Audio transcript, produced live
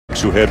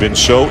Bulldogs, who have been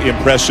so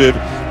impressive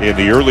in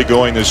the early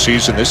going this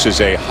season. This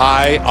is a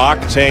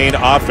high-octane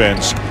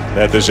offense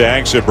that the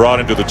Zags have brought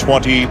into the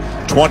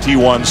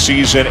 2021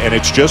 season, and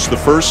it's just the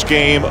first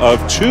game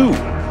of two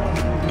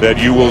that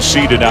you will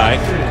see tonight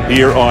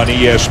here on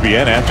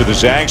ESPN. After the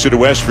Zags at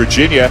West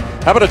Virginia,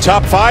 how about a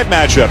top 5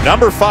 matchup?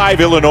 Number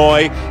 5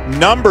 Illinois,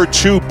 number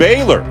 2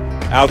 Baylor.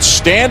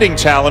 Outstanding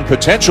talent,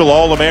 potential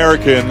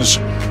All-Americans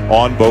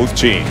on both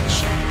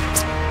teams.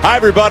 Hi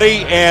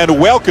everybody, and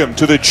welcome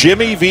to the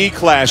Jimmy V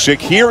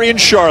Classic here in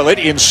Charlotte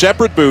in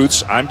separate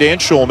booths. I'm Dan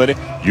Schulman.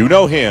 You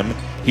know him.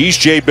 He's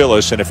Jay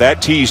Billis, and if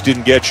that tease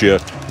didn't get you,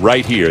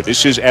 right here.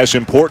 This is as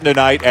important a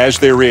night as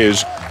there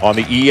is on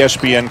the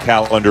ESPN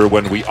calendar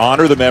when we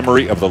honor the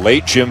memory of the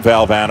late Jim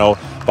Valvano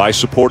by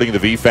supporting the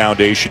V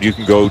Foundation. You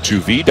can go to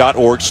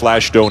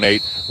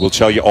v.org/donate. We'll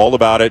tell you all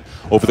about it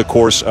over the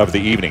course of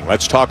the evening.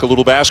 Let's talk a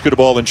little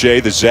basketball. And Jay,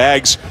 the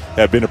Zags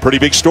have been a pretty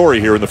big story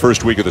here in the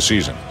first week of the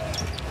season.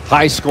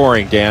 High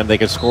scoring, Dan. They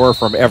can score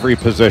from every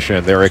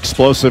position. They're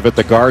explosive at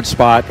the guard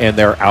spot, and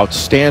they're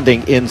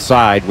outstanding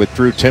inside with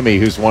Drew Timme,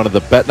 who's one of the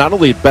best, not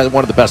only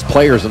one of the best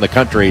players in the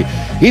country,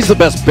 he's the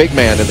best big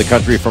man in the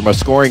country from a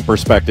scoring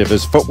perspective.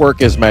 His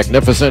footwork is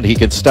magnificent. He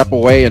can step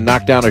away and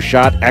knock down a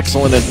shot.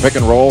 Excellent in pick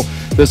and roll.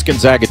 This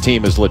Gonzaga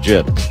team is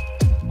legit.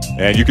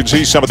 And you can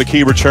see some of the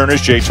key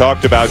returners. Jay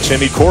talked about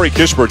Timme. Corey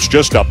Kispert's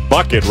just a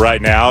bucket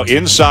right now.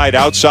 Inside,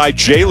 outside.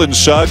 Jalen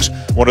Suggs,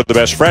 one of the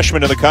best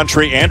freshmen in the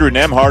country. Andrew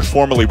Nembhard,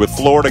 formerly with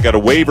Florida, got a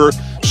waiver,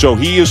 so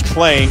he is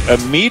playing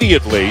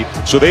immediately.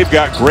 So they've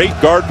got great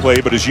guard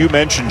play, but as you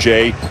mentioned,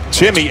 Jay,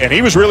 Timme, and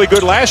he was really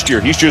good last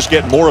year. He's just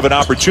getting more of an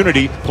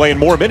opportunity, playing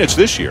more minutes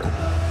this year.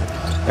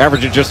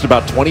 Averaging just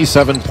about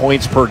 27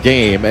 points per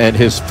game, and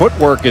his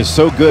footwork is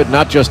so good,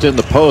 not just in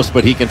the post,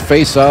 but he can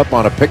face up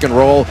on a pick and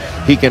roll.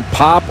 He can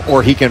pop,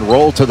 or he can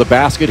roll to the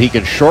basket. He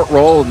can short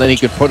roll, and then he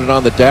can put it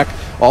on the deck.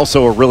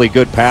 Also a really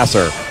good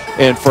passer.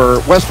 And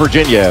for West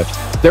Virginia,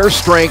 their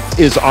strength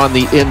is on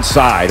the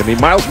inside. I mean,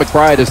 Miles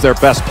McBride is their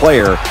best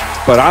player,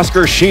 but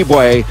Oscar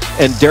Tshiebwe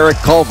and Derek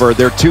Culver,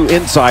 their two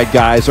inside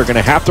guys, are going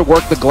to have to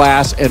work the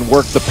glass and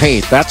work the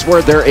paint. That's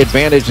where their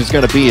advantage is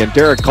going to be, and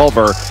Derek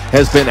Culver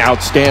has been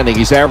outstanding.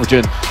 He's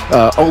averaging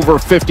over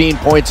 15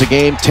 points a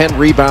game, 10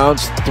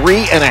 rebounds,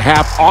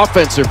 3.5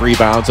 offensive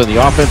rebounds, and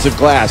the offensive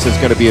glass is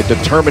going to be a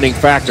determining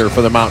factor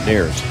for the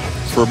Mountaineers.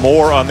 For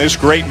more on this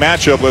great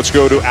matchup, let's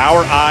go to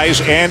our eyes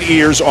and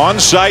ears on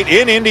site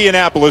in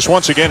Indianapolis.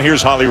 Once again,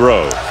 here's Holly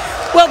Rowe.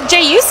 Well,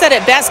 Jay, you said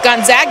it best.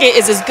 Gonzaga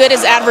is as good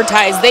as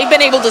advertised. They've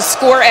been able to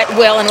score at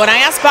will. And when I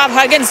asked Bob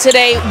Huggins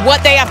today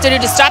what they have to do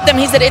to stop them,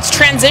 he said it's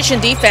transition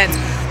defense.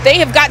 They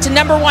have got to,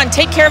 number one,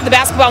 take care of the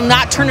basketball,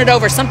 not turn it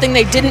over, something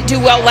they didn't do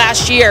well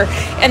last year.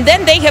 And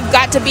then they have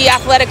got to be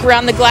athletic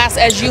around the glass,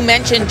 as you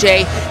mentioned,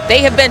 Jay.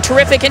 They have been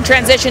terrific in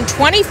transition.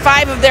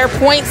 25 of their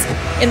points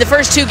in the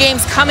first 2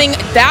 games coming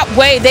that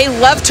way. They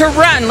love to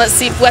run. Let's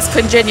see if West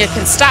Virginia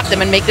can stop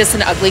them and make this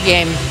an ugly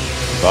game.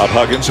 Bob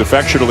Huggins,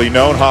 affectionately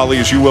known, Holly,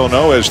 as you well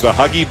know, as the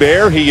Huggy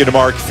Bear. He and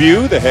Mark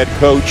Few, the head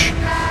coach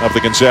of the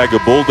Gonzaga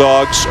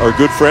Bulldogs, are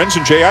good friends.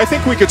 And Jay, I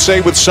think we could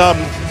say with some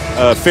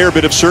fair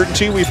bit of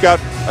certainty, we've got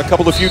a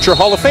couple of future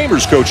Hall of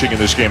Famers coaching in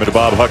this game into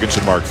Bob Huggins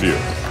and Mark Few.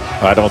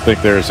 I don't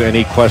think there's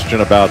any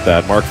question about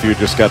that. Mark Few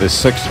just got his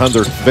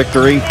 600th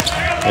victory,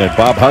 and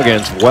Bob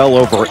Huggins well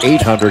over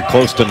 800,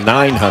 close to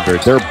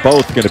 900. They're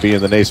both going to be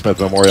in the Naismith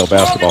Memorial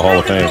Basketball Hall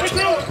of Fame.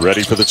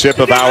 Ready for the tip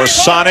of our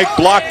Sonic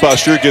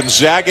blockbuster,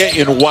 Gonzaga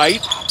in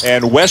white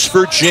and West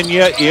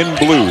Virginia in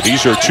blue.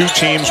 These are two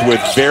teams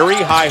with very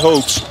high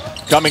hopes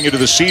coming into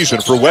the season.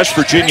 For West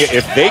Virginia,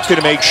 if they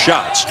can make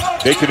shots,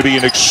 they could be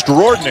an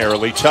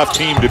extraordinarily tough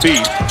team to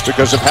beat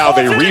because of how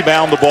they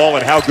rebound the ball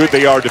and how good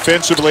they are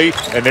defensively.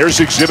 And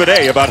there's Exhibit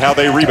A about how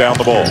they rebound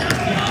the ball.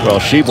 Well,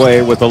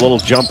 Tshiebwe with a little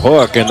jump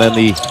hook and then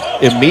the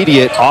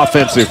immediate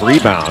offensive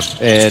rebound,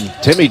 and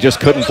Timme just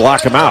couldn't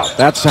block him out.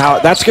 That's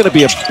going to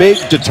be a big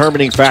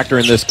determining factor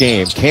in this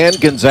game. Can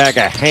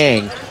Gonzaga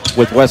hang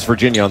with West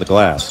Virginia on the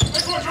glass?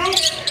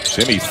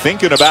 Timme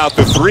thinking about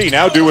the three,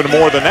 now doing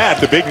more than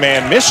that. The big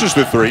man misses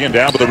the three, and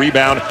down with the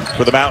rebound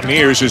for the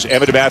Mountaineers is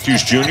Evan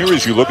Matthews Jr.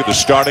 as you look at the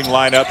starting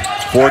lineup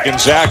for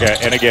Gonzaga.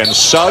 And again,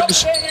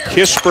 Suggs,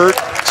 Kispert,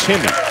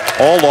 Timme,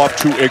 all off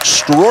to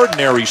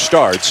extraordinary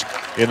starts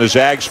in the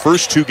Zags'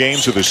 first 2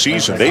 games of the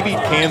season. They beat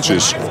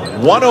Kansas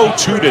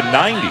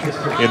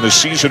 102-90 in the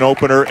season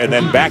opener, and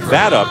then backed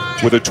that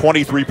up with a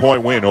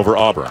 23-point win over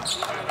Auburn.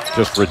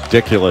 Just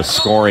ridiculous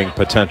scoring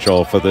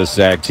potential for this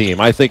Zag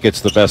team. I think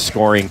it's the best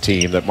scoring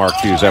team that Mark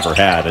Few's ever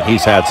had, and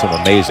he's had some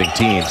amazing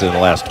teams in the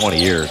last 20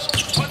 years.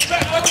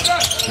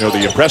 You know,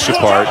 the impressive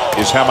part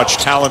is how much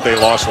talent they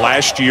lost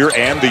last year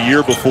and the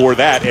year before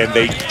that, and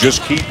they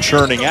just keep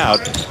churning out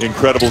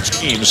incredible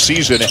teams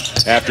season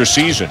after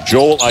season.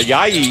 Joel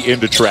Ayayi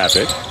into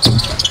traffic.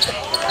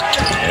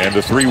 And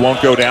the three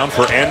won't go down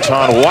for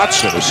Anton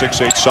Watson, a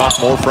 6'8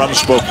 sophomore from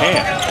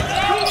Spokane.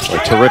 A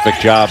terrific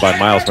job by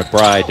Miles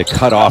McBride to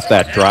cut off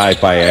that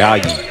drive by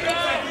Ayayi.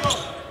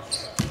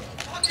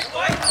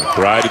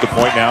 McBride at the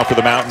point now for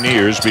the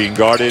Mountaineers, being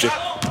guarded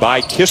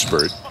by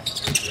Kispert.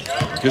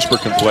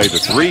 Kispert can play the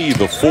 3,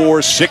 the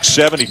 4, 6,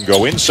 7. He can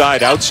go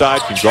inside,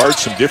 outside, can guard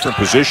some different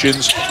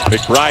positions.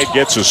 McBride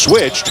gets a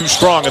switch, too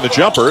strong in the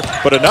jumper,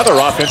 but another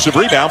offensive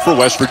rebound for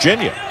West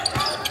Virginia.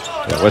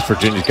 Yeah, West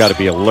Virginia's got to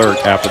be alert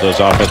after those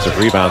offensive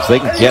rebounds. They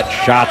can get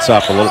shots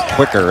up a little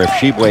quicker if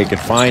Shibwe can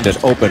find an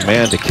open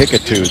man to kick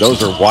it to.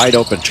 Those are wide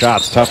open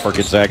shots, tough for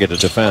Gonzaga to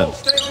defend.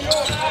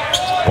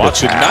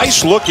 Watson,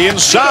 nice look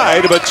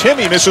inside, but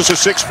Timmy misses a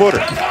 6-footer.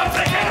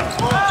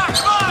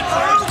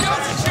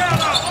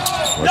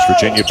 West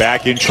Virginia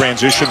back in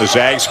transition. The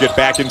Zags get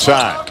back in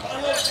time.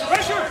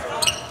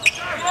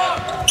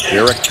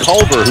 Derek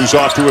Culver, who's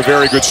off to a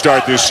very good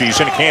start this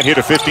season, can't hit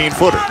a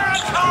 15-footer.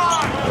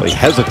 Well, he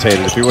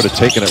hesitated. If he would have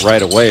taken it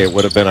right away, it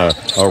would have been a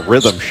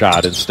rhythm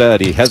shot. Instead,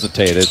 he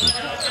hesitated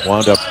and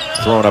wound up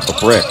throwing up a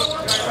brick.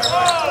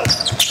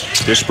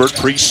 Kispert,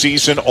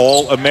 preseason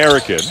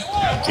All-American.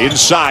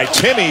 Inside,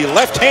 Timmy,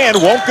 left hand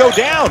won't go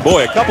down.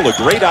 Boy, a couple of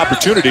great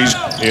opportunities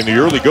in the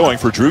early going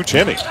for Drew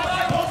Timme.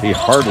 He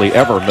hardly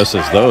ever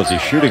misses those.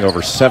 He's shooting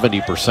over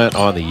 70%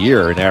 on the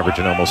year and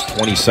averaging almost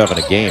 27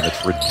 a game.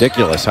 It's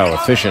ridiculous how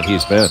efficient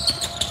he's been.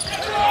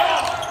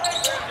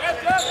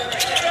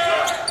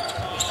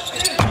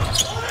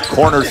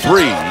 Corner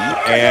 3,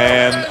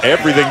 and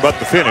everything but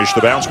the finish.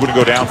 The bounce wouldn't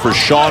go down for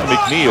Sean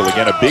McNeil.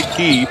 Again, a big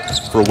key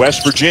for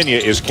West Virginia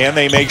is can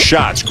they make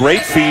shots?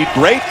 Great feed,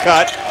 great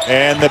cut,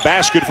 and the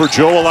basket for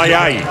Joel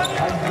Ayayi.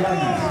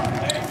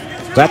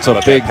 That's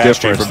a big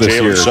difference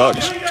this year.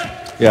 Suggs.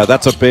 Yeah,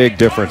 that's a big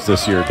difference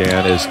this year,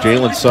 Dan, is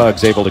Jalen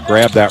Suggs able to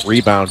grab that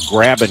rebound,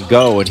 grab and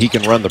go, and he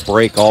can run the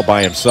break all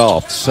by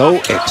himself. So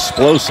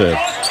explosive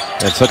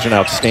and such an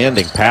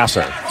outstanding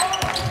passer.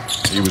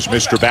 He was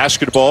Mr.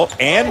 Basketball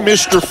and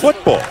Mr.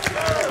 Football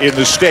in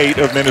the state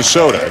of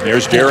Minnesota. And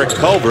there's Derek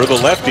Culver, the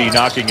lefty,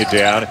 knocking it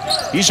down.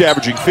 He's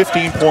averaging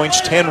 15 points,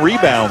 10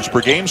 rebounds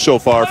per game so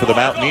far for the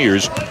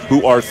Mountaineers,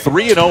 who are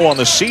 3-0 on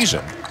the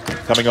season,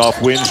 coming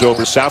off wins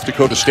over South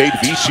Dakota State,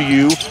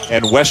 VCU,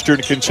 and Western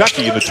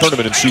Kentucky in the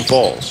tournament in Sioux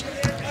Falls.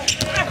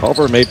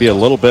 Culver may be a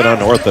little bit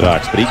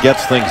unorthodox, but he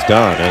gets things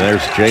done. And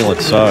there's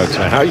Jalen Suggs.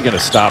 Now, how are you going to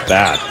stop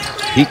that?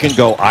 He can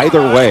go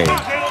either way.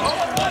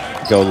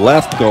 Go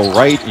left, go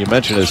right. You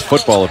mentioned his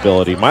football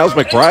ability. Miles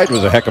McBride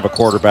was a heck of a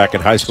quarterback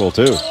in high school,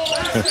 too.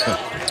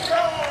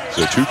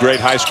 So two great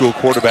high school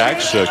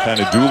quarterbacks, kind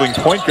of dueling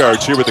point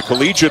guards here at the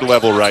collegiate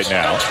level right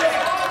now.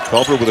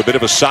 Culver with a bit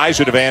of a size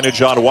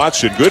advantage on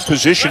Watson. Good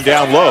position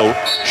down low.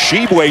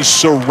 Shibwe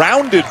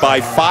surrounded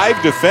by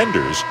 5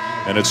 defenders,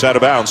 and it's out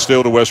of bounds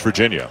still to West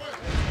Virginia.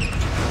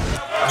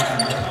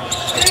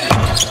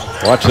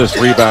 Watch this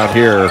rebound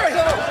here.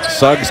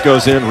 Suggs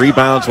goes in,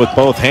 rebounds with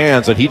both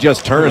hands, and he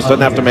just turns,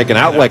 doesn't have to make an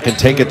outlet, can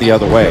take it the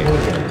other way.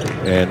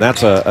 And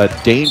that's a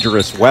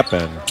dangerous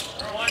weapon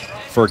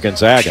for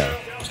Gonzaga.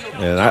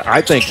 And I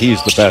think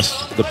he's the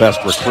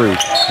best recruit.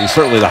 He's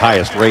certainly the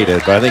highest rated,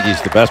 but I think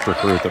he's the best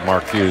recruit that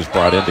Mark Few's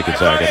brought into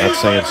Gonzaga. That's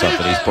saying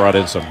something. He's brought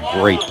in some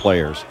great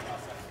players.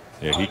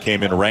 Yeah, he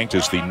came in ranked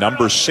as the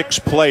number 6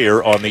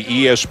 player on the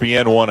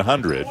ESPN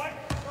 100.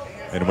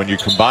 And when you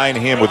combine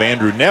him with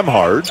Andrew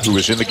Nembhard, who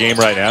is in the game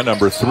right now,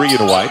 number 3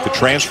 in white, the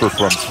transfer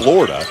from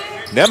Florida,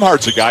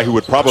 Nembhard's a guy who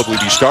would probably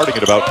be starting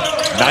at about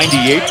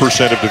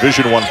 98% of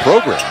Division I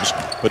programs,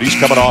 but he's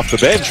coming off the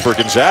bench for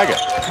Gonzaga.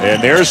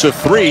 And there's a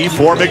 3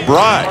 for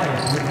McBride.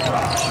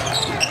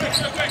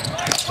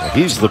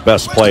 He's the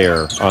best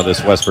player on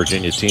this West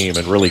Virginia team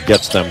and really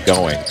gets them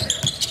going.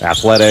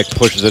 Athletic,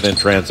 pushes it in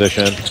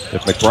transition.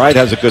 If McBride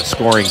has a good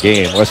scoring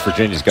game, West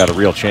Virginia's got a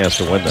real chance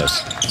to win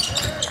this.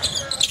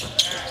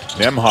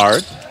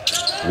 Nembhard,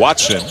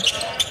 Watson,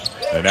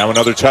 and now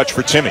another touch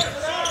for Timme.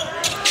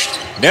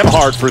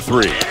 Nembhard for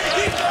 3.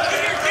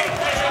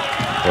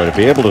 Boy, to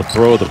be able to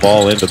throw the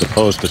ball into the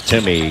post to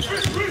Timme,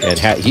 and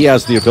he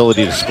has the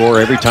ability to score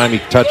every time he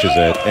touches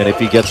it, and if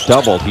he gets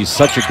doubled, he's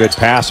such a good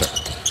passer.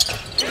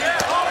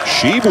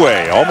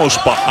 Shibwe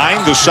almost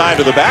behind the side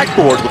of the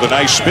backboard with a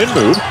nice spin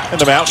move, and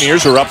the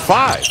Mountaineers are up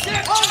 5.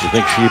 You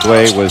think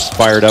Shibwe was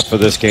fired up for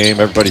this game?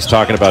 Everybody's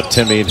talking about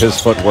Timme and his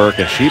footwork,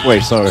 and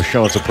Shibwe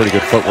showing some pretty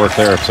good footwork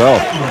there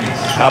himself.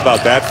 How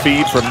about that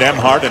feed from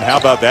Nembhard, and how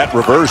about that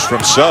reverse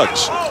from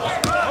Suggs?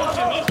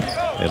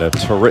 And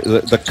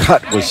the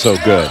cut was so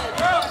good.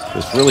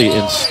 This really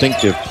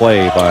instinctive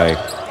play by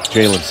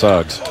Jalen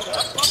Suggs.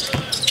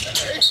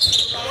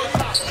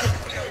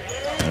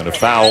 And a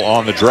foul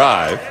on the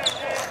drive.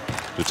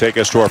 To take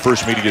us to our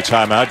first media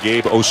timeout,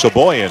 Gabe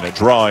Osaboyan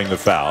drawing the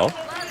foul.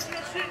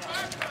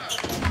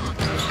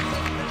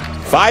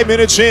 5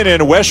 minutes in,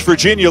 and West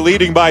Virginia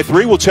leading by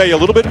 3. We'll tell you a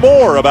little bit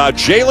more about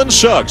Jalen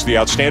Suggs, the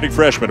outstanding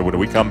freshman, when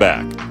we come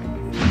back.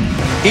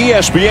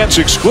 ESPN's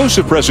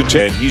exclusive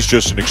presentation. He's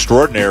just an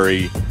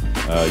extraordinary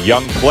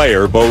young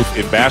player, both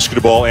in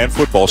basketball and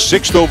football.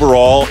 6th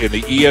overall in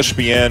the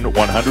ESPN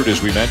 100,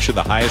 as we mentioned,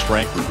 the highest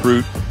ranked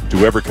recruit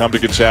to ever come to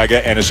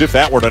Gonzaga. And as if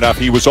that weren't enough,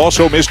 he was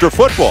also Mr.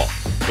 Football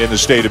in the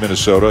state of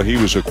Minnesota. He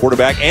was a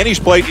quarterback, and he's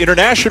played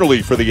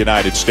internationally for the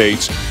United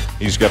States.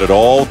 He's got it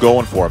all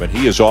going for him, and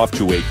he is off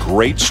to a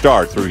great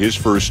start through his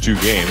first 2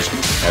 games.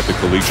 at the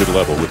collegiate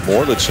level. With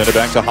more, let's send it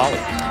back to Holly.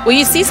 Well,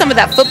 you see some of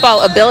that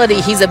football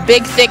ability. He's a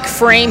big, thick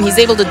frame. He's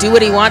able to do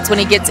what he wants when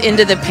he gets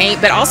into the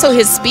paint, but also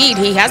his speed.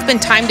 He has been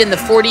timed in the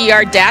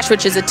 40-yard dash,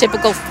 which is a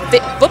typical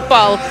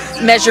football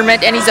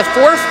measurement, and he's a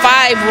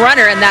 4.5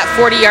 runner in that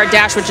 40-yard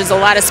dash, which is a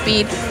lot of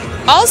speed.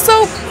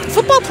 Also,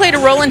 football played a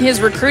role in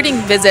his recruiting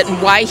visit and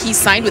why he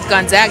signed with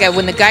Gonzaga.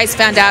 When the guys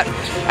found out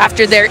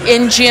after their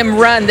in-gym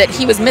run that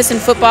he was missing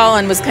football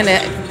and was going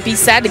to be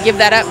sad to give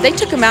that up, they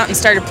took him out and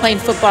started playing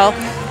football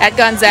at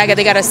Gonzaga.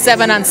 They got a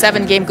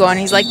 7-on-7 game going.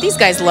 He's like, these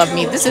guys love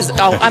me.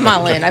 I'm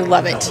all in. I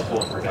love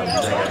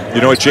it.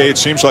 You know what, Jay? It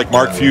seems like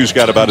Mark Few's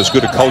got about as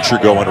good a culture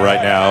going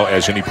right now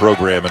as any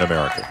program in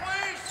America.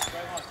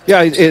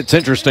 Yeah, it's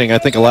interesting. I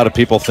think a lot of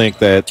people think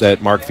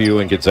that Mark Few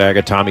and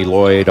Gonzaga, Tommy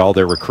Lloyd, all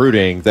their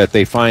recruiting, that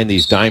they find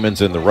these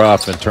diamonds in the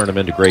rough and turn them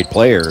into great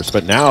players.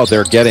 But now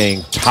they're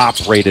getting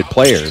top-rated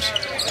players.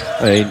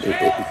 I mean,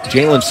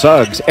 Jalen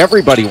Suggs,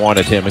 everybody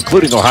wanted him,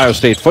 including Ohio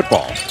State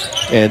football.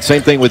 And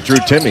same thing with Drew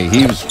Timme.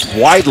 He was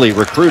widely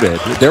recruited.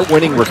 They're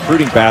winning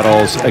recruiting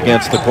battles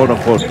against the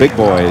quote-unquote big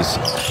boys,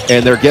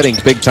 and they're getting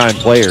big-time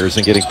players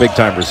and getting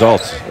big-time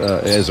results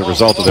as a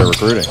result of their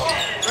recruiting.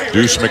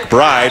 Deuce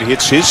McBride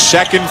hits his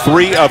second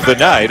three of the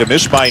night. A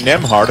miss by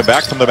Nembhard, and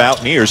back from the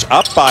Mountaineers,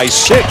 up by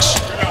 6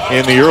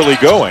 in the early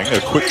going.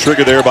 A quick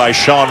trigger there by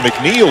Sean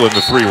McNeil, and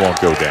the three won't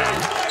go down.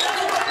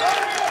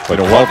 But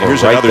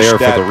here's right there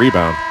stat for the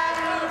rebound.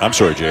 I'm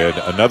sorry, Jay.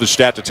 Another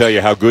stat to tell you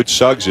how good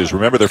Suggs is.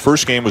 Remember, their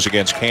first game was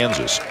against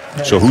Kansas.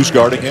 So who's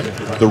guarding him?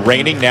 The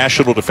reigning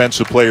National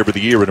Defensive Player of the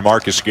Year in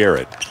Marcus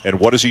Garrett. And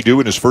what does he do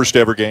in his first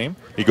ever game?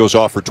 He goes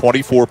off for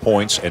 24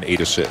 points and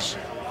 8 assists.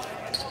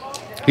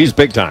 He's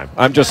big time.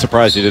 I'm just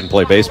surprised he didn't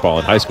play baseball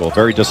in high school.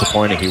 Very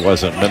disappointing he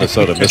wasn't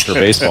Minnesota Mr.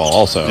 Baseball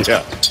also.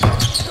 Yeah.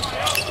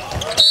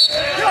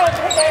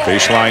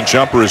 Baseline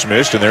jumper is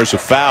missed, and there's a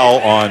foul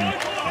on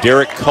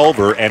Derek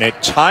Culver. And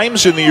at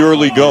times in the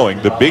early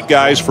going, the big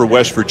guys for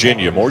West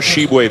Virginia, more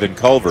Sheboy than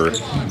Culver,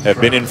 have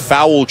been in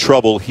foul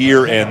trouble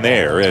here and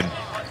there. And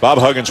Bob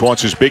Huggins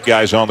wants his big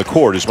guys on the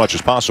court as much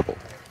as possible.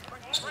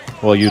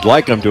 Well, you'd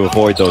like them to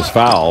avoid those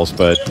fouls,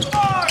 but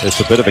it's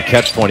a bit of a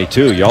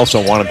catch-22. You also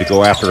want them to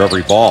go after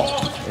every ball.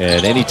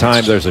 And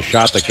anytime there's a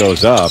shot that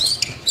goes up,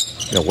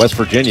 West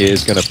Virginia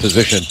is going to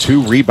position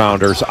 2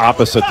 rebounders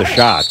opposite the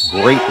shot.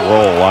 Great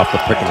roll off the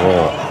pick and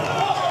roll.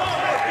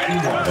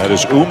 That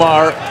is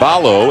Umar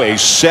Ballo, a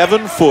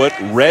 7-foot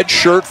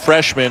redshirt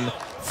freshman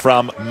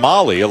from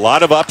Mali. A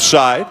lot of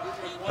upside.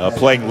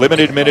 Playing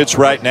limited minutes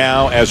right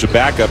now as a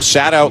backup.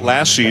 Sat out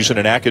last season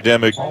in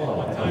academic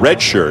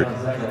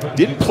redshirt.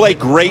 Didn't play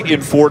great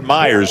in Fort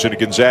Myers in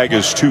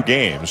Gonzaga's 2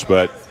 games,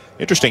 but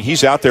interesting,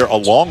 he's out there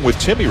along with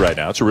Timme right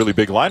now. It's a really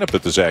big lineup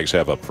that the Zags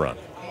have up front.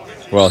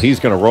 Well, he's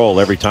going to roll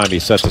every time he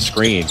sets a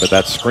screen, but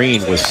that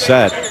screen was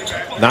set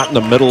not in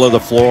the middle of the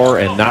floor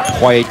and not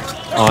quite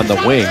on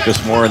the wing,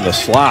 just more in the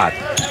slot.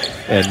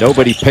 And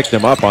nobody picked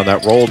him up on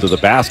that roll to the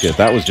basket.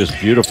 That was just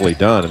beautifully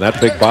done. And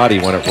that big body,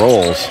 when it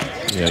rolls,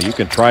 you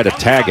can try to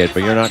tag it,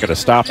 but you're not going to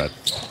stop it.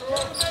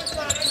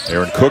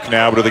 Aaron Cook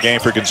now into the game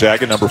for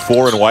Gonzaga, number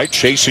 4 in white,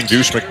 chasing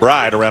Deuce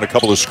McBride around a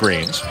couple of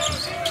screens.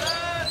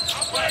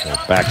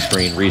 Back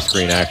screen,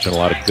 rescreen action, a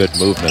lot of good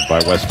movement by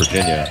West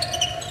Virginia.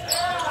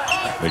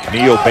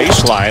 McNeil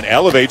baseline,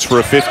 elevates for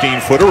a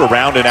 15-footer,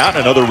 around and out,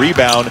 another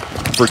rebound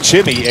for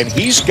Timme, and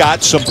he's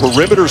got some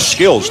perimeter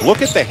skills.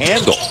 Look at the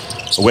handle.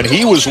 When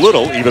he was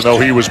little, even though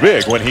he was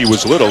big, when he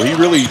was little, he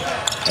really,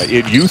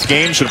 in youth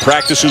games and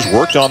practices,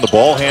 worked on the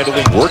ball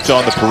handling, worked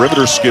on the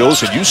perimeter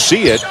skills, and you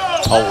see it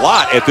a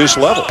lot at this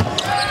level.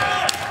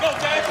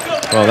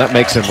 Well, that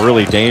makes him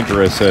really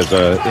dangerous as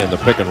in the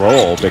pick and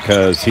roll,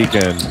 because he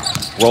can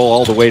roll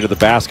all the way to the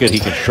basket. He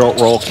can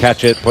short roll,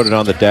 catch it, put it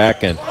on the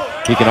deck, and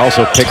he can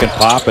also pick and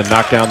pop and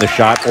knock down the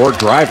shot or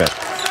drive it.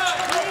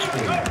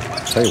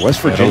 Hey,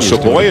 West Virginia.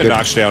 Saboya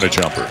knocks down a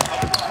jumper.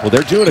 Well,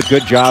 they're doing a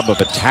good job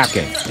of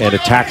attacking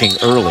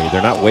early.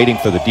 They're not waiting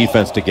for the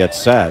defense to get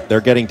set.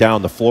 They're getting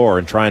down the floor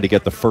and trying to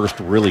get the first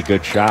really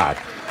good shot.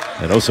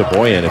 And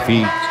Osaboyan, if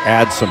he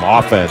adds some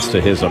offense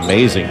to his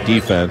amazing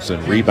defense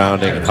and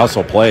rebounding and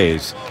hustle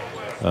plays,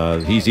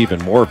 he's even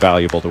more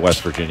valuable to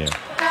West Virginia.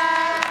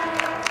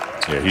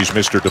 Yeah, he's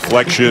Mr.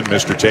 Deflection,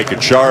 Mr. Take a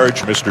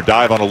Charge, Mr.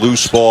 Dive on a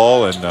loose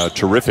ball, and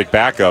terrific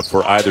backup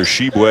for either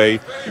Sheboy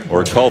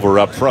or Culver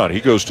up front.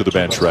 He goes to the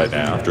bench right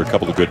now after a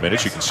couple of good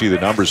minutes. You can see the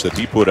numbers that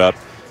he put up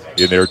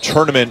in their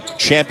tournament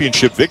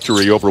championship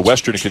victory over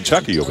Western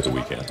Kentucky over the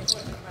weekend.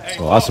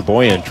 Well,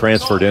 Osaboyan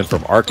transferred in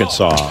from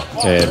Arkansas,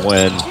 and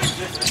when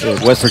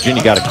West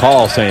Virginia got a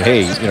call saying,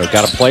 hey,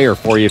 got a player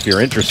for you if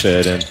you're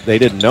interested, and they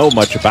didn't know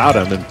much about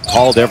him and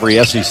called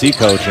every SEC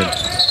coach, and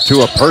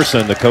to a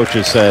person, the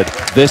coaches said,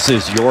 this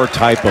is your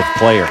type of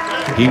player.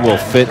 He will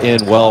fit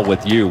in well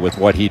with you with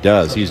what he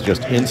does. He's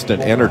just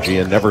instant energy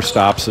and never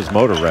stops his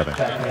motor revving.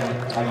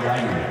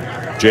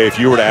 Jay, if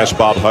you were to ask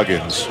Bob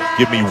Huggins,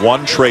 give me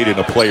one trait in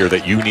a player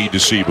that you need to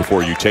see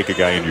before you take a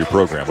guy into your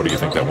program, what do you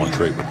think that one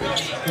trait would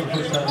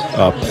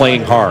be?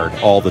 Playing hard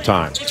all the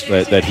time.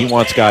 That he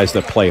wants guys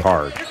that play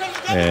hard.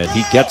 And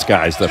he gets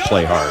guys that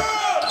play hard.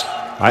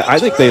 I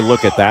think they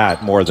look at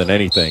that more than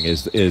anything.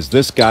 Is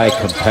this guy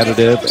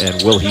competitive,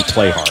 and will he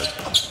play hard?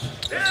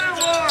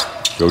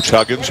 Coach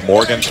Huggins,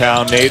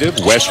 Morgantown native,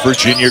 West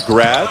Virginia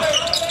grad.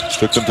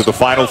 Took them to the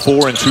Final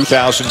Four in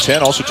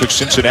 2010. Also took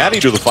Cincinnati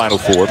to the Final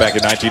Four back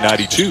in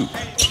 1992.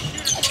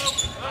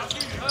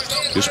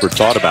 Kispert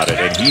thought about it,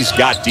 and he's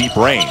got deep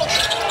range.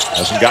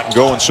 Hasn't gotten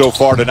going so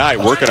far tonight.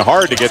 Working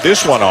hard to get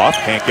this one off.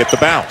 Can't get the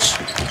bounce.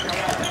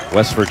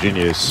 West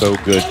Virginia is so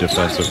good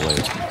defensively.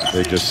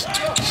 They just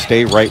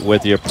stay right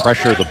with you,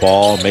 pressure the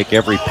ball, make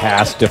every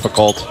pass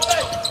difficult.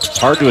 It's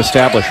hard to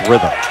establish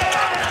rhythm.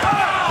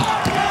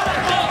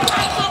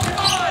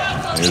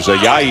 There's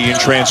Ayayi in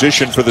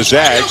transition for the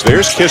Zags.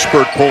 There's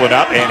Kispert pulling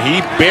up, and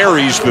he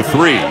buries the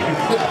three.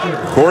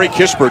 Corey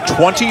Kispert,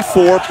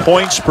 24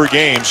 points per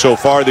game so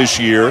far this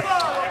year,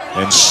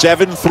 and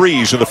 7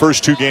 threes in the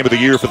first 2 games of the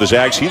year for the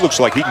Zags. He looks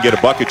like he can get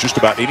a bucket just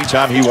about any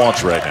time he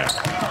wants right now.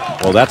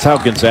 Well, that's how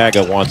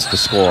Gonzaga wants to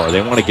score.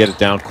 They want to get it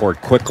down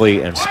court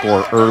quickly and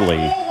score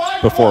early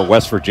before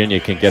West Virginia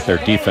can get their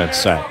defense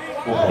set.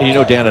 And you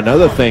know, Dan,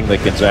 another thing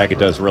that Gonzaga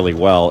does really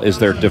well is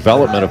their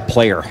development of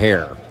player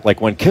hair. Like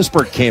when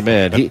Kispert came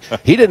in,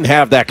 he didn't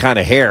have that kind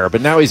of hair,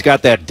 but now he's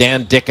got that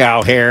Dan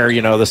Dickau hair,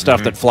 you know, the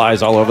stuff that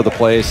flies all over the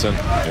place, and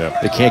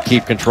they can't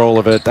keep control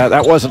of it.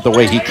 That wasn't the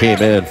way he came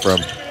in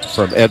from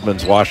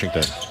Edmonds,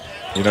 Washington.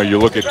 You know, you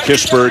look at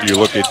Kispert, you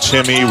look at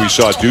Timmy, we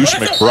saw Deuce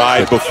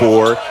McBride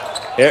before.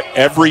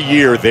 Every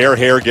year their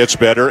hair gets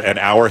better and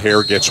our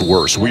hair gets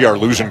worse. We are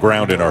losing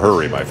ground in a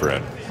hurry, my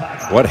friend.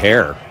 What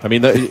hair? I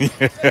mean,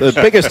 the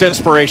biggest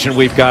inspiration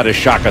we've got is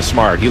Shaka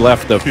Smart. He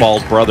left the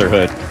Bald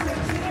Brotherhood.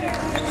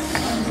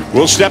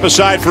 We'll step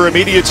aside for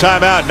immediate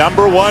timeout.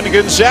 Number 1,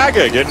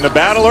 Gonzaga getting the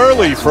battle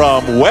early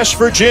from West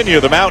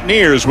Virginia. The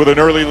Mountaineers with an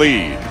early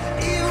lead.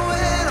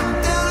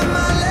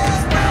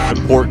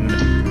 Important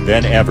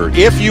than ever.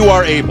 If you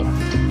are able,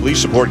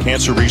 please support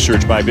cancer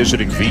research by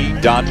visiting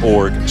v.org/donate.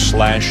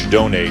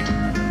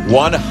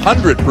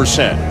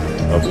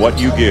 100% of what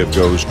you give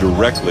goes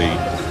directly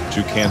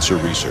to cancer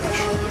research.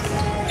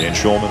 Dan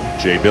Schulman,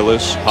 Jay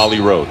Billis,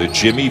 Holly Rowe, the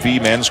Jimmy V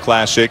Men's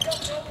Classic.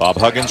 Bob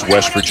Huggins,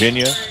 West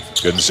Virginia.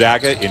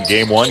 Gonzaga in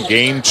Game 1.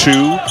 Game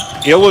 2,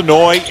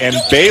 Illinois and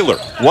Baylor.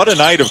 What a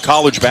night of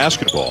college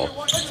basketball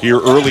here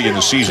early in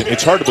the season.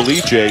 It's hard to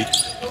believe, Jay,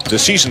 the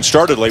season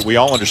started late. We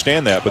all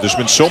understand that, but there's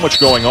been so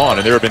much going on,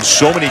 and there have been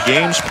so many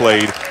games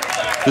played.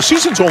 The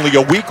season's only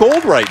a week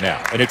old right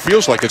now, and it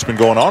feels like it's been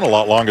going on a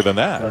lot longer than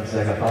that.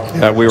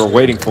 Yeah, we were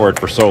waiting for it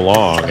for so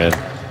long, and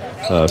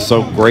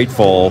so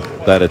grateful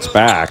that it's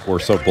back. We're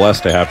so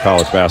blessed to have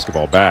college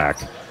basketball back.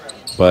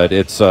 But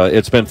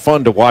it's been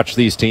fun to watch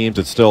these teams.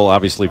 It's still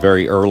obviously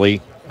very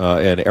early,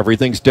 and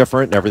everything's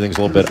different, and everything's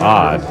a little bit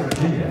odd.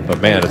 But,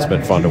 man, it's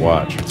been fun to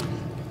watch.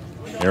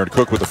 Aaron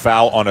Cook with a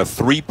foul on a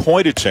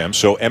 3-point attempt.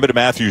 So Emmett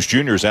Matthews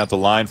Jr. is at the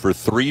line for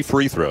 3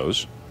 free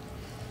throws.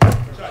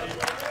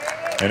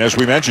 And as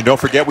we mentioned, don't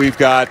forget we've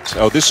got,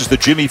 this is the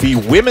Jimmy V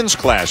Women's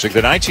Classic.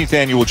 The 19th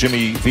annual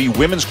Jimmy V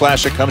Women's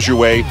Classic comes your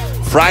way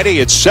Friday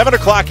at 7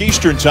 o'clock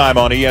Eastern time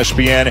on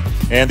ESPN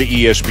and the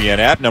ESPN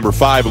app. Number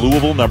 5,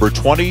 Louisville. Number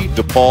 20,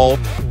 DePaul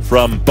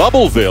from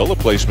Bubbleville, a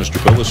place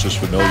Mr. Billis is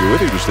familiar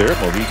with. He was there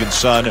at Mohegan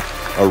Sun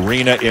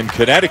Arena in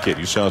Connecticut.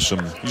 You saw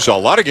a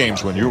lot of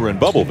games when you were in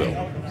Bubbleville.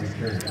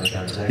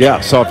 Yeah,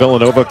 saw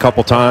Villanova a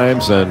couple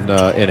times and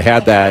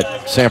had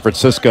that San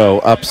Francisco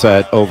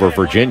upset over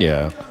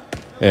Virginia.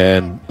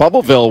 And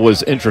Bubbleville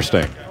was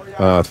interesting.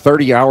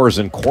 30 hours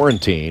in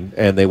quarantine,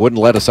 and they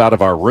wouldn't let us out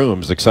of our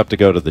rooms except to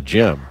go to the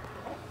gym.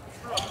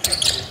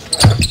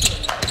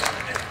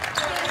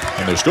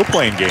 And they're still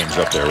playing games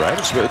up there, right?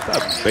 It's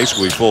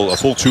basically a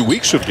full 2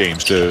 weeks of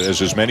games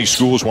as many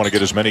schools want to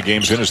get as many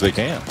games in as they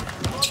can.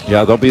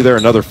 Yeah, they'll be there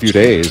another few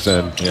days.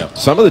 And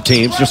some of the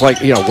teams, just like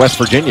West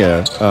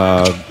Virginia,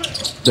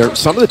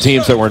 some of the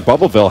teams that were in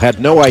Bubbleville had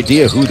no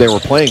idea who they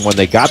were playing when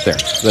they got there,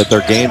 that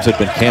their games had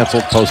been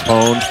canceled,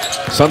 postponed.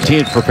 Some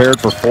teams prepared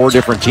for 4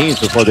 different teams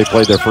before they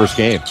played their first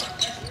game.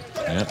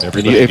 Yeah,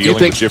 everybody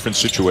dealing with different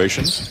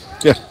situations.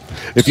 Yeah,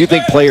 if you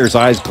think players'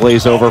 eyes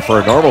glaze over for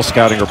a normal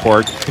scouting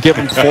report, give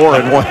them 4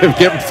 in one.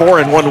 Give them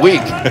 4 in 1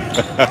 week.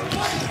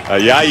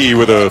 Ayayi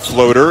with a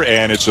floater,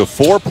 and it's a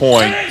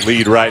 4-point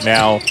lead right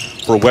now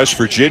for West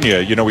Virginia.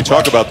 You know, we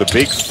talk about the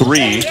big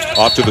 3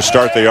 off to the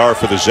start they are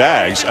for the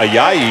Zags.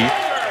 Ayayi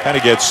kind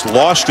of gets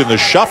lost in the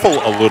shuffle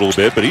a little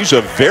bit, but he's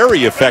a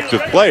very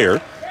effective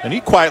player, and he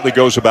quietly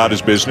goes about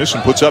his business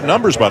and puts up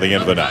numbers by the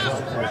end of the night.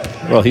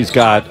 Well, he's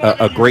got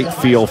a great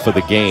feel for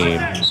the game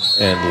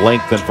and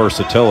length and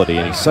versatility,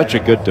 and he's such a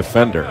good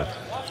defender.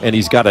 And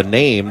he's got a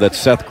name that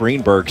Seth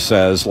Greenberg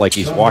says like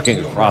he's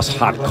walking across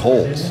hot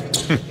coals.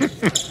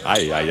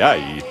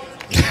 Ay.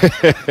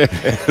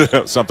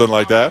 Something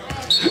like that?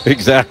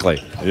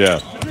 Exactly. Yeah.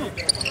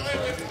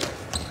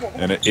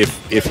 And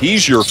if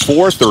he's your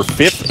 4th or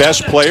 5th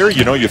best player,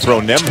 you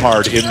throw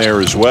Nembhard in there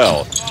as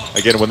well.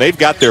 Again, when they've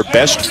got their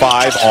best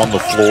 5 on the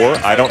floor,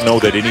 I don't know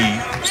that any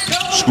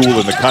school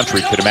in the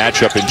country could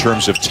match up in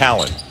terms of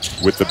talent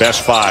with the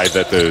best 5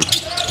 that the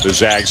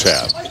Zags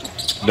have.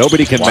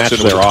 Nobody can match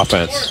their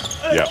offense.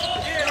 Yeah.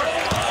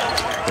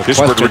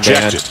 Kispert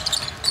rejected.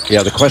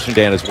 Yeah, the question,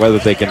 Dan, is whether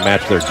they can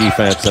match their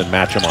defense and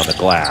match them on the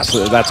glass.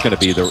 That's going to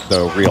be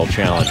the real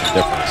challenge and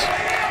difference.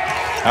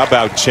 How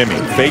about Timmy?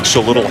 Fakes a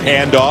little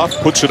handoff,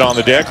 puts it on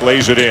the deck,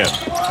 lays it in.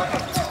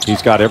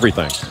 He's got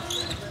everything.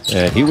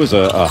 And he was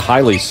a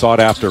highly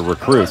sought-after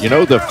recruit. You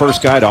know, the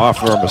first guy to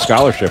offer him a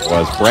scholarship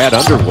was Brad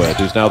Underwood,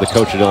 who's now the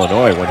coach at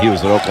Illinois, when he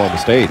was at Oklahoma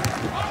State.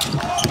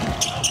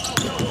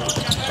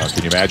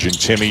 Can you imagine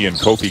Timmy and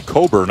Kofi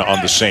Coburn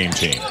on the same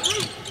team?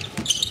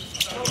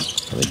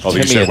 Oh,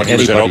 you said when he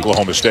was at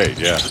Oklahoma State,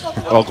 yeah.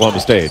 Oklahoma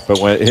State, but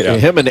when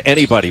him and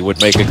anybody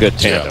would make a good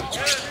tandem.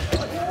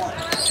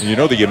 And you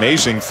know, the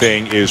amazing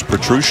thing is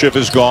Petrushev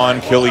is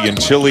gone, Killian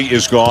Tilly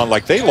is gone.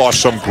 Like, they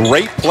lost some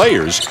great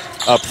players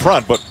up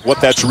front, but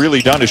what that's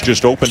really done is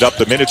just opened up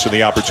the minutes and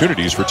the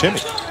opportunities for Timmy.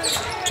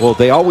 Well,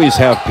 they always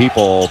have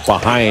people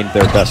behind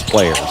their best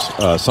players.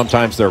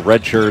 Sometimes they're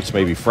red shirts,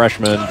 maybe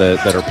freshmen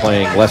that are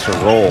playing lesser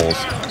roles,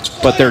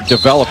 but they're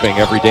developing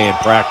every day in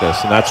practice.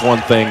 And that's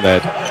one thing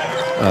that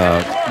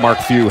Mark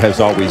Few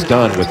has always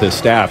done with his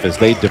staff, is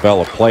they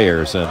develop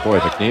players. And boy,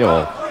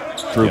 McNeil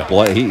drew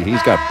blood.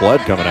 He's got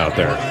blood coming out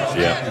there.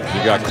 Yeah,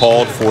 he got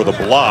called for the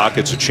block.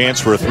 It's a chance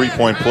for a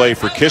three-point play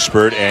for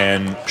Kispert,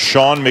 and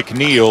Sean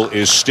McNeil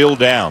is still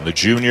down. The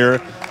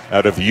junior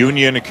out of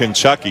Union,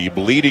 Kentucky,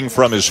 bleeding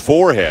from his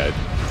forehead.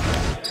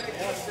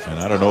 And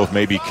I don't know if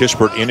maybe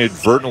Kispert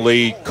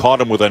inadvertently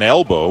caught him with an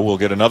elbow. We'll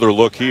get another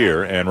look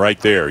here, and right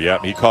there,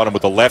 yeah, he caught him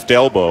with the left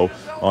elbow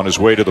on his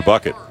way to the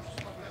bucket.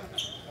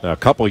 Now, a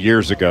couple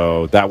years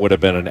ago, that would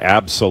have been an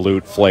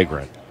absolute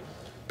flagrant,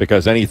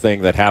 because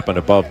anything that happened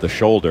above the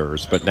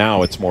shoulders, but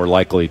now it's more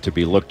likely to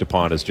be looked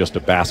upon as just a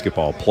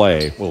basketball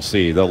play. We'll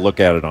see. They'll look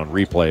at it on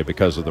replay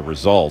because of the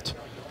result.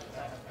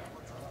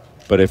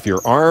 But if your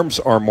arms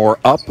are more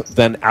up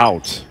than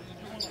out,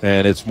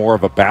 and it's more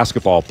of a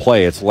basketball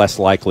play, it's less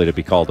likely to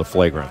be called a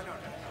flagrant.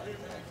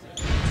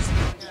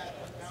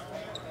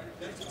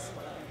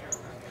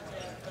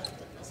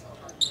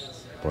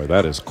 Boy,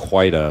 that is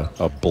quite a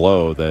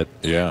blow that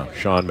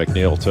Sean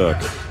McNeil took.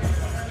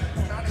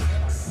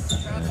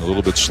 A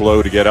little bit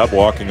slow to get up,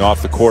 walking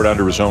off the court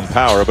under his own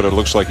power, but it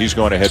looks like he's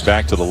going to head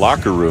back to the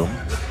locker room.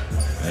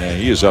 And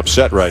he is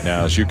upset right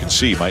now, as you can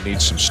see. Might need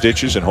some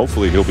stitches, and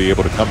hopefully he'll be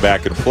able to come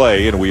back and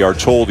play. And we are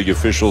told the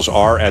officials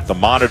are at the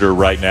monitor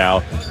right now,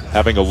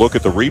 having a look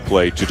at the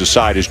replay to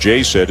decide, as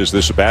Jay said, is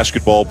this a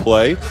basketball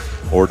play,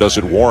 or does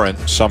it warrant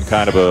some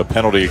kind of a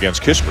penalty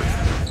against Kispert?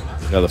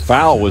 Now, the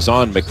foul was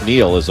on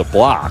McNeil as a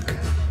block.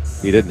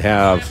 He didn't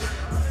have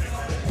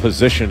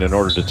position in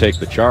order to take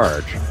the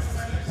charge.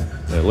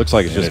 It looks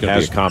like it's just going to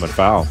be a common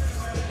foul.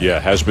 Yeah,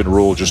 it has been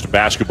ruled just a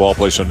basketball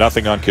play, so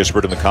nothing on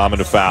Kispert, and the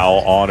common foul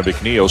on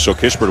McNeil. So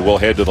Kispert will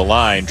head to the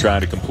line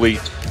trying to complete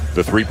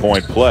the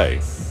three-point play.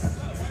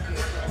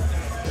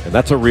 And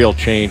that's a real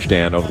change,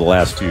 Dan, over the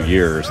last few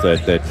years.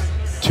 That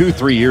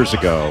 2-3 years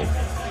ago,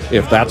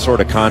 if that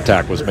sort of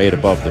contact was made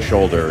above the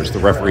shoulders, the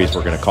referees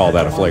were going to call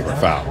that a flagrant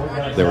foul.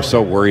 They were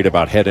so worried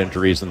about head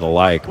injuries and the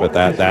like, but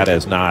that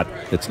is not,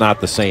 it's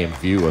not the same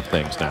view of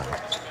things now.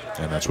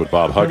 And that's what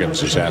Bob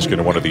Huggins is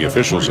asking one of the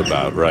officials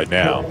about right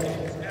now.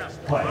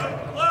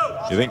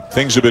 You think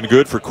things have been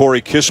good for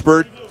Corey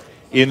Kispert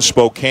in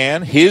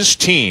Spokane? His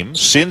team,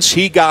 since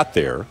he got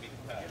there,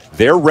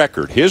 their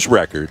record, his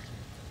record,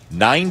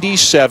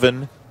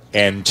 97-10.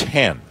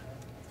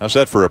 How's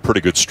that for a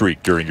pretty good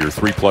streak during your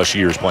 3+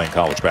 years playing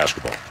college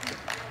basketball?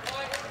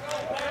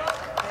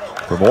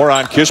 For more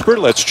on Kispert,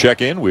 let's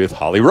check in with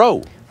Holly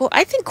Rowe. Well,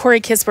 I think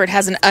Corey Kispert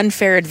has an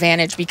unfair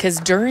advantage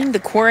because during the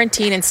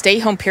quarantine and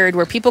stay-home period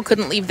where people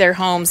couldn't leave their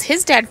homes,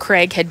 his dad,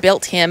 Craig, had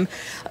built him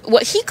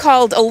what he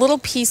called a little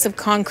piece of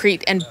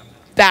concrete and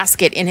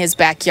basket in his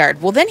backyard.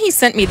 Well, then he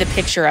sent me the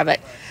picture of it.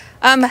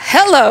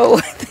 Hello,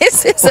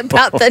 this is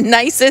about the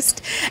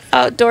nicest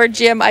outdoor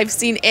gym I've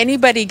seen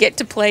anybody get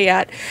to play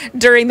at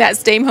during that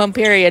stay-home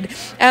period.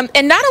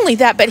 And not only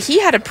that, but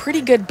he had a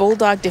pretty good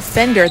Bulldog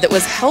defender that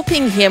was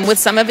helping him with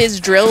some of his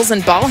drills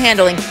and ball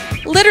handling.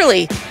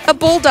 Literally, a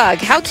Bulldog.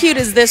 How cute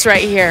is this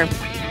right here?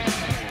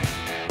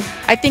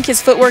 I think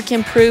his footwork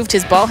improved,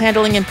 his ball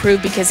handling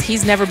improved, because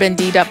he's never been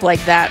D'd up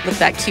like that with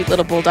that cute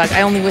little Bulldog.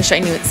 I only wish I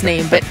knew its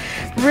name, but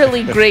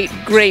really great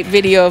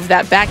video of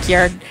that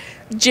backyard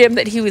gym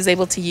that he was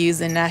able to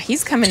use, and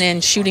he's coming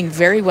in shooting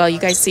very well. You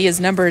guys see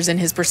his numbers and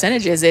his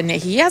percentages, and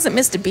he hasn't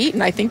missed a beat,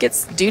 and I think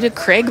it's due to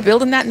Craig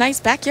building that nice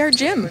backyard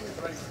gym.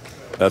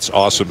 That's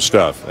awesome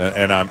stuff,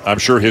 and I'm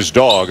sure his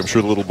dog, I'm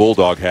sure the little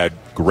Bulldog, had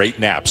great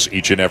naps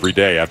each and every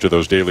day after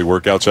those daily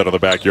workouts out of the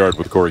backyard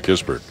with Corey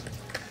Kispert.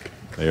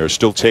 They are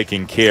still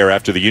taking care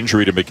after the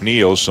injury to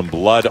McNeil. Some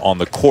blood on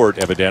the court,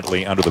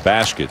 evidently, under the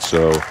basket,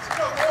 so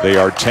they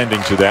are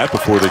tending to that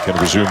before they can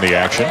resume the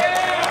action.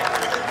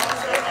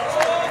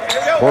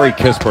 Corey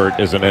Kispert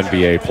is an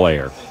NBA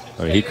player.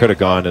 I mean, he could have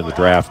gone in the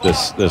draft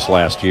this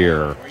last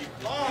year.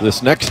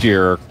 This next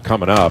year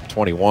coming up,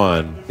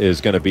 21,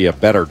 is going to be a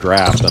better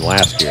draft than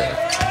last year.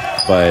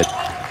 But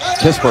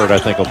Kispert, I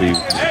think, will be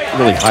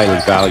really highly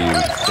valued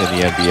in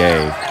the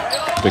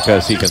NBA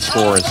because he can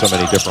score in so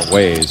many different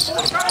ways.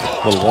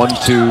 Little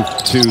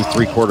 1-2-2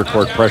 3/4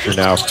 court pressure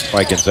now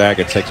by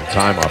Gonzaga. Take some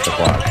time off the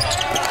clock.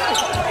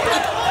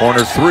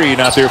 Corner three,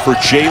 not there for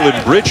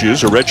Jalen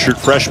Bridges, a redshirt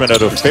freshman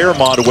out of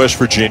Fairmont, West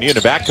Virginia.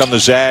 And back come the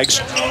Zags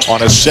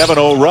on a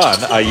 7-0 run.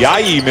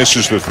 Ayayi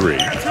misses the three.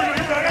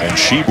 And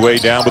Shibwe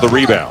down with a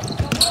rebound.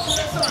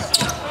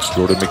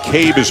 Jordan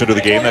McCabe is into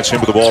the game. That's him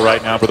with the ball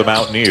right now for the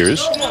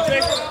Mountaineers.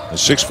 A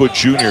 6-foot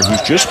junior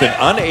who's just been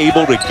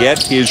unable to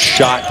get his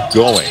shot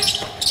going.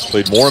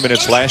 Played more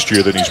minutes last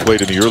year than he's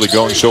played in the early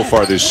going so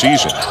far this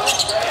season.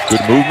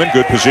 Good movement,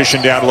 good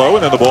position down low,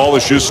 and then the ball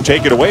is just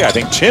taken away. I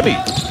think Timmy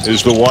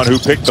is the one who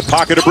picked the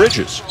pocket of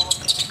Bridges.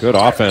 Good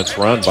offense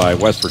run by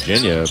West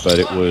Virginia, but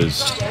it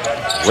was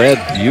read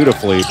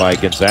beautifully by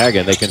Gonzaga,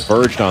 and they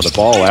converged on the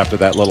ball after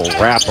that little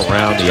wrap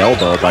around the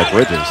elbow by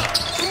Bridges.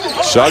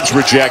 Suggs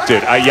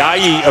rejected.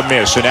 Ayayi a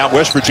miss, and now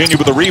West Virginia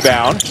with the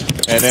rebound.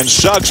 And then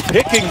Suggs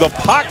picking the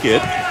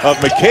pocket of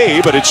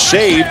McCabe, but it's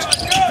saved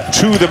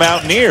to the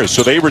Mountaineers,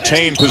 so they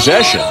retain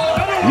possession.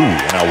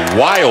 And a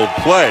wild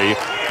play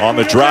on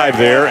the drive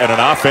there, and an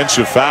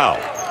offensive foul.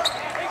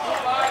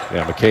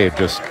 Yeah, McCabe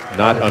just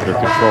not under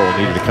control,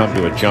 needed to come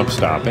to a jump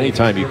stop.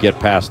 Anytime you get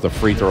past the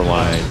free throw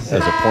line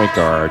as a point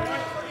guard,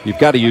 you've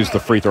got to use the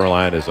free throw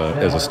line as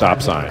a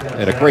stop sign.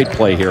 And a great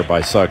play here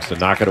by Suggs to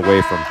knock it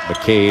away from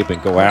McCabe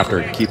and go after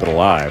it and keep it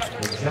alive.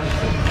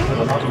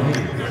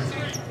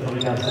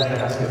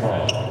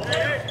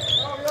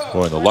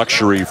 Boy, the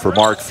luxury for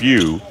Mark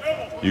Few.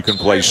 You can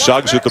play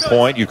Suggs at the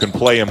point. You can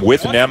play him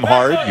with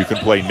Nembhard. You can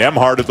play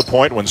Nembhard at the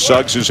point when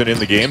Suggs isn't in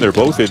the game. They're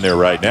both in there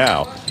right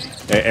now.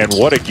 And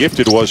what a gift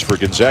it was for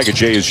Gonzaga.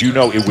 Jay, as you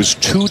know, it was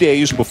 2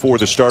 days before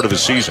the start of the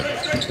season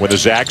when the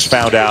Zags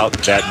found out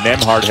that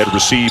Nembhard had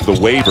received the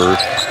waiver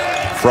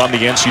from the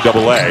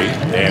NCAA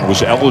and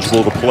was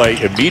eligible to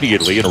play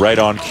immediately. And right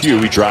on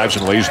cue, he drives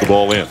and lays the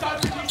ball in.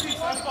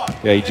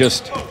 Yeah,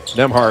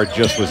 Nembhard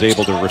just was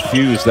able to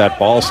refuse that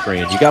ball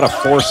screen. You got to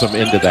force him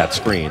into that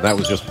screen. That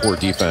was just poor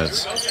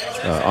defense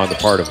on the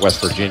part of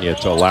West Virginia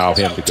to allow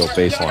him to go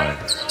baseline.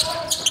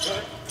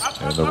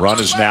 And the run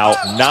is now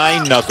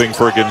 9-0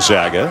 for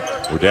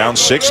Gonzaga. We're down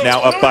 6,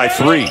 now up by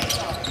 3.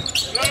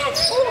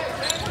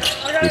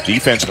 Good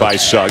defense by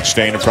Suggs,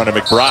 staying in front of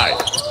McBride.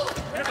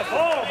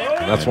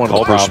 And that's one of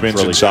the problems.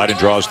 Spins inside and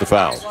draws the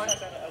foul.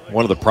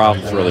 One of the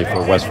problems really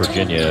for West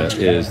Virginia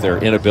is their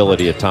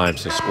inability at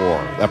times to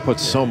score. That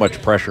puts so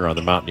much pressure on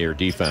the Mountaineer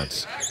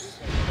defense.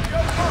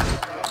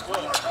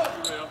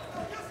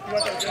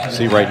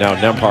 See right now,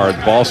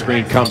 Nembhard, ball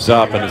screen comes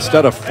up, and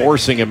instead of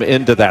forcing him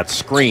into that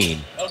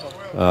screen,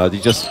 he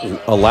just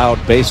allowed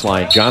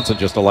baseline. Johnson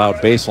just allowed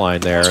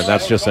baseline there, and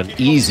that's just an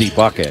easy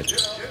bucket.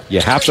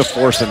 You have to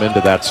force him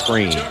into that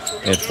screen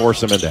and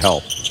force him into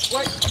help.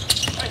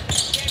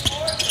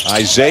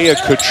 Isaiah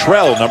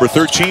Cottrell, number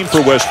 13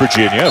 for West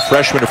Virginia, a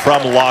freshman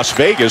from Las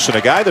Vegas, and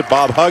a guy that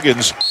Bob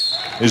Huggins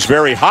is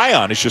very high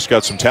on. He's just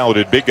got some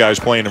talented big guys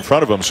playing in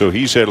front of him, so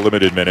he's had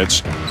limited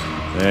minutes.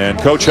 And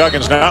Coach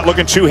Huggins not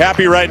looking too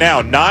happy right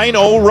now.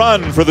 9-0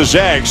 run for the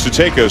Zags to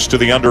take us to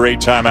the under 8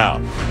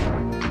 timeout.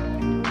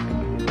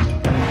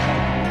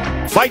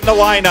 Fighting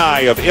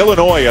Illini of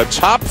Illinois, a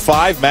top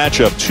 5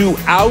 matchup, 2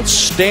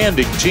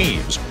 outstanding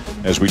teams.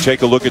 As we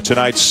take a look at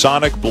tonight's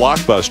Sonic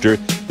Blockbuster,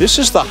 this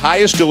is the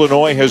highest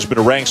Illinois has been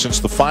ranked since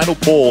the final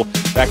poll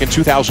back in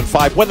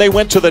 2005 when they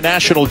went to the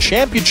national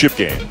championship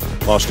game.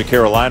 Lost to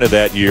Carolina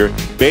that year.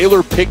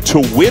 Baylor picked to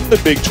win the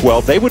Big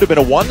 12. They would have been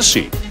a 1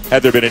 seed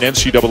had there been an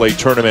NCAA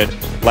tournament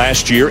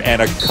last year, and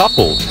a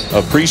couple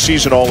of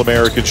preseason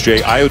All-Americans,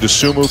 Jay. Ayo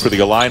Dosunmu for the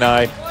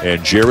Illini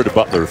and Jared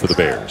Butler for the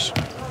Bears.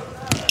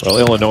 Well,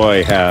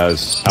 Illinois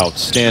has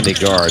outstanding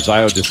guards.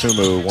 Ayo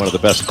Dosunmu, one of the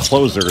best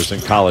closers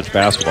in college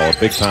basketball, a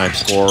big-time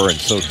scorer and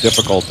so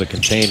difficult to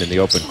contain in the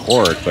open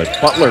court. But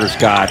Baylor's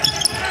got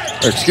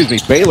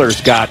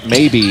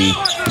maybe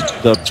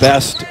the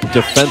best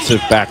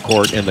defensive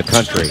backcourt in the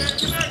country.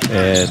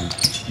 And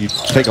you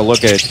take a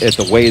look at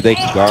the way they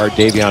can guard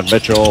Davion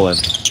Mitchell and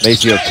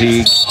Maceo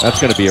Teague. That's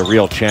going to be a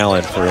real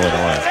challenge for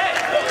Illinois.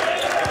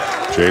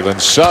 Jalen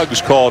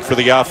Suggs called for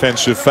the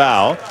offensive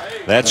foul.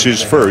 That's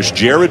his first.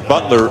 Jared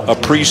Butler, a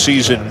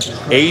preseason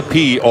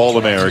AP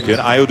All-American.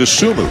 Ayo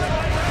Dosunmu,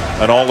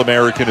 an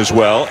All-American as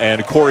well.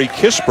 And Corey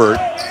Kispert,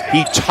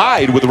 he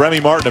tied with Remy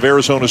Martin of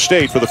Arizona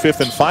State for the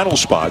 5th and final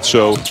spot.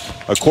 So,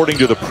 according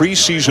to the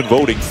preseason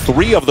voting,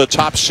 3 of the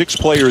top 6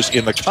 players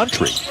in the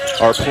country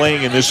are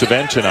playing in this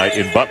event tonight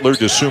in Butler,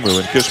 Dosunmu,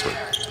 and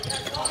Kispert.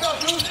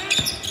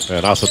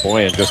 And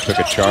Asaboyan just took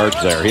a charge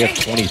there. He had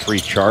 23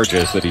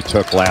 charges that he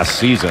took last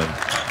season.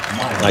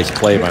 Nice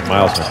play by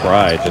Miles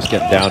McBride, just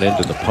getting down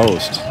into the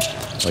post.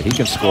 Well, he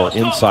can score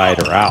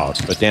inside or out.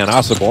 But Dan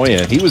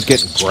Asaboyan, he was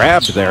getting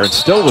grabbed there and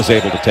still was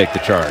able to take the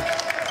charge.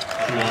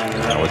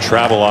 Now a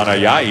travel on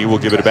Ayayi will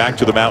give it back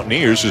to the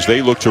Mountaineers as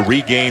they look to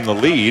regain the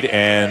lead.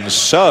 And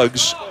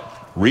Suggs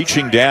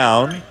reaching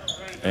down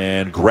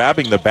and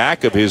grabbing the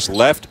back of his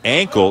left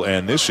ankle,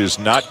 and this is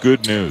not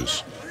good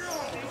news.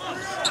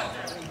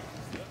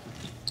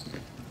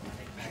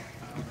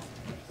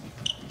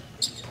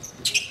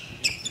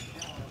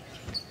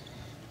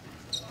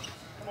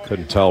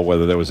 Couldn't tell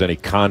whether there was any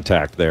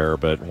contact there,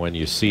 but when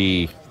you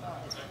see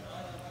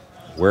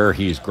where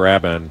he's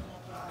grabbing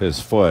his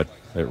foot,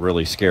 it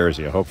really scares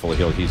you. Hopefully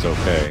he's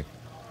okay.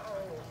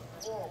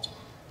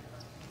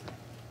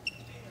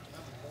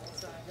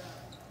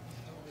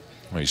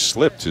 He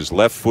slipped. His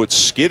left foot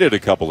skidded a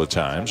couple of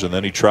times, and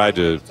then he tried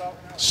to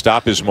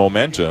stop his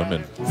momentum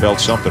and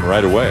felt something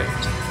right away.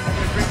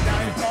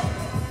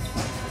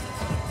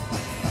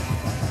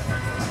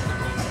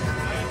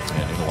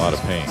 And in a lot of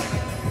pain.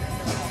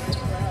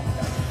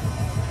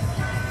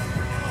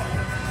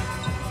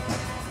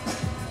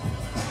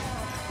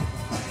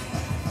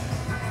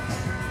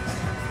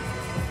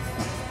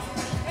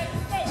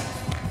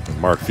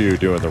 Mark Few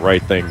doing the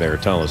right thing there,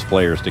 telling his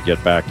players to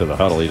get back to the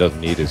huddle. He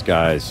doesn't need his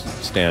guys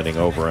standing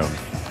over him.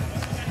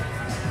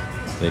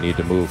 They need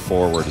to move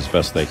forward as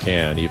best they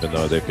can, even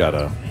though they've got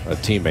a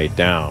teammate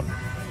down.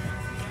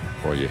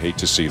 Boy, you hate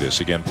to see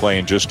this. Again,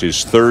 playing just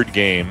his third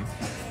game,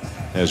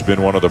 has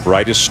been one of the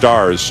brightest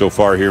stars so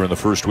far here in the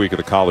first week of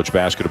the college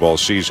basketball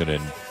season.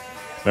 And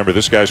remember,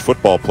 this guy's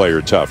football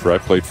player tough, right?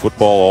 Played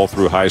football all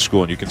through high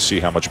school, and you can see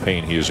how much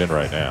pain he is in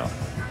right now.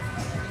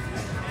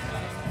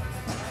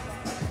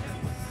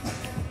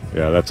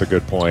 Yeah, that's a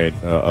good point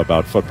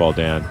about football,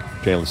 Dan.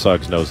 Jalen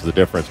Suggs knows the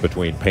difference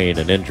between pain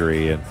and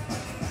injury, and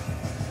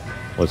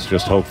let's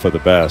just hope for the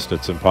best.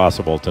 It's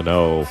impossible to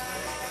know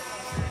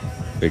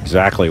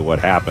exactly what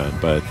happened,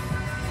 but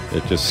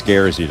it just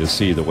scares you to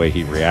see the way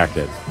he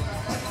reacted.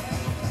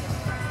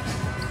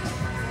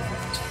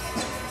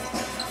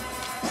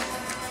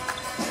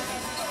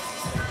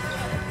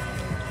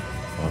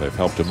 Well, they've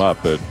helped him up,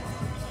 but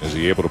is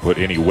he able to put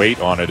any weight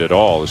on it at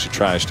all as he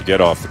tries to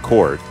get off the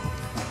court?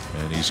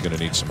 And he's going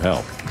to need some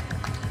help.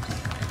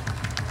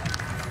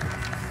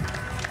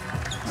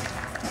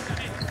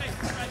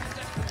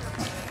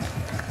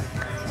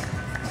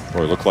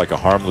 Boy, it looked like a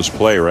harmless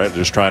play, right?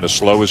 Just trying to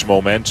slow his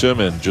momentum,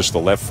 and just the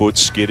left foot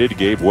skidded,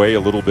 gave way a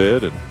little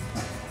bit, and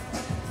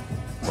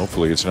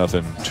hopefully it's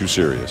nothing too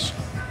serious.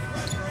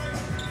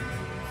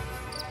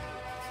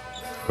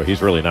 But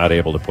he's really not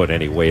able to put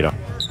any weight on.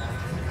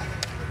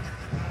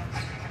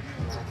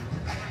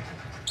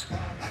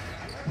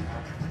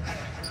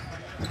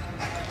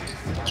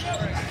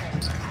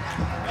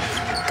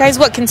 Guys,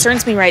 what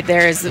concerns me right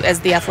there is, as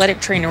the athletic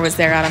trainer was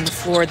there out on the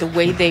floor, the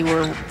way they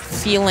were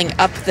feeling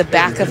up the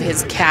back of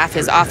his calf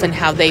is often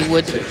how they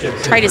would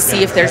try to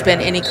see if there's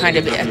been any kind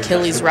of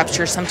Achilles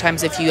rupture.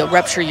 Sometimes if you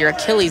rupture your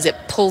Achilles, it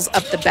pulls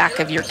up the back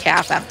of your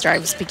calf. After I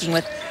was speaking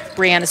with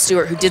Brianna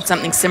Stewart, who did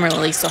something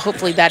similarly, so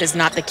hopefully that is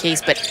not the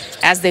case. But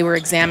as they were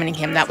examining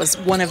him, that was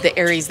one of the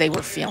areas they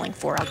were feeling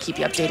for. I'll keep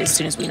you updated as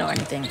soon as we know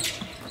anything.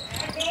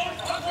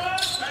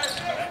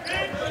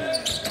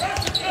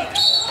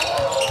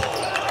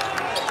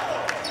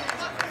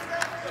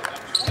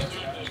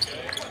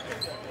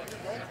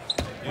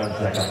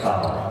 Gonzaga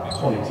foul,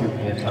 22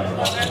 anti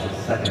offensive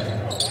second.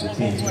 The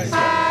team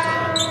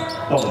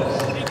bonus.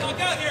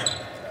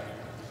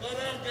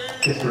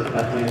 Pittsburgh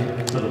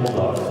athlete for the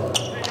Bulldogs.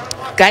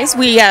 Guys,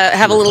 we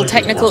have a little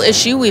technical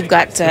issue. We've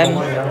got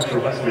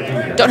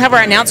don't have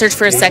our announcers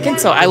for a second,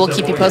 so I will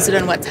keep you posted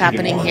on what's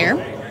happening here.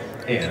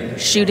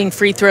 Shooting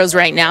free throws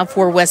right now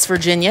for West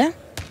Virginia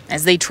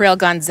as they trail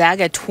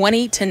Gonzaga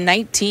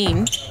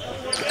 20-19.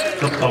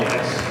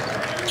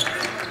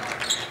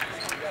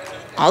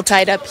 All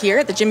tied up here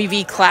at the Jimmy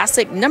V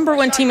Classic.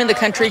 #1 team in the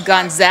country,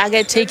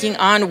 Gonzaga, taking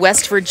on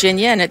West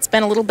Virginia. And it's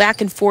been a little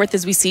back and forth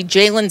as we see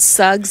Jalen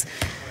Suggs,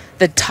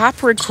 the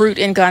top recruit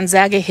in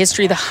Gonzaga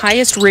history, the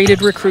highest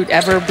rated recruit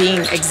ever,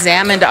 being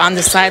examined on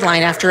the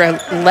sideline after a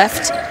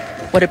left,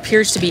 what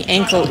appears to be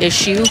ankle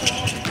issue,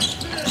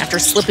 after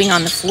slipping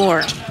on the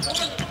floor.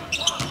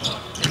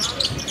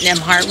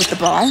 Nemhart with the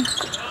ball.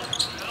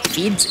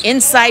 Feeds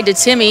inside to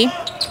Timmy.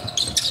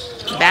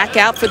 Back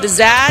out for the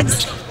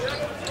Zags.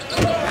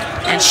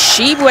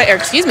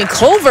 And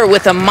Culver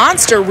with a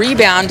monster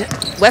rebound.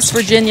 West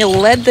Virginia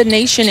led the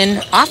nation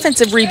in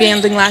offensive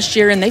rebounding last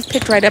year, and they've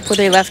picked right up where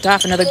they left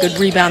off. Another good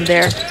rebound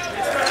there.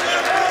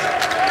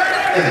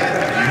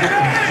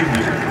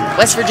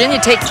 West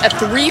Virginia takes a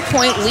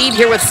 3-point lead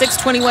here with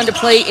 6:21 to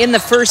play in the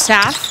first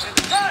half.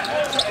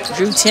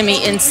 Drew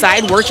Timmy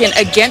inside, working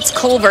against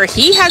Culver.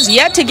 He has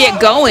yet to get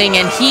going,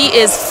 and he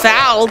is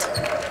fouled.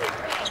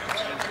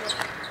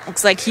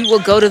 Looks like he will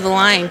go to the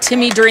line.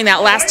 Timmy, during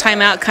that last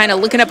timeout, kind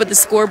of looking up at the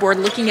scoreboard,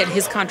 looking at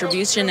his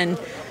contribution and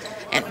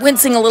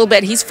wincing a little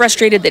bit. He's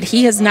frustrated that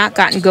he has not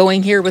gotten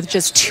going here with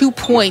just 2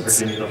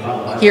 points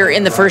here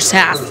in the first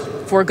half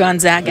for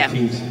Gonzaga.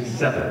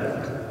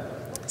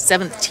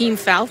 7th team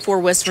foul for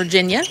West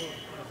Virginia.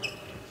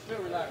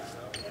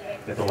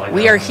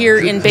 We are here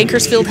in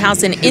Bakersfield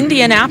House in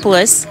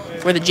Indianapolis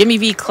for the Jimmy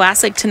V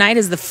Classic. Tonight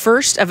is the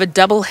first of a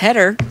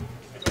doubleheader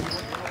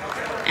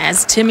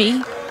as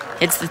Timmy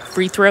hits the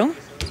free throw,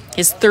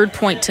 his 3rd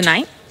point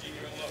tonight.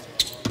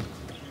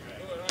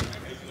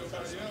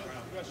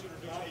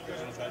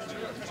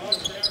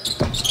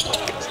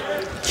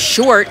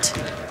 Short.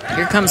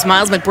 Here comes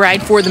Miles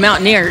McBride for the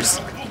Mountaineers.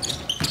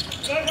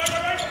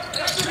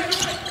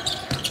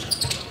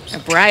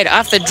 McBride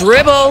off the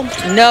dribble.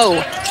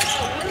 No.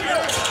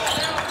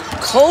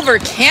 Culver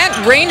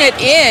can't rein it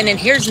in, and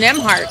here's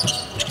Nembhard.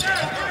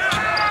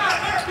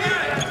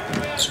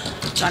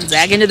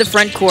 Gonzaga into the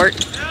front court.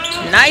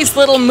 Nice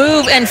little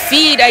move and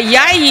feed.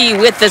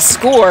 Ayayi with the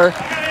score.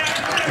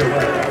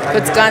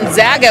 Puts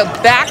Gonzaga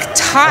back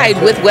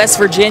tied with West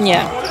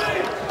Virginia.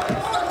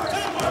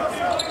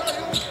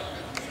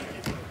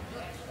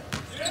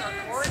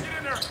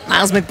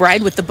 Miles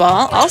McBride with the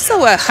ball.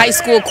 Also a high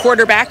school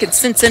quarterback at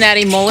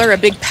Cincinnati Moeller, a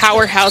big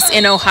powerhouse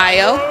in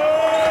Ohio.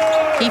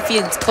 He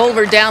feeds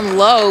Culver down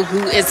low,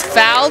 who is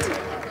fouled.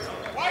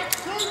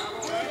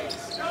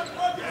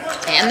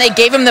 And they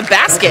gave him the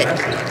basket.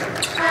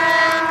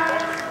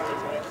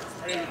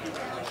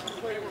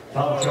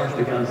 Foul charge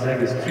to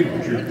Gonzaga's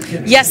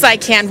 2. Yes, I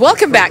can.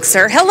 Welcome back,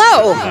 sir.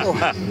 Hello.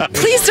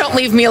 Please don't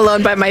leave me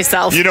alone by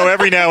myself. You know,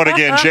 every now and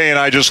again, Jay and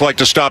I just like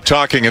to stop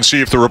talking and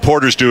see if the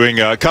reporter's doing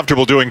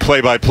comfortable doing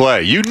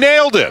play-by-play. You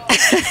nailed it.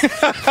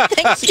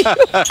 Thank you.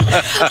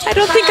 I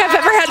don't think I've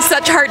ever had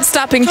such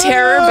heart-stopping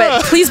terror,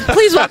 but please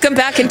welcome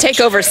back and take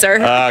over,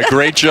 sir.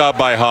 Great job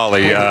by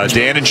Holly.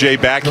 Dan and Jay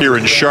back here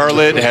in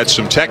Charlotte had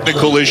some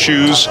technical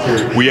issues.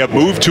 We have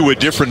moved to a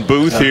different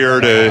booth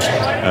here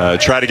to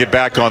try to get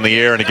back on the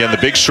air. And again, the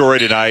big story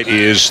tonight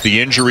is the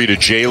injury to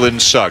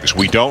Jalen Suggs.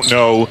 We don't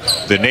know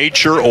the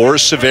nature or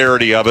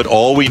severity of it.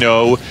 All we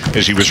know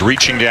is he was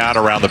reaching down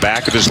around the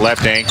back of his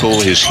left ankle,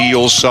 his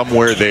heel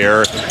somewhere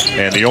there.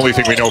 And the only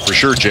thing we know for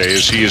sure, Jay,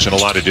 is he is in a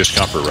lot of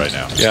discomfort right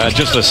now. Yeah,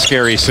 just a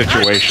scary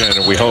situation.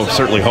 And we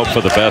certainly hope for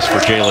the best for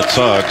Jalen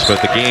Suggs,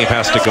 but the game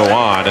has to go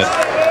on.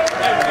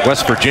 And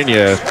West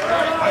Virginia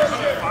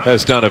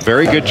has done a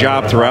very good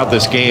job throughout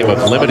this game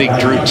of limiting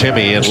Drew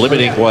Timme and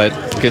limiting what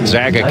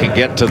Gonzaga can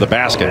get to the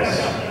basket.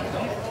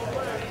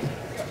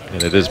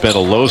 And it has been a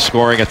low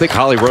scoring. I think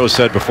Holly Rose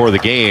said before the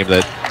game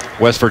that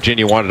West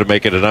Virginia wanted to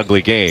make it an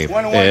ugly game.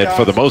 And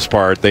for the most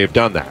part, they've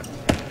done that.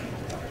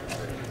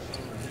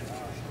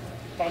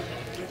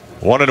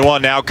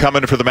 1-1 now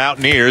coming for the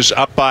Mountaineers,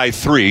 up by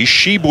 3.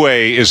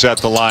 Shibwe is at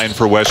the line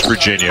for West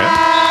Virginia.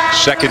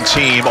 Second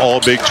team All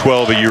Big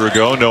 12 a year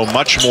ago. Know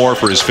much more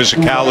for his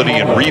physicality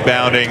and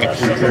rebounding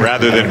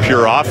rather than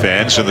pure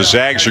offense. And the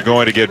Zags are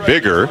going to get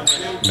bigger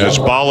as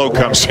Ballo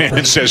comes in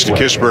and says to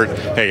Kispert,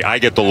 hey, I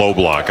get the low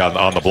block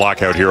on the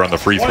block out here on the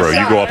free throw.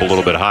 You go up a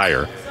little bit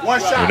higher.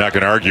 You're not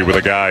going to argue with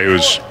a guy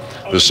who's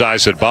the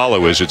size that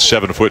Ballo is at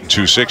 7 foot and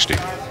 260.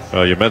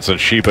 Well, you mentioned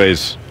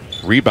Shibe's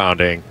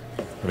rebounding.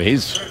 I mean,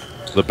 he's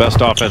the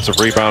best offensive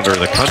rebounder in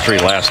the country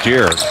last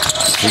year.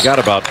 He got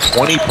about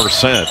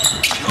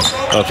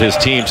 20% of his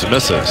team's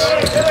misses.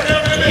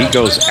 And he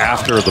goes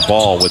after the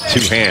ball with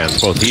 2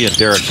 hands, both he and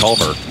Derek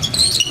Culver.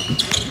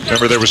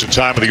 Remember, there was a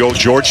time with the old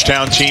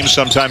Georgetown team,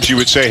 sometimes you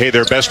would say, hey,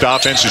 their best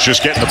offense is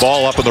just getting the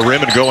ball up on the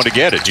rim and going to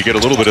get it. You get a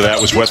little bit of that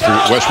with West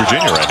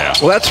Virginia right now.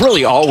 Well, that's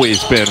really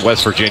always been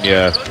West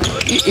Virginia.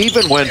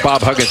 Even when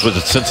Bob Huggins was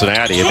at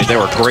Cincinnati, I mean, they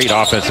were a great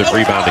offensive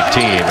rebounding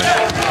team.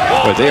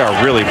 But they are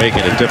really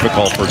making it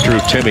difficult for Drew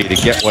Timme to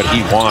get what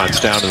he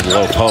wants down in the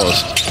low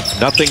post.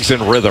 Nothing's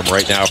in rhythm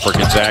right now for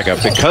Gonzaga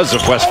because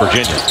of West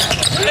Virginia.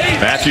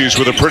 Matthews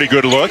with a pretty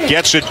good look,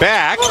 gets it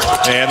back,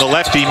 and the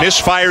lefty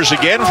misfires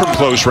again from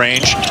close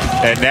range.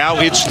 And now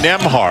it's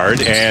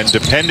Nembhard, and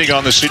depending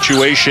on the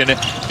situation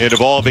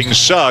involving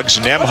Suggs,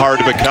 Nembhard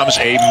becomes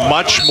a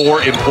much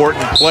more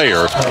important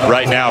player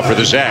right now for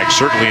the Zags,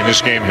 certainly in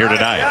this game here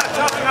tonight.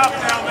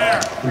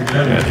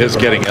 And his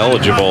getting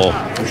eligible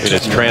in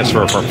his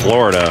transfer from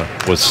Florida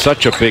was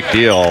such a big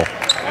deal,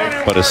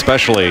 but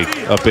especially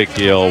a big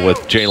deal with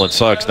Jalen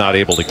Suggs not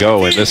able to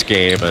go in this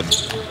game, and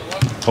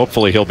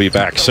hopefully he'll be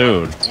back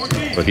soon.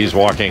 But he's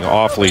walking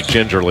awfully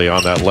gingerly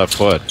on that left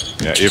foot.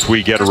 Yeah, if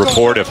we get a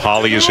report, if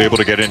Holly is able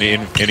to get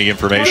any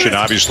information,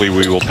 obviously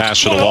we will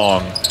pass it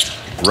along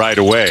right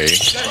away.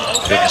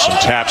 Getting some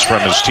taps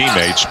from his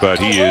teammates, but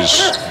he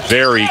is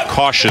very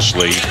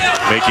cautiously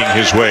making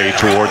his way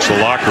towards the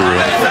locker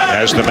room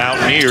as the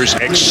Mountaineers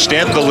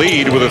extend the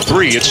lead with a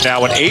 3. It's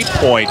now an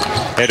 8-point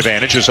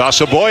advantage as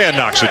Asaboyan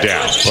knocks it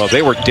down. Well,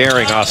 they were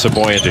daring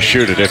Asaboyan to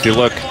shoot it. If you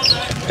look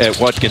at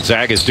what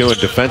Gonzaga is doing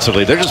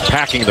defensively, they're just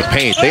packing the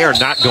paint. They are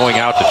not going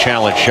out to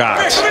challenge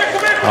shots.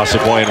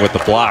 Asaboyan with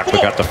the block,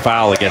 but got the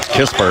foul against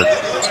Kispert.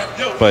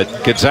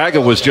 But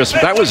Gonzaga was just,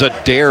 that was a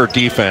dare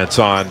defense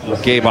on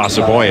Gabe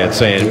Asaboyan,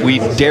 saying, we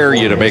dare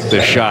you to make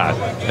this shot.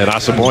 And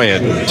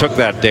Asaboyan took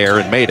that dare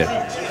and made it.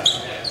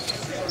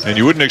 And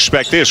you wouldn't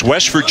expect this.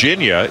 West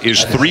Virginia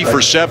is 3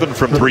 for 7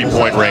 from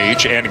three-point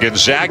range, and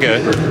Gonzaga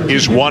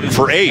is 1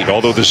 for 8.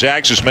 Although the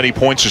Zags, as many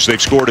points as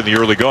they've scored in the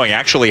early going,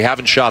 actually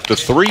haven't shot the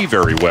 3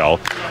 very well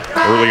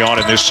early on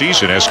in this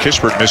season as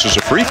Kispert misses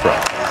a free throw.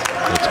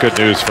 It's good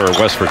news for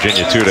West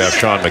Virginia, too, to have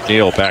Sean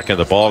McNeil back in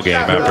the ball game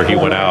after he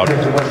went out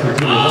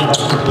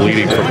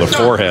bleeding from the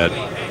forehead.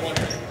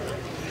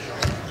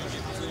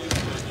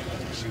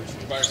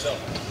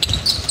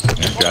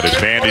 Got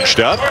it bandaged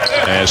up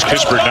as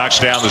Kispert knocks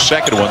down the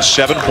second one.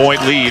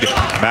 7-point lead.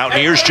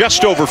 Mountaineers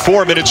just over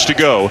 4 minutes to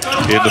go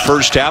in the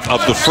first half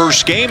of the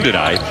first game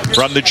tonight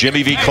from the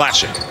Jimmy V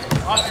Classic.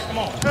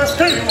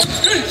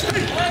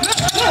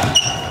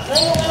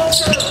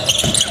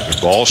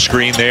 Ball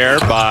screen there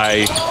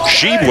by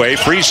Shebway,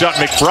 frees up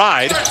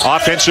McBride.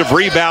 Offensive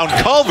rebound,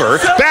 Culver,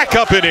 back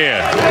up and in.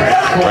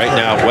 Right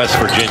now, West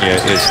Virginia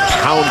is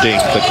pounding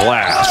the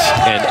glass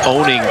and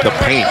owning the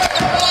paint.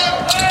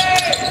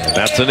 And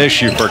that's an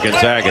issue for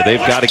Gonzaga. They've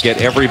got to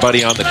get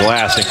everybody on the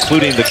glass,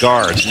 including the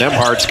guards.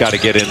 Nembhard's got to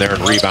get in there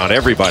and rebound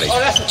everybody.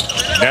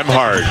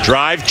 Nembhard,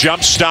 drive,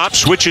 jump stop,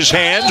 switches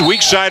hands,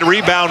 weak side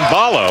rebound,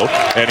 Ballo,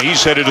 and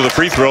he's headed to the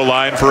free throw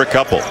line for a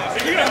couple.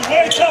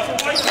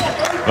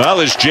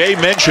 Well, as Jay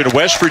mentioned,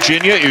 West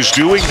Virginia is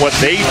doing what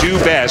they do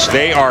best.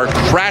 They are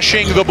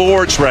crashing the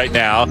boards right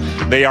now.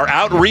 They are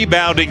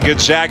out-rebounding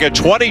Gonzaga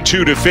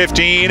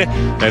 22-15,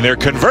 and they're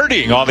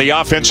converting on the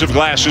offensive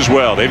glass as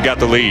well. They've got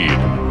the lead.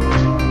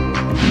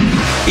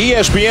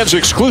 ESPN's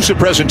exclusive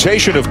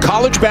presentation of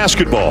college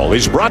basketball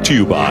is brought to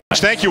you by.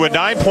 Thank you. A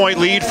 9-point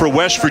lead for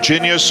West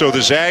Virginia, so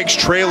the Zags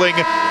trailing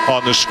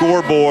on the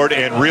scoreboard,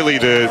 and really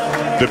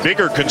the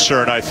bigger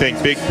concern, I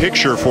think, big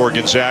picture for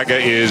Gonzaga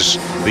is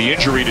the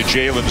injury to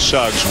Jalen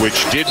Suggs,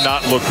 which did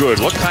not look good.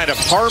 Looked kind of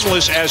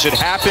harmless as it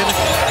happened.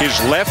 His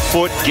left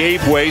foot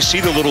gave way.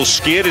 See the little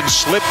skid and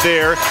slip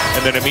there,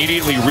 and then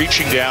immediately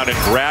reaching down and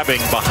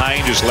grabbing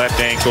behind his left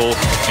ankle.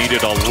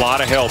 Needed a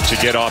lot of help to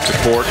get off the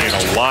court, in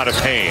a lot of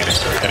pain.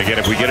 And again,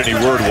 if we get any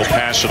word, we'll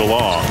pass it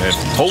along, and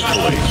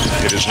hopefully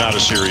it is not a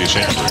serious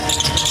injury.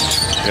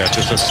 Yeah,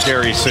 just a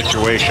scary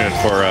situation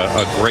for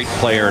a great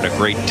player and a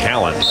great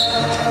talent.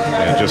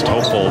 And just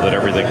hopeful that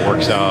everything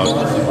works out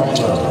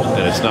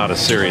and it's not a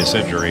serious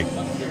injury.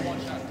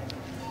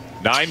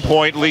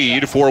 9-point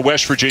lead for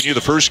West Virginia,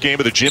 the first game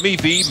of the Jimmy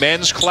V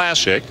Men's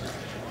Classic.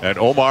 And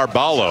Omar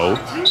Ballo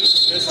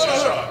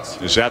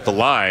is at the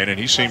line, and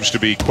he seems to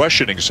be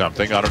questioning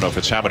something. I don't know if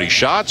it's how many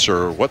shots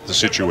or what the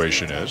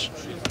situation is.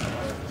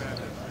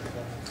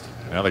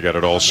 Now they got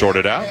it all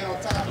sorted out.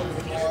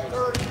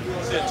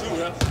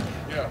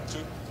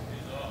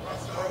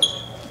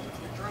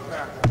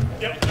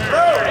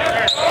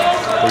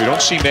 Well, you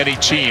don't see many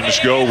teams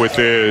go with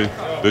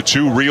the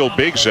two real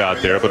bigs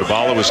out there, but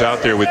Ballo was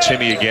out there with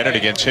Timmy again, and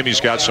again, Timmy's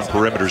got some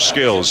perimeter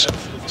skills.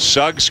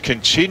 Suggs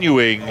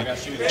continuing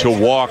to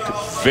walk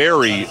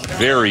very,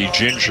 very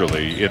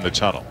gingerly in the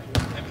tunnel.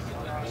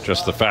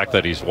 Just the fact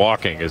that he's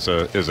walking is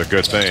a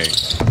good thing.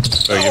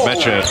 So you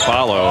mentioned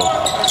Ballo,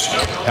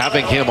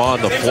 having him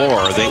on the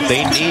floor,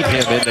 they need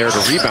him in there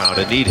to rebound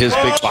and need his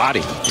big body.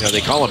 You know,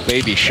 they call him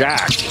Baby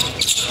Shaq.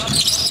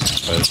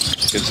 But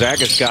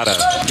Gonzaga's got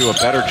to do a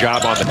better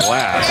job on the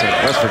glass, and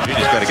West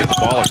Virginia's got to get the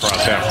ball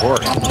across half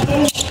court.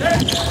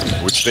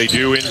 Which they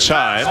do in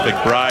time.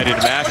 McBride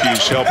and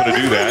Matthews helping to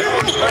do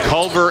that.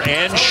 Culver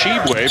and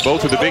Shebway,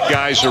 both of the big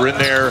guys, are in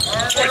there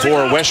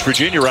for West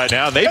Virginia right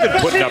now, and they've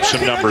been putting up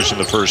some numbers in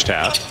the first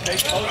half.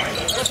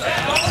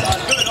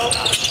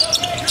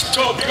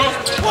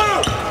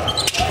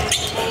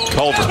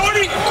 Culver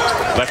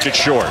left it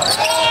short.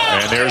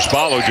 And there's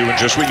Ballo doing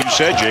just what you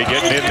said, Jay,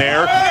 getting in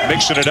there,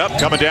 mixing it up,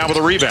 coming down with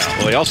a rebound.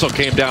 Well, he also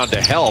came down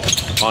to help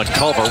on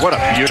Culver. What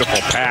a beautiful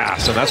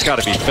pass, and that's got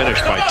to be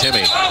finished by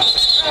Timmy.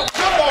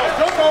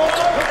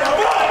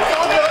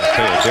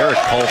 Derek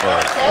Culver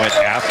went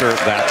after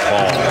that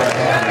ball.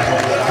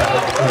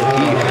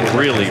 He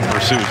really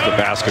pursues the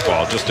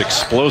basketball, just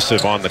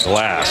explosive on the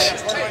glass.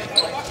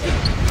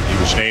 He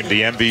was named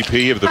the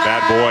MVP of the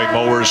Bad Boy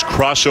Mowers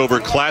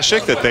Crossover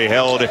Classic that they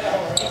held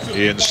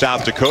in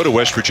South Dakota.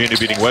 West Virginia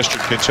beating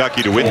Western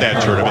Kentucky to win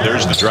that tournament.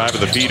 There's the drive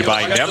of the feed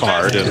by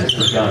Nembhard,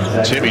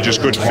 and Timmy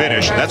just couldn't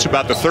finish. And that's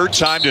about the third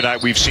time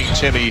tonight we've seen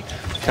Timmy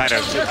kind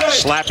of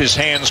slap his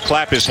hands,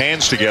 clap his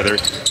hands together.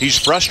 He's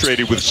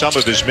frustrated with some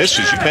of his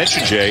misses. You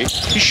mentioned, Jay,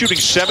 he's shooting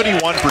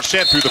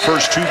 71% through the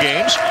first two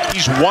games.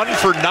 He's 1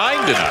 for 9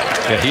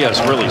 tonight. Yeah, he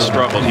has really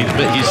struggled.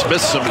 He's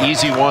missed some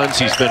easy ones.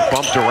 He's been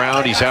bumped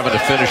around. He's having to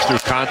finish through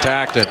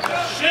contact, and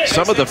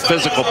some of the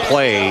physical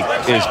play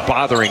is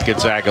bothering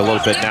Gonzaga a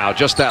little bit now.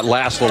 Just that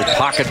last little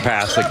pocket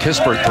pass that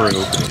Kispert threw,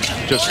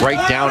 just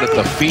right down at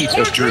the feet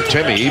of Drew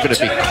Timme. Even if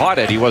he caught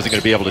it, he wasn't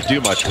going to be able to do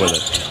much with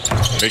it.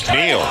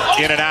 McNeil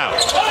in and out.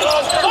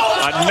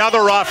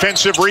 Another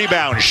offensive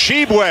rebound.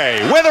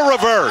 Shebway with a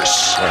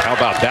reverse. Well, how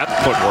about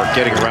that footwork,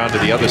 getting around to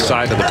the other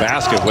side of the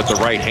basket with the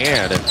right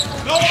hand. And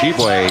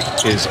Shebway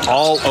is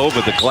all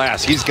over the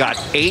glass. He's got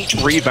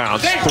 8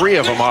 rebounds, 3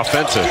 of them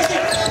offensive.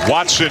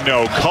 Watson,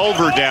 no.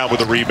 Culver down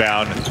with a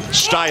rebound.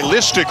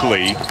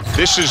 Stylistically,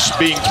 this is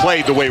being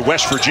played the way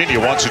West Virginia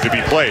wants it to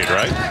be played,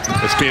 right?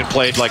 It's being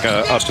played like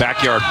a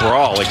backyard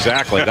brawl,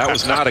 exactly. That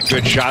was not a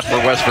good shot for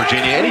West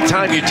Virginia.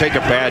 Anytime you take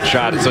a bad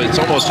shot, it's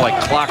almost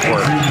like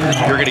clockwork.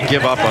 You're going to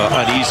give up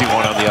an easy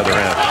one on the other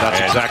end. That's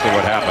exactly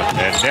what happened.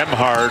 And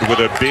Nembhard with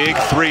a big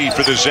 3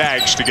 for the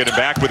Zags to get him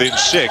back within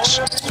 6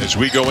 as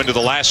we go into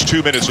the last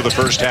 2 minutes of the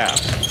first half.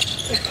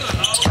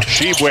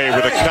 Shebway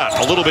with a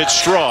cut, a little bit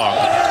strong.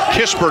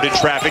 Kispert in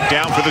traffic,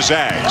 down for the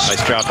Zags.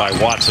 Nice job by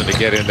Watson to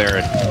get in there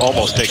and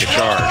almost take a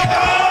charge.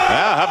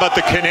 How about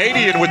the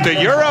Canadian with the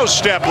Euro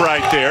step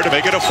right there to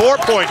make it a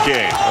 4-point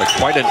game?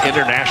 Quite an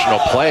international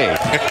play.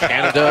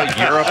 Canada,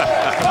 Europe,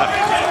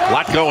 a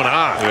lot going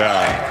on.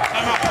 Yeah.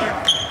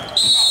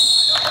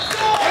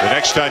 The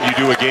next time you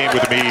do a game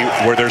with me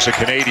where there's a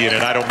Canadian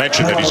and I don't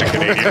mention that he's a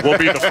Canadian, we'll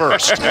be the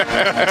first.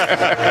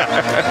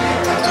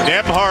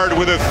 Nembhard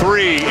with a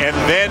 3, and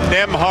then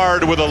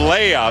Nembhard with a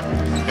layup.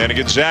 And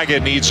Gonzaga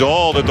needs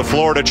all that the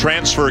Florida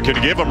transfer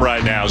can give them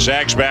right now.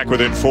 Zag's back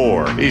within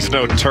 4. He's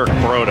no Turk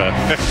Broda.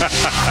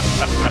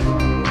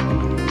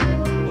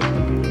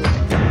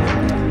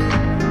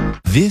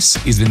 This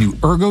is the new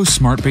Ergo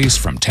Smart Base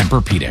from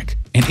Tempur-Pedic,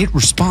 and it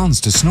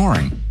responds to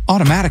snoring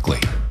automatically.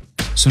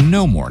 So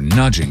no more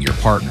nudging your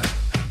partner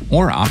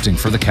or opting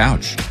for the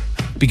couch.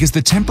 Because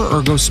the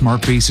Tempur-Ergo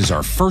Smart Base is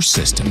our first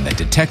system that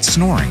detects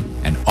snoring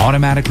and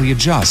automatically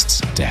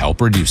adjusts to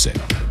help reduce it.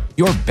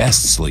 Your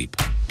best sleep,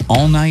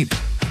 all night,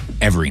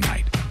 every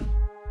night.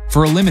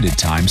 For a limited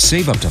time,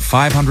 save up to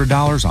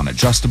 $500 on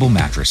adjustable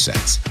mattress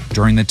sets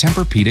during the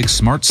Tempur-Pedic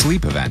Smart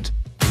Sleep event.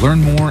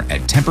 Learn more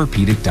at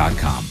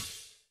TempurPedic.com.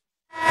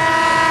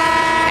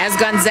 As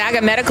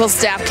Gonzaga medical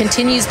staff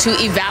continues to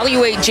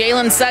evaluate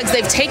Jalen Suggs,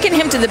 they've taken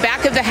him to the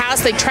back of the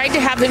house. They tried to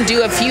have him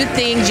do a few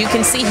things. You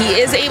can see he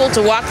is able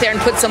to walk there and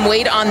put some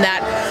weight on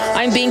that.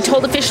 I'm being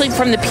told officially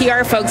from the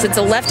PR folks it's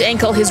a left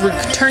ankle. His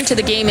return to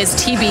the game is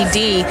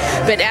TBD.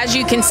 But as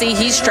you can see,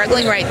 he's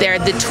struggling right there.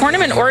 The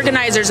tournament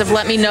organizers have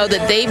let me know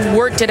that they've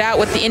worked it out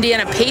with the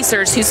Indiana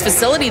Pacers, whose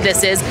facility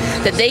this is,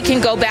 that they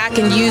can go back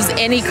and use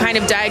any kind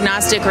of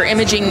diagnostic or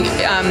imaging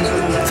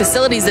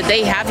facilities that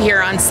they have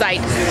here on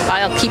site.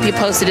 I'll keep you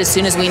posted as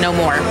soon as we know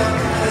more. All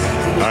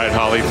right,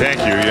 Holly, thank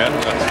you. Yeah.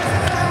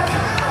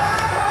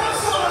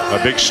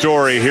 A big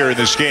story here in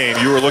this game.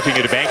 You were looking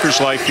at a Bankers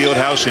Life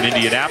Fieldhouse in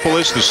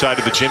Indianapolis, the site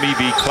of the Jimmy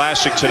V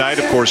Classic tonight.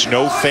 Of course,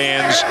 no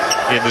fans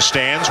in the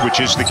stands, which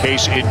is the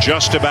case in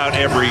just about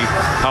every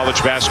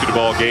college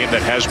basketball game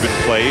that has been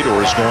played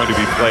or is going to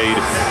be played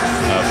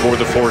for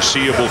the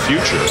foreseeable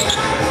future.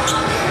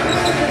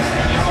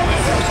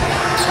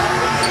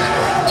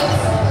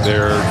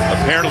 They're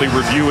apparently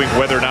reviewing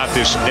whether or not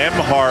this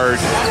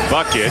Nembhard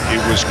bucket,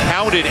 it was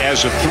counted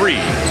as a 3.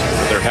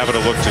 They're having a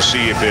look to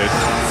see if it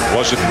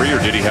was a 3 or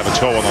did he have a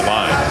toe on the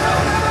line.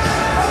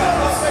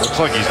 Looks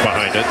like he's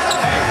behind it.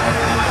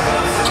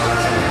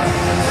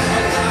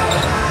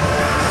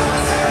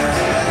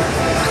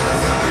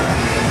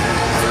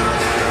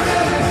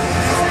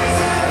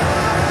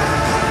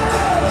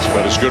 It's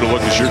about as good a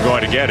look as you're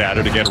going to get at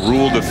it. Again,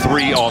 ruled a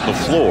 3 on the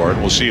floor,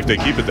 and we'll see if they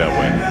keep it that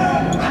way.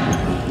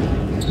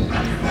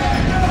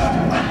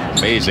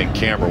 Amazing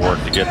camera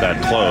work to get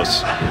that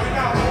close.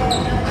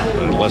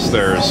 But unless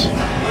there's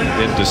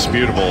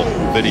indisputable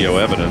video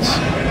evidence,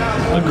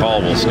 the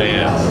call will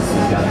stand.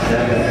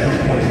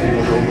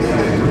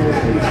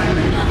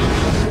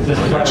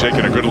 They're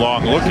taking a good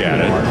long look at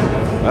it.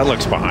 That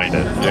looks behind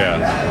it. Yeah.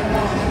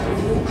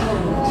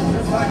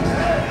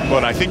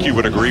 But I think you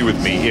would agree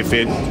with me, if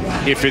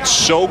it's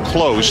so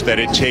close that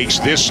it takes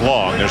this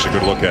long, there's a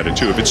good look at it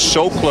too. If it's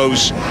so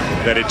close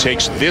that it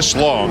takes this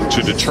long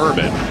to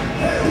determine,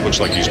 it looks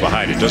like he's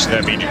behind it. Doesn't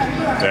that mean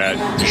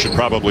that you should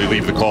probably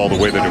leave the call the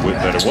way that it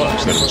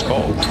was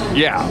called?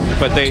 Yeah,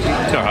 but they,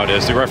 you know how it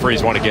is. The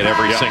referees want to get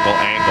every single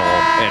angle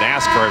and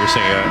ask for every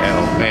single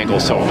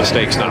angle so a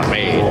mistake's not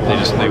made.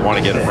 They want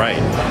to get it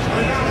right.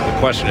 The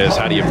question is,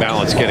 how do you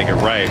balance getting it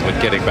right with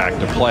getting back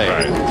to play?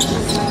 Right.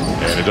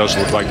 And it does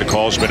look like the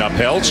call's been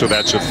upheld, so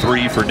that's a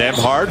 3 for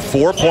Nembhard.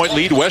 4-point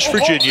lead, West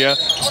Virginia,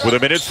 with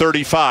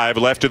 1:35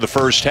 left in the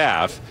first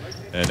half.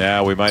 And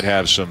now we might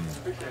have some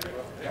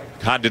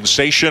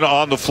condensation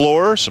on the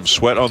floor, some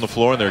sweat on the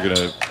floor, and they're going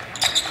to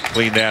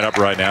clean that up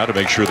right now to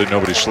make sure that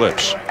nobody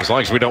slips. As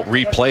long as we don't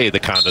replay the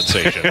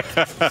condensation.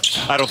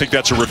 I don't think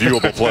that's a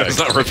reviewable play. It's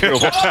not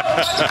reviewable.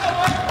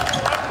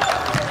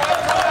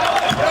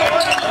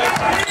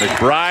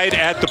 McBride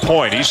at the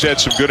point. He's had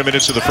some good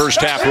minutes in the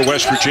first half for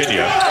West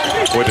Virginia.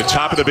 Boy, the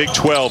top of the Big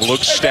 12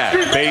 looks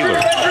stacked.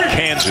 Baylor,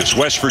 Kansas,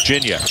 West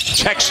Virginia.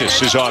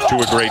 Texas is off to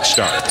a great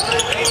start.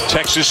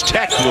 Texas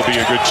Tech will be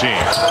a good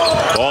team.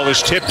 Ball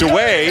is tipped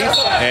away,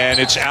 and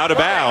it's out of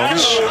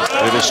bounds.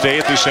 It'll stay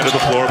at this end of the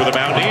floor with the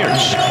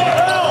Mountaineers.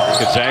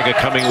 Gonzaga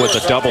coming with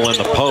a double in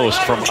the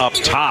post from up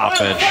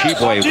top, and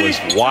Sheboy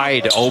was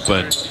wide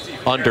open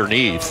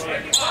underneath.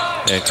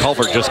 And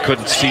Culver just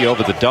couldn't see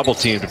over the double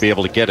team to be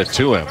able to get it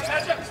to him.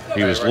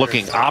 He was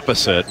looking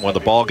opposite. When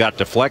the ball got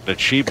deflected,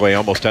 Sheboy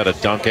almost had a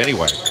dunk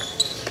anyway.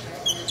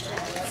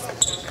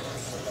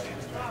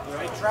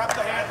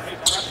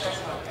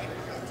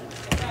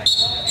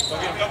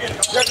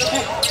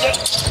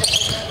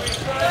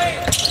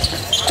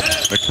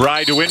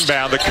 McBride to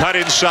inbound, the cut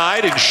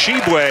inside, and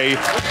Sheboy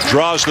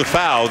draws the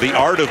foul. The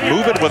art of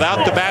moving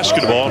without the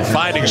basketball and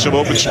finding some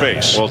open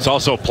space. Well, it's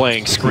also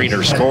playing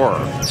screener-scorer.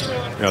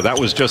 You know, that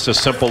was just a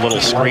simple little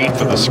screen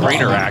for the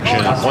screener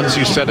action. Once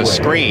you set a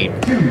screen,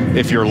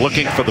 if you're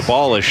looking for the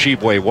ball as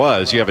Sheboy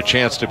was, you have a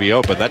chance to be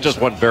open. That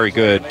just wasn't very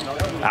good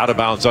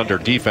out-of-bounds under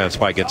defense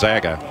by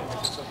Gonzaga.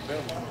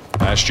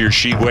 Last year,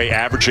 Sheboy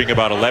averaging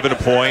about 11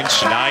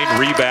 points, 9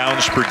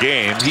 rebounds per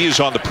game. He is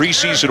on the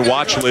preseason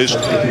watch list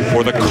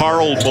for the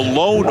Karl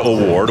Malone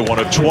Award, one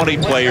of 20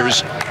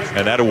 players,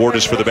 and that award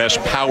is for the best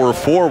power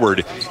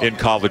forward in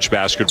college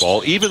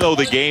basketball. Even though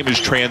the game is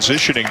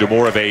transitioning to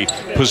more of a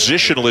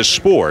positionless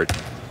sport,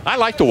 I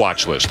like the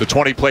watch list. The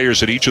 20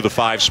 players at each of the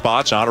 5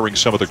 spots, honoring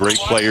some of the great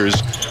players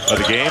of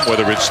the game,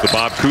 whether it's the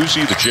Bob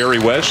Cousy, the Jerry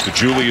West, the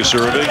Julius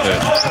Erving,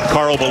 the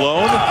Karl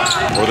Malone,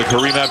 or the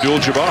Kareem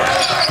Abdul-Jabbar.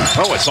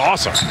 Oh, it's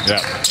awesome.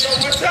 Yeah.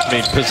 I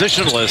mean,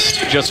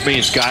 positionless just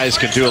means guys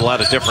can do a lot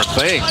of different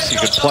things. You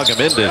can plug them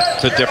into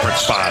different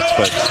spots,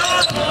 but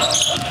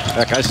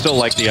heck, I still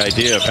like the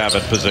idea of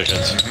having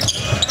positions.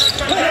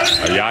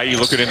 Ayayi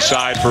looking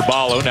inside for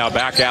Ballo. Now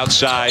back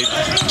outside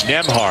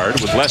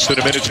Nembhard with less than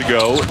a minute to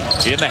go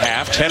in the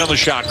half. 10 on the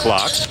shot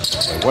clock.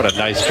 What a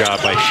nice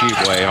job by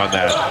Shibwe on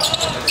that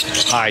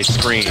high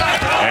screen.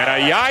 And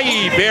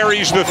Ayayi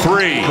buries the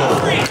 3.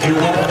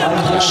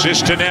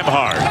 Assist to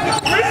Nembhard.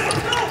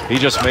 He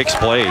just makes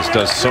plays,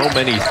 does so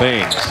many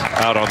things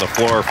out on the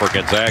floor for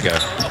Gonzaga.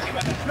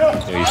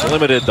 He's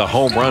limited the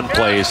home run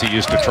plays he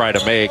used to try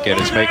to make, and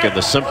is making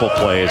the simple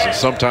plays, and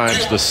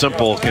sometimes the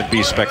simple can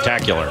be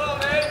spectacular.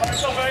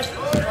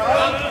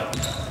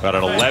 About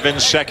an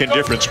 11-second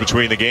difference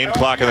between the game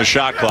clock and the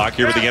shot clock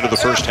here at the end of the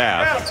first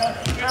half.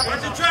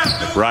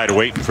 McBride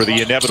waiting for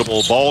the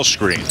inevitable ball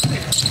screen.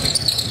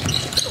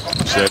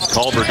 Instead,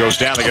 Culver goes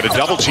down. They get a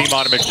double team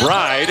on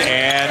McBride,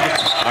 and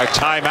a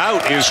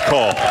timeout is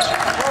called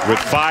with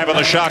 5 on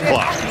the shot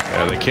clock.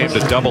 Yeah, they came to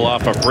double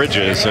off of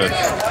Bridges, and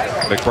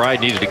McBride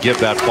needed to give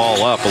that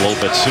ball up a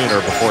little bit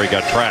sooner before he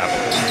got trapped.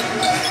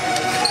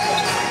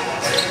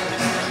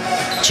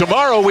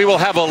 Tomorrow we will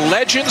have a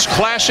Legends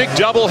Classic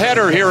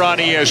doubleheader here on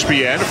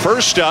ESPN.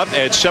 First up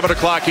at 7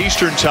 o'clock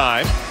Eastern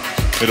Time,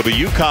 it'll be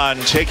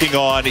UConn taking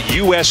on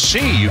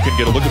USC. You can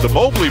get a look at the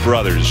Mobley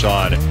brothers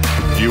on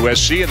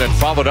USC, and then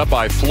followed up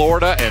by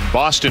Florida and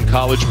Boston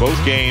College.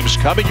 Both games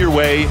coming your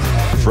way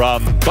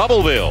from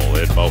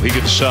Bubbleville at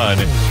Mohegan Sun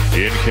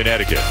in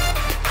Connecticut.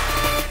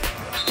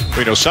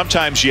 You know,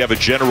 sometimes you have a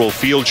general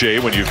feel, Jay,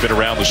 when you've been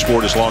around the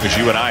sport as long as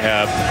you and I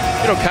have,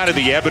 you know, kind of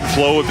the ebb and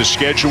flow of the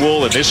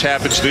schedule, and this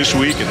happens this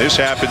week and this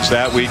happens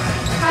that week.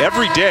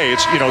 Every day,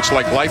 it's, you know, it's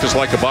like life is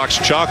like a box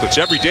of chocolates.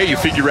 Every day you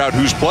figure out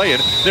who's playing.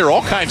 There are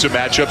all kinds of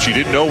matchups you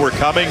didn't know were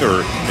coming,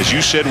 or as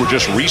you said, were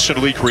just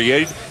recently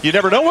created. You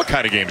never know what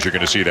kind of games you're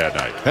going to see that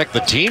night. Heck,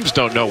 the teams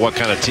don't know what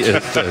kind of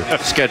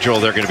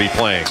schedule they're going to be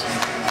playing.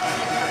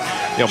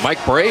 You know,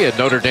 Mike Bray at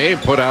Notre Dame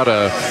put out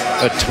a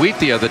tweet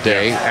the other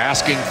day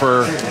asking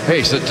for,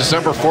 hey, so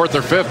December 4th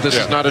or 5th, this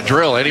is not a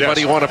drill.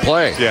 Anybody want to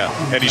play? Yeah,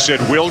 and he said,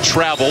 we'll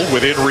travel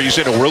within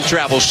reason, and we'll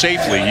travel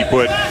safely, he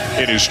put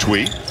in his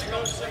tweet.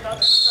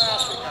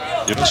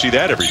 You don't see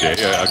that every day.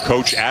 A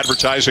coach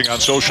advertising on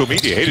social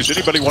media, hey, does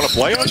anybody want to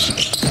play us?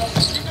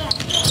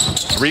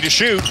 3 to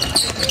shoot.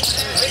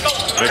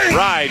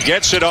 McBride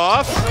gets it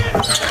off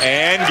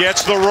and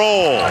gets the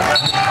roll.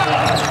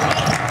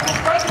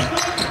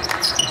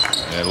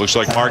 And it looks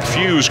like Mark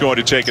Few is going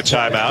to take a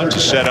timeout to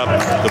set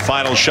up the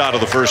final shot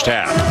of the first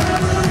half.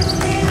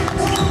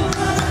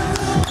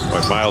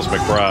 Boy, Miles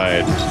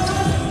McBride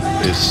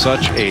is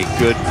such a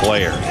good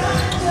player.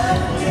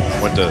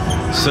 Went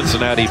to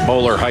Cincinnati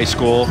Moeller High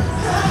School.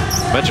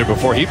 Mentioned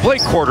before, he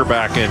played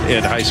quarterback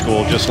in high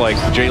school just like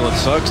Jalen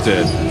Suggs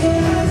did.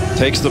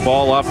 Takes the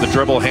ball off the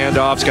dribble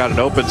handoffs, got an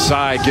open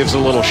side, gives a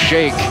little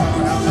shake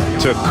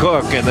to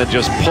Cook, and then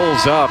just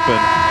pulls up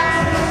and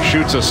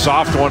shoots a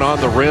soft one on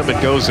the rim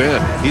and goes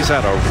in. He's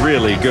had a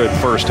really good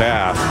first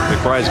half.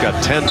 McBride's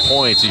got 10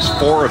 points. He's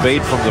 4 of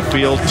 8 from the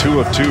field, 2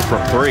 of 2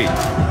 from 3.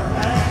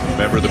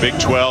 Remember the Big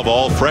 12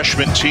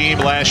 all-freshman team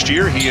last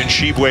year? He and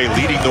Shibwe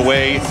leading the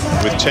way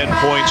with 10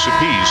 points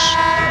apiece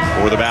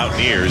for the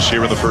Mountaineers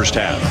here in the first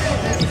half.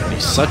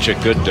 He's such a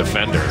good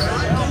defender.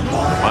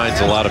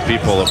 Reminds a lot of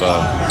people of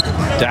a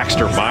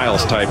Daxter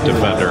Miles type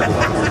defender.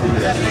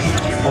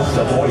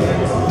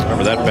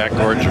 Remember that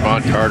backcourt,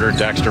 Javon Carter,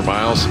 Daxter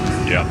Miles?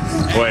 Yeah.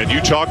 Well, and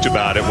you talked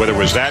about it, whether it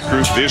was that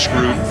group, this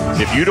group.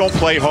 If you don't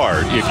play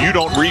hard, if you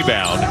don't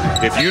rebound,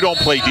 if you don't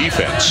play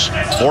defense,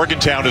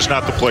 Morgantown is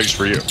not the place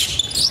for you.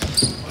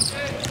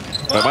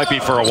 It might be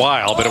for a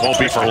while, but it won't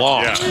be for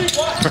long. Yeah.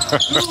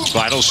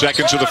 Final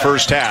seconds of the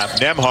first half.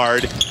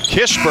 Nembhard,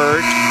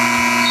 Kispert,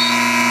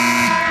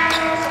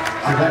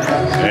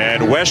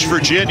 and West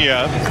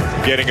Virginia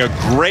getting a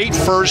great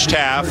first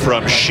half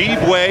from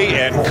Shibwe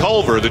and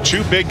Culver, the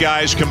 2 big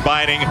guys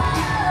combining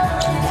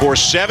for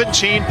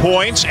 17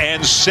 points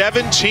and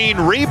 17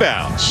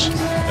 rebounds.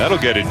 That'll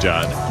get it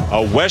done.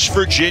 A West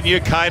Virginia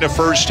kind of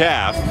first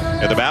half,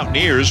 and the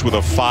Mountaineers with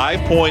a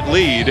 5-point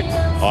lead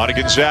on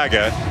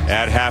Gonzaga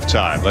at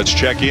halftime. Let's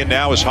check in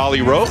now as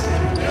Holly Rowe.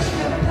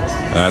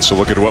 That's a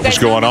look at what was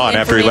going on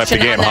after he left the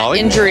game. Holly?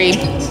 Injury.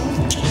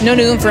 No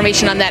new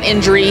information on that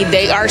injury.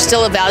 They are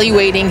still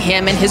evaluating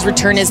him, and his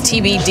return is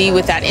TBD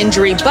with that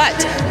injury.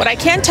 But what I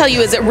can tell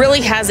you is it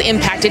really has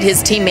impacted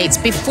his teammates.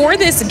 Before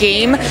this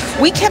game,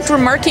 we kept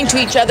remarking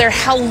to each other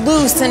how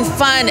loose and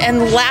fun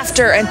and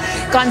laughter, and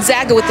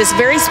Gonzaga with this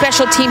very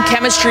special team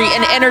chemistry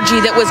and energy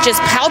that was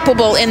just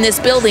palpable in this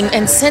building.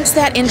 And since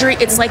that injury,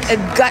 it's like a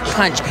gut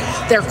punch.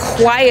 They're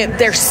quiet,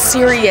 they're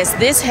serious.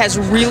 This has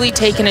really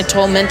taken a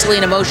toll mentally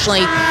and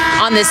emotionally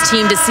on this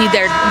team to see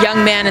their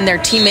young man and their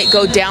teammate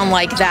go down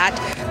like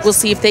that. We'll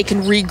see if they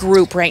can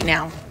regroup right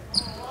now.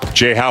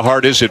 Jay, how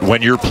hard is it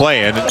when you're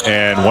playing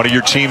and one of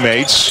your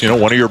teammates,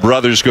 one of your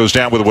brothers goes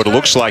down with what it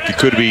looks like it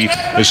could be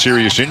a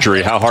serious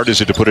injury? How hard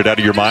is it to put it out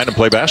of your mind and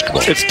play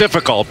basketball? It's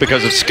difficult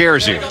because it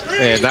scares you,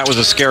 and that was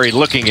a scary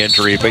looking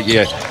injury. But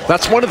yeah,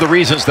 that's one of the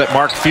reasons that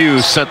Mark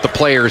Few sent the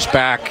players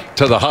back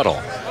to the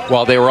huddle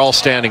while they were all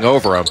standing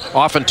over him.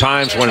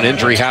 Oftentimes when an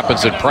injury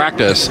happens in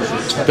practice,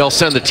 they'll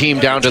send the team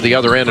down to the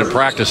other end in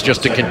practice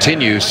just to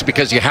continue,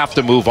 because you have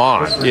to move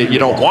on. You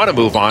don't want to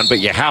move on, but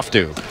you have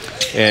to.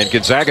 And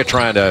Gonzaga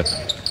trying to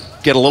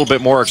get a little bit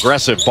more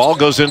aggressive. Ball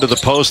goes into the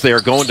post. They are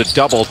going to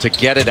double to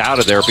get it out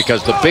of there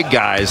because the big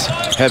guys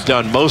have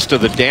done most of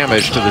the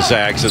damage to the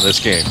Zags in this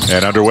game.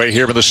 And underway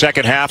here in the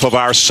second half of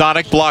our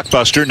Sonic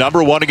blockbuster.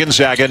 Number 1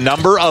 Gonzaga,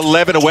 number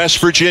 11 West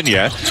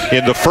Virginia.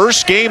 In the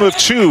first game of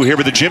 2 here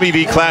with the Jimmy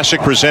V Classic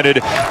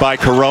presented by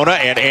Corona.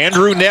 And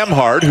Andrew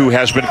Nembhard, who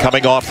has been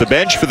coming off the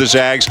bench for the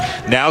Zags,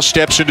 now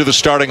steps into the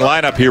starting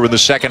lineup here in the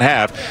second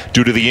half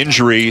due to the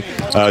injury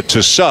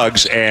to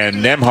Suggs.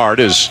 And Nembhard,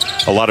 as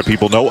a lot of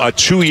people know, a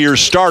 2-year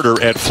starter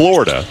at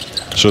Florida,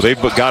 so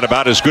they've got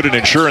about as good an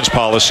insurance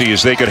policy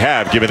as they could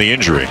have given the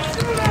injury.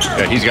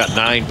 Yeah, he's got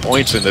 9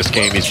 points in this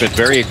game. He's been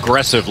very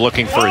aggressive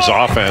looking for his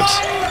offense.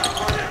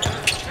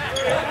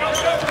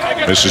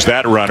 This is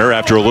that runner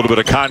after a little bit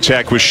of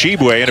contact with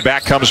Shibwe, and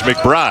back comes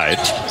McBride.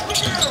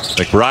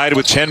 McBride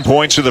with 10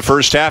 points in the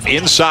first half.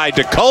 Inside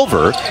to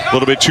Culver, a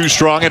little bit too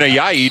strong, and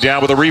Ayayi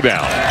down with a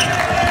rebound.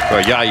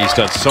 Ayayi's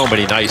done so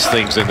many nice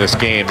things in this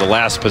game. The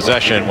last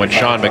possession when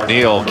Sean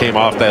McNeil came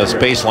off those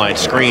baseline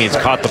screens,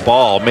 caught the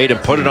ball, made him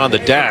put it on the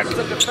deck,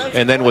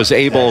 and then was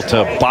able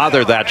to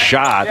bother that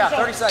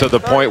shot to the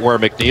point where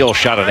McNeil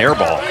shot an air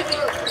ball.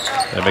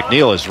 And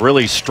McNeil has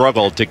really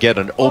struggled to get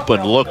an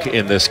open look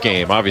in this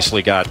game.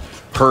 Obviously got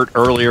hurt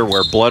earlier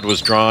where blood was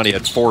drawn. He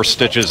had 4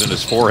 stitches in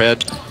his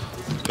forehead.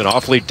 It's been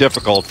awfully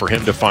difficult for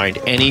him to find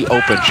any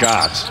open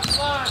shots.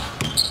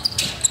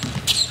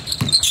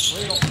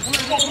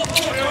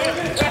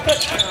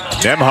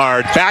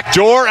 Nembhard,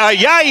 backdoor,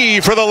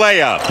 Ayayi for the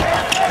layup.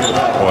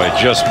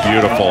 Boy, just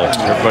beautiful.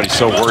 Everybody's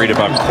so worried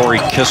about Corey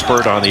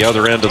Kispert on the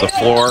other end of the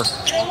floor.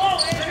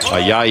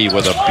 Ayayi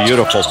with a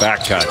beautiful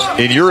back cut.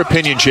 In your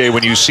opinion, Jay,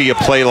 when you see a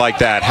play like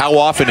that, how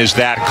often is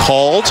that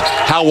called?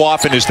 How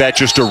often is that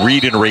just a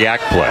read and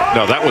react play?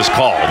 No, that was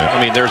called.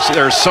 I mean,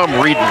 there's some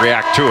read and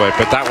react to it,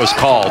 but that was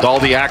called. All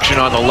the action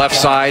on the left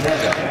side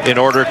in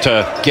order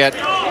to get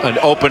an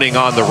opening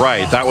on the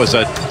right. That was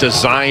a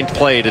designed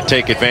play to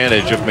take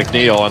advantage of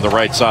McNeil on the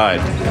right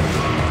side.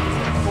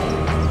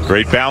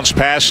 Great bounce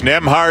pass,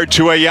 Nembhard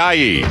to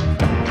Ayayi.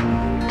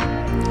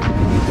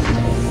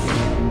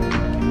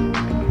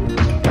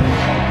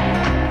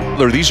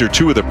 These are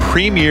 2 of the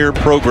premier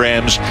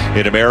programs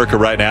in America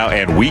right now,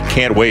 and we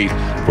can't wait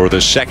for the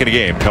second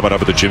game coming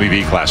up at the Jimmy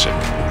V Classic.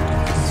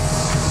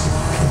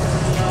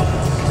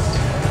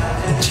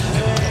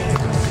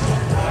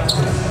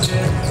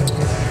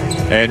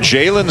 And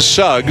Jalen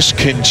Suggs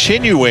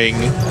continuing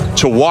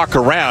to walk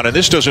around, and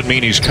this doesn't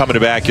mean he's coming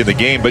back in the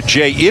game, but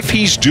Jay, if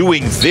he's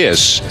doing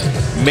this,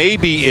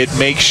 maybe it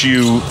makes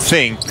you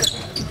think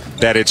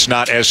that it's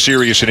not as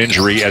serious an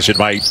injury as it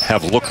might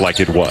have looked like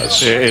it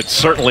was. It's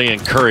certainly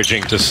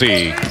encouraging to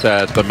see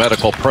that the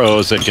medical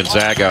pros at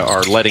Gonzaga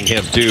are letting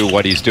him do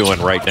what he's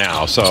doing right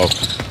now. So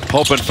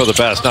hoping for the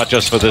best, not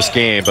just for this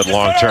game, but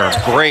long term.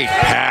 Great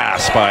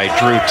pass by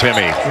Drew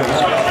Timme.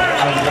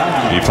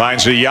 He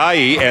finds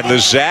Ayayi, and the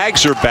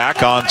Zags are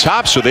back on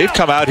top, so they've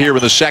come out here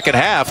in the second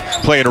half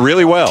playing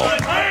really well.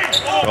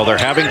 Well, they're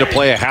having to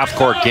play a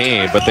half-court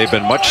game, but they've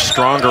been much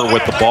stronger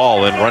with the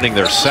ball and running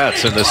their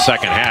sets in this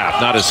second half,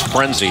 not as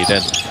frenzied.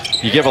 And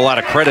you give a lot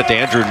of credit to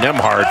Andrew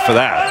Nembhard for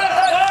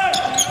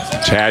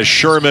that. Taz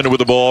Sherman with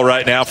the ball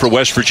right now for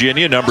West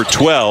Virginia, number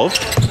 12.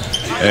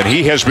 And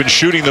he has been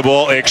shooting the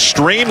ball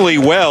extremely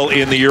well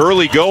in the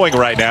early going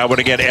right now. But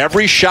again,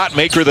 every shot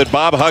maker that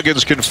Bob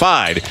Huggins can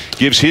find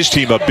gives his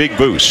team a big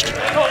boost.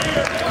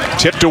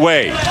 Tipped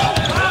away.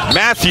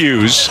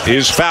 Matthews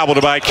is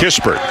fouled by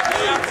Kispert.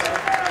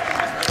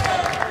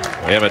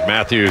 Emmett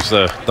Matthews,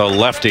 the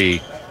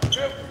lefty,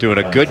 doing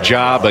a good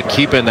job of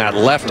keeping that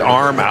left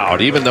arm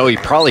out, even though he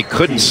probably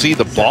couldn't see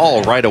the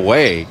ball right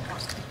away.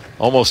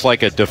 Almost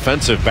like a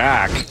defensive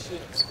back.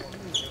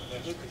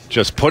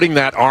 Just putting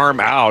that arm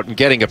out and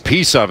getting a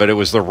piece of it. It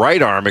was the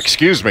right arm,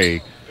 excuse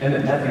me.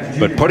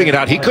 But putting it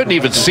out, he couldn't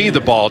even see the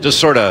ball, just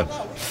sort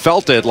of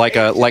felt it like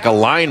a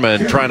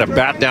lineman trying to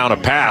bat down a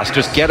pass.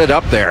 Just get it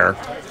up there,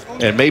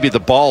 and maybe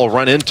the ball will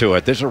run into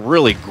it. There's a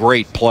really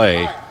great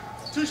play.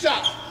 2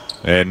 shots.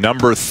 And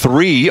number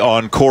 3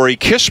 on Corey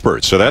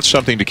Kispert. So that's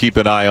something to keep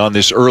an eye on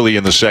this early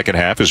in the second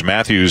half as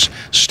Matthews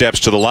steps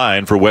to the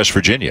line for West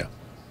Virginia.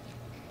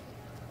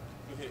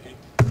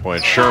 Boy,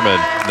 and Sherman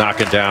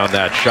knocking down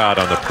that shot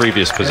on the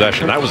previous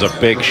possession. That was a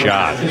big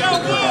shot.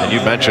 And you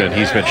mentioned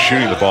he's been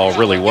shooting the ball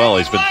really well.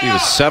 He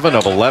was 7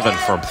 of 11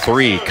 from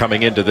 3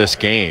 coming into this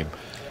game.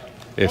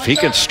 If he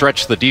can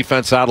stretch the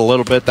defense out a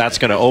little bit, that's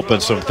going to open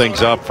some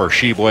things up for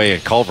Sheboy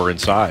and Culver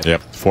inside.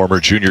 Yep, former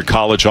junior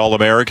college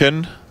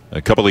All-American.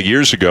 A couple of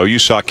years ago, you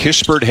saw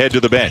Kispert head to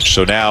the bench.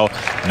 So now,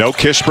 no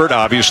Kispert,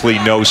 obviously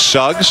no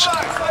Suggs,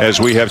 as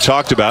we have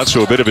talked about.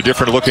 So a bit of a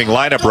different looking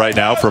lineup right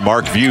now for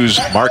Mark Few's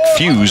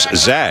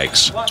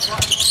Zags.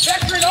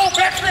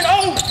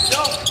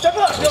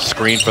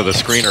 Screen for the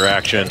screener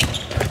action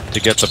to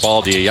get the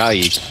ball to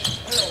Ayayi.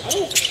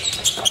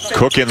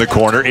 Cook in the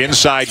corner,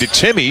 inside to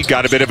Timmy,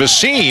 got a bit of a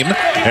seam,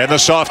 and the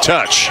soft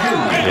touch.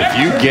 If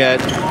you get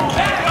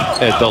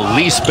the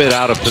least bit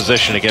out of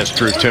position against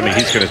Drew Timmy,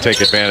 he's going to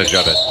take advantage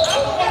of it.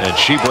 And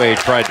Sheboy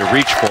tried to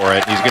reach for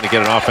it. He's going to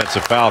get an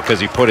offensive foul because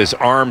he put his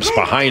arms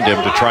behind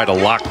him to try to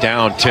lock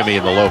down Timmy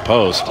in the low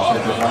post.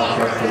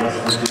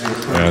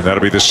 And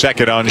that'll be the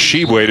second on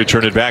Sheboy to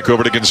turn it back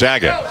over to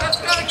Gonzaga.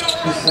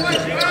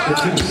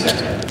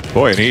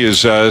 Boy, and he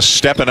is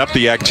stepping up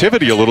the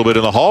activity a little bit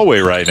in the hallway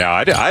right now.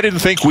 I didn't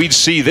think we'd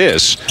see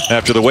this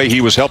after the way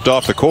he was helped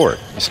off the court.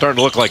 He's starting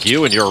to look like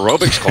you in your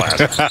aerobics class.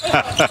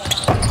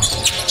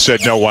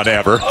 Said no one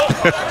ever.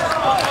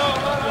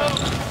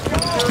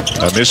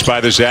 A miss by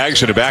the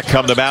Zags, and back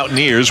come the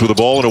Mountaineers with a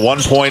ball and a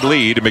 1-point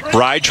lead.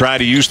 McBride trying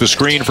to use the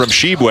screen from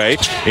Sheboy.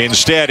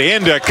 Instead,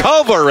 into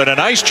Culver and a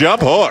nice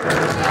jump hook.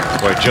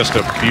 Boy, just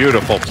a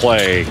beautiful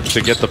play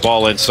to get the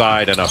ball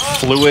inside and a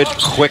fluid,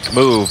 quick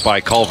move by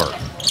Culver.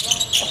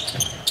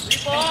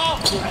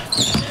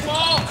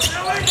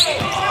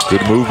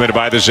 Good movement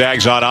by the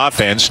Zags on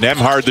offense.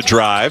 Nembhard the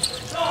drive.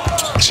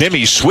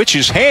 Timmy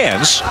switches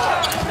hands,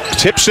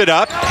 tips it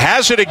up,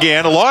 has it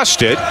again,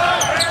 lost it,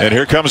 and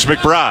here comes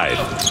McBride.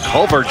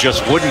 Culver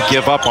just wouldn't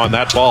give up on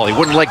that ball. He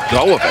wouldn't let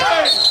go of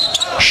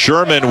it.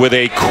 Sherman with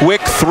a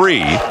quick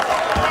 3,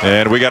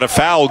 and we got a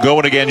foul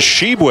going against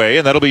Sheboy,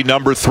 and that'll be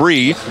number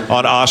 3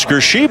 on Oscar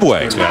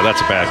Sheboy. Yeah,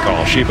 that's a bad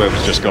call. Sheboy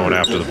was just going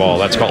after the ball.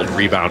 That's called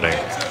rebounding.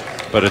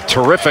 But a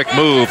terrific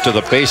move to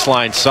the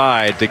baseline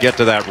side to get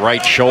to that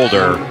right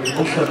shoulder.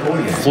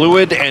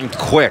 Fluid and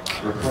quick.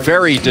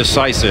 Very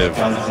decisive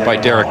by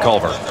Derek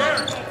Culver.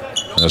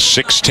 A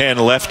 6'10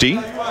 lefty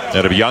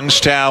out of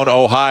Youngstown,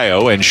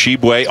 Ohio, and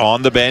Sheboy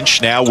on the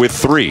bench now with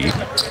 3.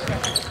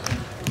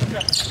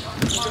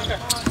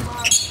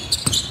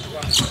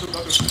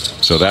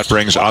 So that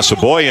brings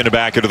Asaboyan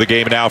back into the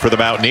game now for the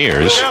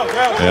Mountaineers.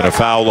 And a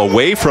foul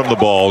away from the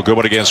ball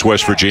going against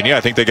West Virginia.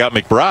 I think they got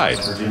McBride.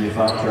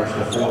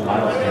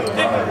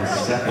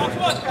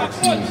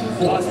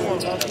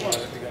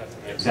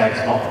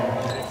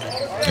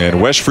 And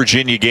West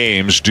Virginia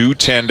games do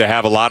tend to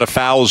have a lot of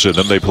fouls in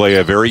them. They play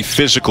a very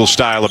physical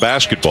style of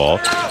basketball.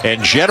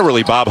 And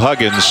generally, Bob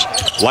Huggins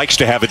likes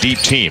to have a deep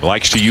team,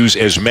 likes to use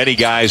as many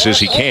guys as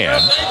he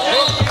can.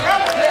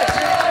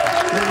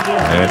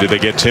 And did they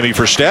get Timmy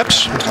for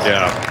steps?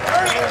 Yeah.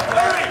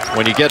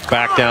 When you get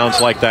back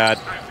downs like that,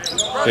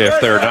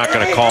 if they're not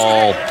going to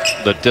call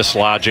the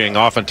dislodging,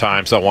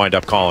 oftentimes they'll wind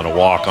up calling a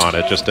walk on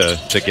it just to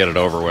get it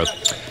over with.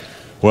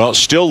 Well,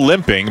 still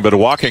limping, but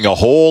walking a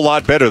whole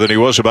lot better than he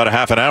was about a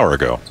half an hour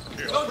ago.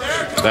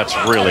 That's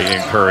really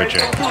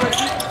encouraging.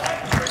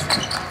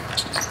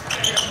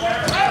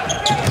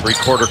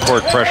 3-quarter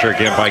court pressure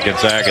again by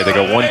Gonzaga. They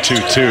go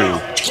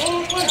 1-2-2.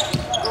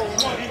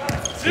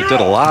 He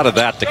did a lot of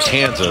that to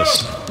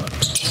Kansas.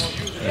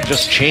 It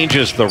just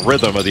changes the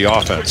rhythm of the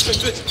offense.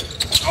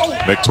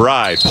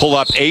 McBride, pull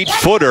up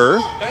 8-footer.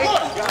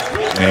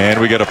 And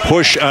we got a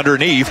push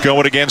underneath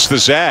going against the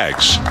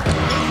Zags.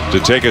 To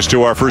take us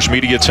to our first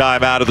media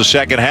time out of the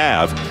second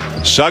half.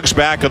 Suggs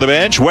back on the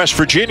bench. West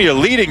Virginia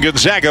leading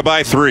Gonzaga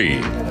by 3.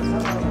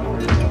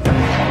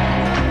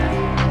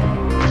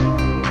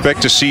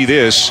 Expect to see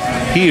this.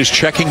 He is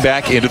checking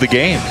back into the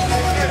game.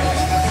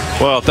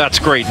 Well, that's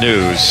great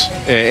news.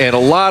 And a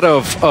lot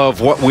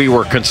of what we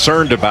were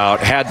concerned about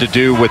had to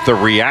do with the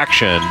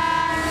reaction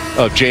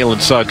of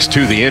Jalen Suggs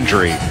to the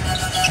injury.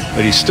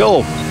 But he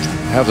still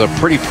has a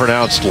pretty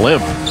pronounced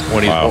limp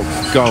when he's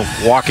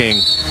walking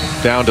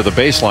down to the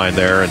baseline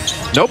there. And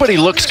nobody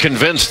looks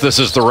convinced this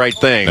is the right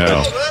thing.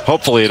 No. But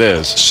hopefully it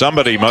is.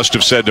 Somebody must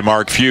have said to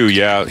Mark Few,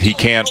 yeah, he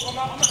can't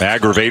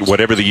aggravate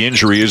whatever the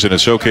injury is, and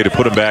it's okay to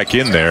put him back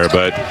in there.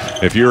 But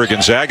if you're a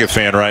Gonzaga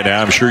fan right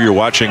now, I'm sure you're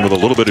watching with a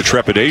little bit of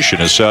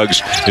trepidation as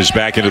Suggs is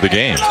back into the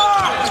game.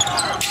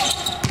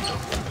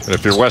 And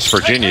if you're West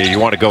Virginia, you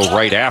want to go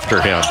right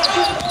after him.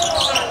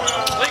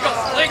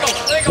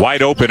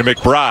 Wide open to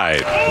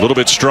McBride. A little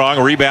bit strong.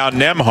 Rebound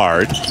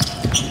Nembhard.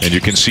 And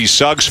you can see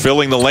Suggs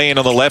filling the lane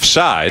on the left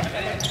side.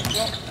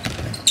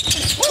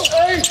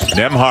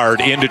 Nembhard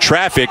into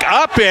traffic.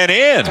 Up and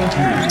in.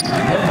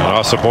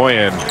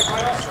 Asaboyan.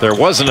 There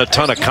wasn't a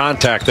ton of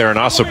contact there, and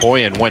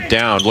Asaboyan went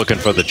down looking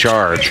for the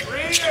charge.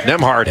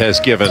 Nembhard has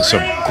given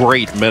some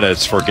great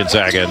minutes for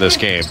Gonzaga in this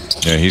game.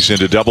 Yeah, he's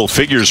into double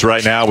figures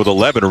right now with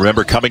 11.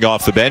 Remember, coming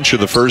off the bench in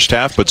the first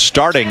half, but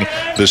starting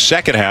the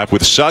second half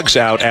with Suggs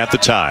out at the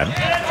time.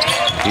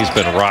 He's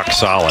been rock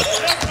solid.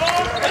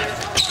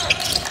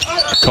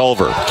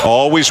 Culver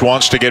always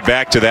wants to get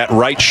back to that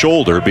right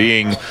shoulder,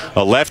 being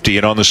a lefty,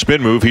 and on the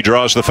spin move, he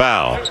draws the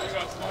foul.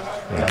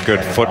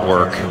 Good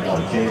footwork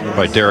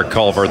by Derek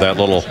Culver. That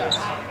little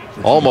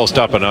almost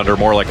up and under,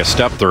 more like a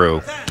step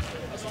through.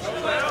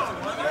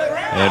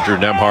 Andrew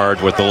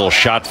Nembhard with the little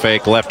shot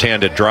fake,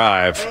 left-handed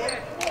drive.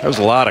 There was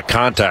a lot of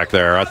contact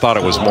there. I thought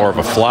it was more of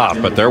a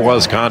flop, but there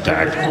was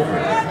contact.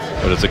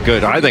 But it's a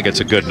good, I think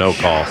it's a good no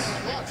call.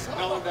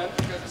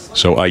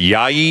 So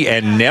Ayayi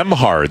and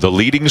Nembhard, the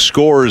leading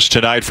scorers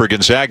tonight for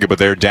Gonzaga, but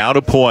they're down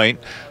a point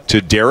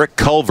to Derek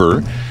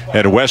Culver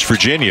and West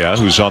Virginia,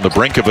 who's on the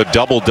brink of a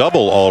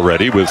double-double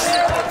already with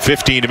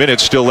 15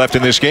 minutes still left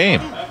in this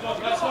game.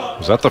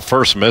 Was that the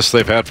first miss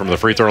they've had from the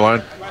free throw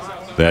line?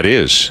 That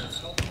is.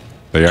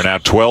 They are now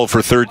 12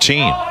 for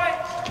 13.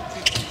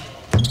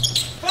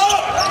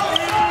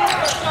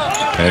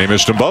 And he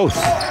missed them both.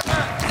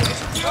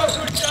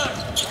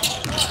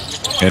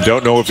 And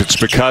don't know if it's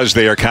because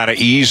they are kind of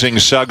easing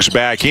Suggs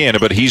back in,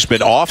 but he's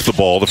been off the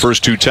ball the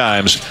first 2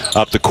 times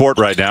up the court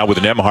right now with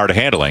Nembhard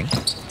handling.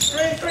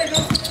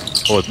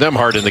 Well, with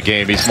Nembhard in the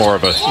game, he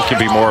can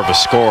be more of a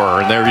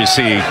scorer. And there you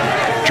see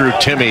Drew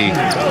Timme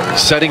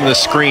setting the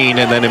screen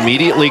and then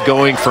immediately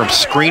going from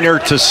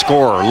screener to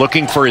scorer,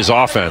 looking for his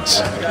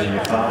offense.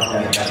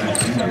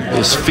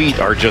 His feet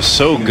are just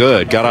so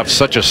good. Got off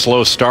such a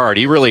slow start.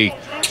 He really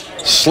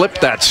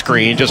slipped that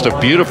screen. Just a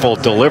beautiful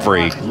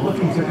delivery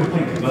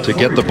to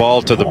get the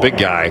ball to the big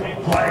guy.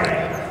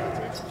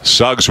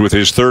 Suggs with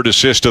his 3rd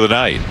assist of the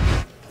night.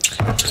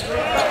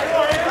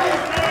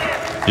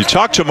 You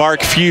talk to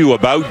Mark Few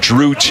about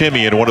Drew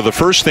Timme, and one of the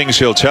first things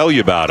he'll tell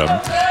you about him,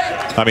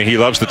 I mean, he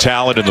loves the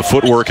talent and the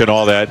footwork and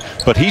all that,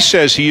 but he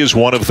says he is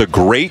one of the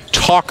great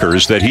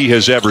talkers that he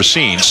has ever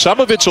seen. Some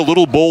of it's a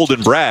little bold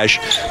and brash,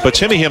 but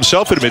Timme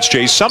himself admits,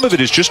 Jay, some of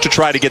it is just to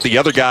try to get the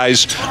other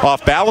guys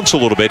off balance a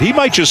little bit. He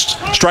might just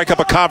strike up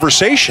a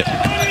conversation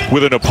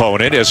with an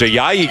opponent as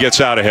Ayayi gets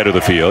out ahead of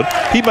the field.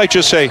 He might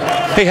just say,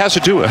 hey, how's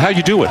it doing? How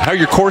you doing? How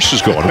your course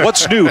is going?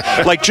 What's new?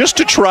 Like, just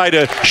to try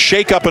to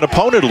shake up an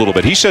opponent a little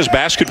bit. He says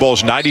basketball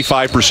is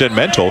 95%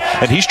 mental,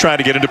 and he's trying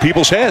to get into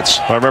people's heads.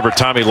 I remember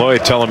Tommy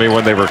Lloyd telling me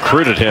when they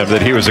recruited him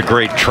that he was a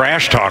great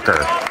trash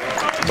talker,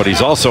 but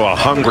he's also a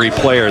hungry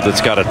player that's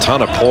got a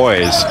ton of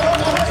poise.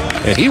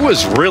 And he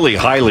was really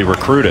highly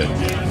recruited.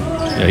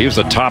 Yeah, he was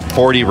a top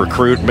 40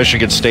 recruit.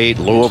 Michigan State,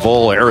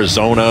 Louisville,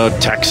 Arizona,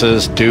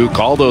 Texas, Duke,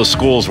 all those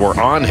schools were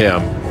on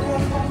him.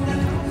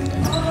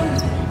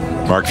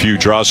 Mark Few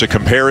draws a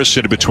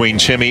comparison between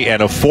Timme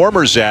and a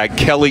former Zag,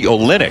 Kelly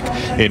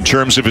Olynyk, in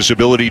terms of his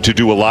ability to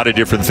do a lot of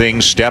different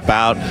things, step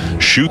out,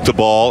 shoot the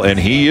ball, and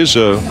he is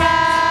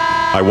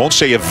I won't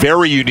say a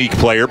very unique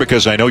player,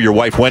 because I know your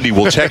wife Wendy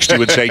will text you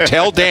and say,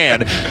 tell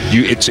Dan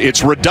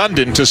it's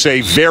redundant to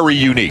say very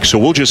unique. So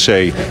we'll just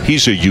say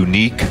he's a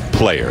unique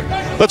player.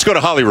 Let's go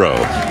to Holly Rowe.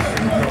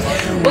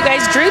 Well,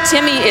 guys, Drew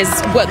Timme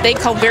is what they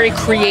call very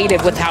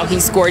creative with how he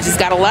scores. He's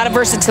got a lot of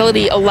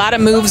versatility, a lot of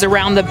moves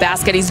around the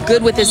basket. He's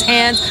good with his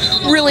hands,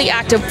 really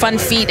active, fun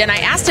feet. And I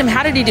asked him,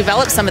 how did he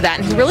develop some of that?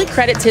 And he really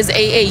credits his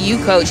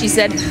AAU coach. He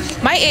said,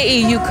 my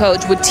AAU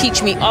coach would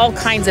teach me all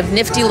kinds of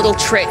nifty little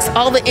tricks,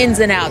 all the ins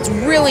and outs,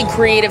 really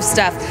creative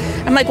stuff.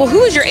 I'm like, well,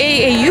 who is your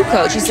AAU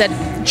coach? He said,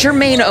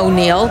 Jermaine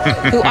O'Neal,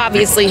 who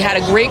obviously had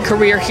a great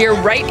career here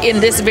right in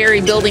this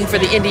very building for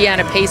the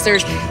Indiana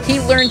Pacers.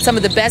 He learned some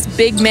of the best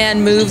big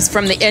man moves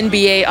from the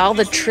NBA, all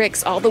the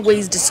tricks, all the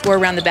ways to score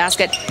around the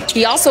basket.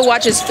 He also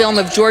watches film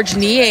of George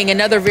Niang,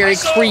 another very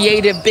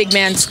creative big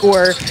man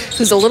scorer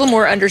who's a little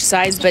more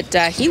undersized, but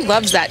he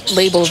loves that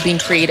label of being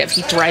creative.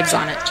 He thrives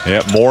on it.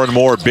 Yeah, more and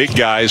more big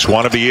guys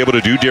want to be able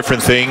to do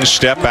different things,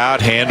 step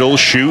out, handle,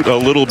 shoot a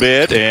little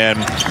bit. And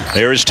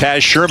there's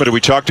Taz Sherman, who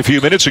we talked a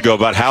few minutes ago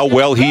about how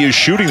well he is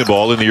shooting the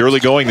ball in the early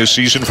going this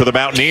season for the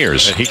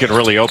Mountaineers. And he can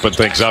really open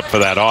things up for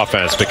that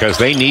offense, because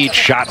they need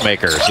shot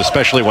makers,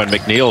 especially when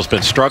McNeil's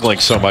been struggling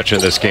so much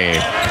in this game.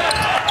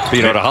 But,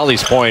 you know, to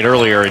Holly's point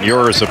earlier and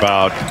yours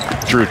about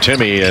Drew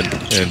Timme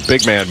and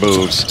big man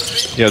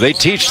moves, you know, they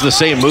teach the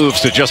same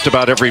moves to just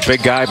about every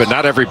big guy, but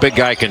not every big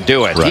guy can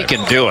do it. Right. He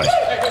can do it.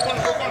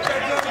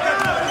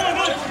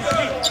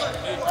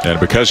 And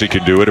because he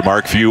can do it,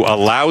 Mark Few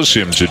allows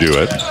him to do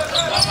it.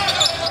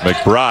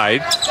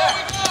 McBride.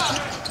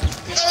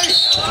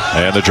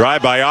 And the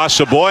drive by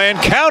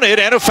Asaboyan, counted,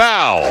 and a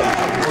foul.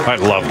 I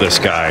love this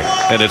guy.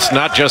 And it's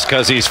not just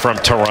because he's from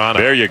Toronto.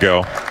 There you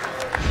go.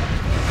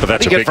 But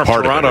that's a big from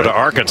part Toronto of it, to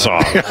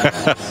Arkansas.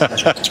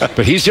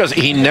 But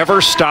he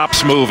never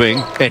stops moving,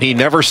 and he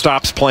never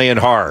stops playing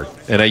hard.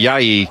 And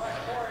Ayayi,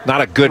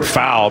 not a good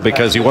foul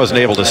because he wasn't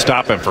able to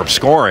stop him from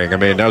scoring. I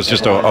mean, that was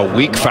just a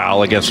weak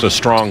foul against a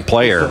strong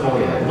player.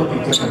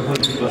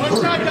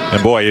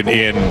 And boy,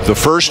 in the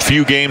first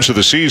few games of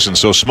the season,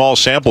 so small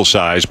sample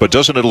size, but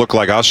doesn't it look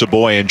like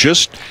Asaboyan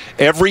just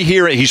every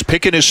year he's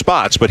picking his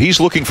spots, but he's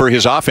looking for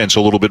his offense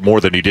a little bit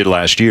more than he did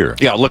last year.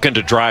 Yeah, looking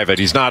to drive it.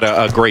 He's not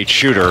a great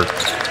shooter,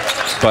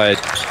 but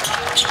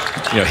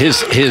you know,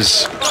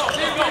 his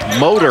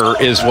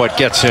motor is what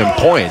gets him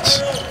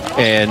points.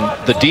 And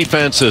the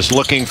defense is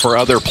looking for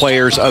other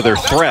players, other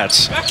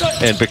threats.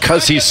 And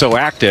because he's so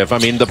active, I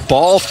mean, the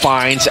ball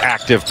finds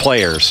active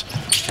players.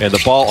 And the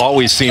ball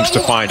always seems to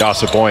find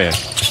Asaboyan.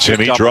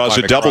 Timmy draws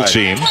a double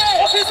team.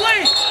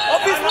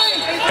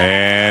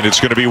 And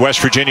it's going to be West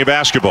Virginia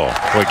basketball.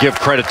 Well, give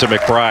credit to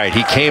McBride.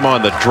 He came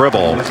on the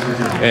dribble.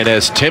 And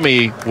as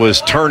Timmy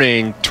was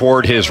turning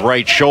toward his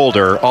right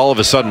shoulder, all of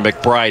a sudden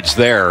McBride's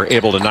there,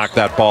 able to knock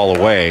that ball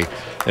away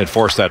and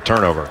force that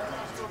turnover.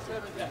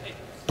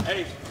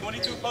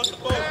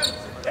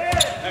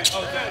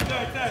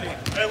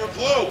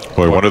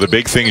 Boy, one of the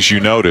big things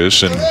you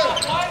notice, and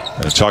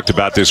I talked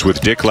about this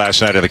with Dick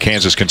last night in the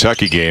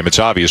Kansas-Kentucky game, it's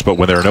obvious, but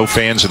when there are no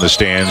fans in the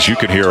stands, you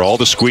can hear all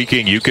the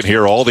squeaking, you can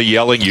hear all the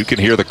yelling, you can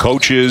hear the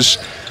coaches.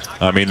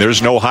 I mean,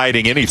 there's no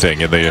hiding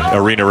anything in the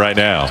arena right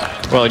now.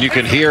 Well, and you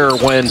can hear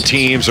when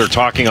teams are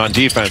talking on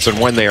defense and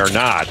when they are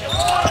not.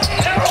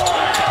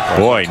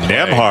 Boy,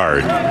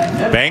 Nembhard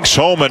banks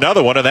home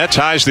another one, and that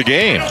ties the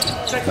game.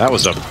 That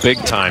was a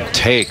big-time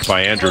take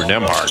by Andrew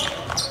Nembhard.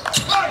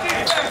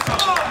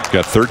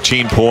 Got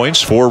 13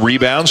 points, 4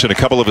 rebounds, and a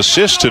couple of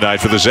assists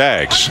tonight for the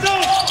Zags.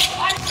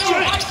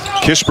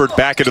 Kispert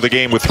back into the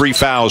game with 3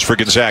 fouls for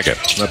Gonzaga.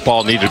 That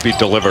ball needed to be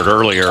delivered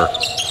earlier.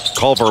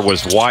 Culver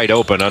was wide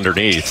open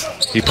underneath.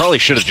 He probably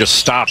should have just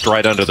stopped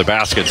right under the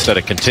basket instead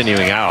of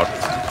continuing out.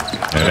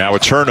 And now a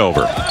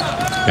turnover.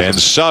 And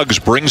Suggs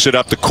brings it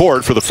up the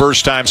court for the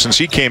first time since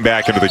he came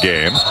back into the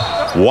game.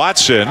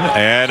 Watson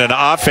and an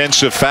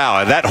offensive foul.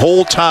 And that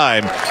whole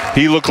time,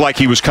 he looked like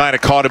he was kind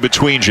of caught in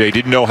between, Jay.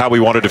 Didn't know how he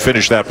wanted to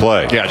finish that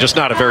play. Yeah, just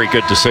not a very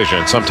good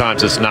decision.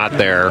 Sometimes it's not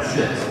there.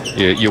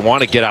 You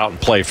want to get out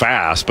and play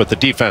fast, but the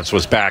defense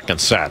was back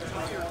and set.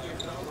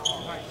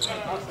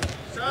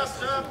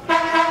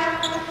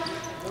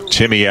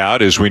 Timmy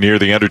out as we near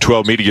the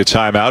under-12 media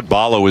timeout.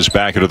 Ballo is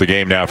back into the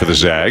game now for the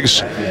Zags.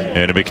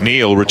 And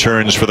McNeil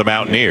returns for the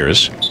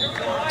Mountaineers. Boy,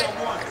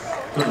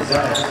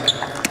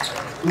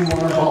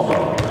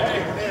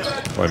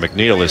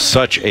 McNeil is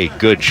such a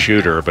good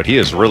shooter, but he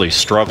has really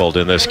struggled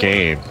in this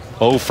game.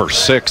 0 for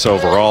 6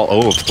 overall,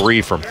 0 of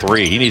 3 from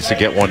 3. He needs to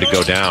get one to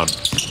go down.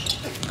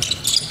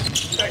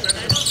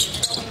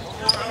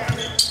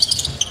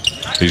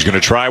 He's going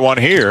to try one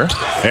here.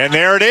 And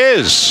there it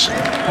is.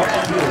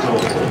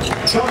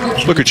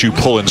 Look at you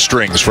pulling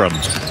strings from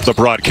the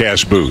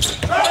broadcast booth.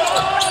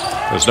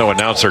 There's no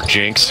announcer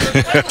jinx.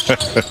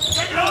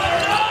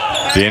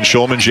 Dan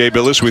Schulman, Jay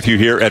Billis with you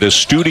here at a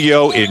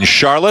studio in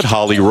Charlotte.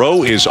 Holly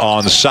Rowe is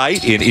on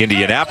site in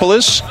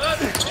Indianapolis.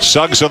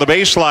 Suggs on the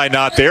baseline,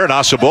 not there, and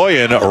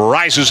Asaboyan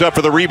rises up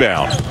for the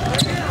rebound.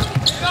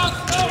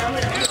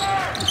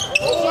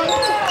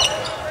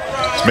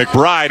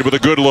 McBride with a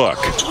good look.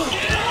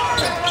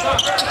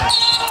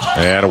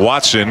 And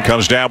Watson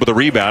comes down with a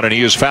rebound, and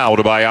he is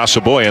fouled by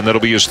Asaboyan.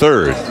 That'll be his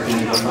third.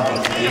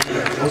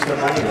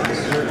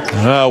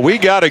 We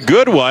got a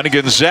good one.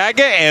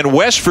 Gonzaga and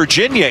West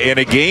Virginia in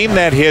a game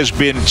that has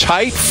been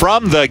tight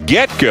from the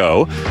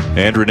get-go.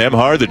 Andrew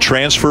Nembhard, the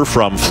transfer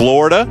from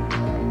Florida,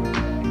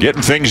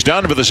 getting things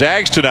done for the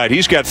Zags tonight.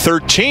 He's got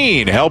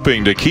 13,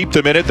 helping to keep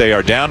them in it. They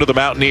are down to the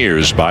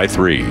Mountaineers by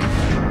 3.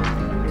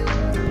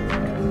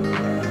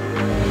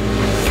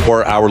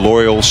 For our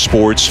loyal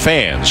sports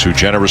fans who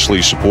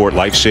generously support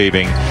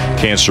life-saving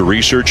cancer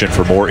research, and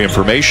for more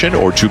information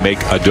or to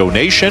make a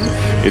donation,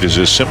 it is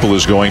as simple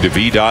as going to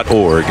v.org/donate.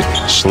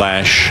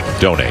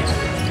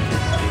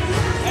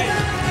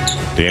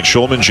 Dan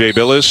Schulman, Jay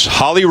Billis,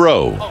 Holly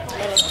Rowe.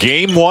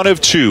 Game 1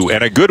 of 2,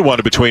 and a good one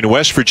between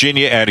West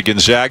Virginia and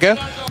Gonzaga,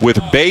 with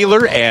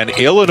Baylor and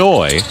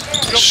Illinois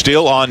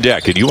still on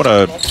deck. And you want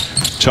to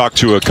talk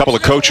to a couple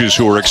of coaches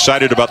who are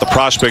excited about the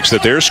prospects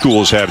that their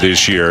schools have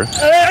this year.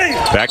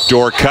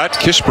 Backdoor cut.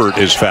 Kispert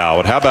is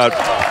fouled. How about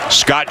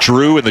Scott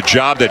Drew and the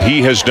job that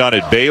he has done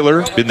at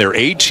Baylor? Been there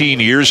 18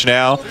 years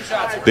now.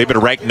 They've been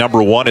ranked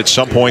 #1 at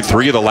some point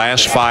 3 of the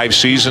last 5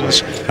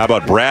 seasons. How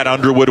about Brad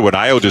Underwood when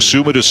Io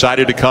DeSuma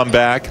decided to come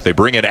back? They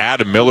bring in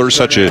Adam Miller,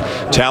 such a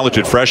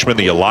talented freshman.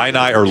 The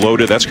Illini are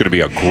loaded. That's going to be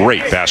a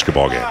great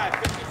basketball game.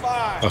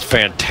 A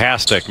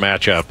fantastic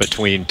matchup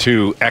between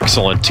two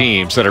excellent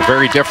teams that are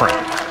very different.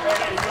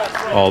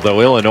 Although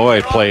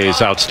Illinois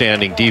plays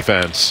outstanding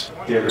defense,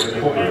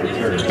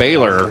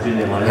 Baylor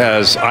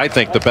has, I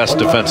think, the best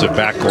defensive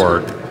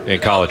backcourt in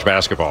college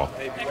basketball.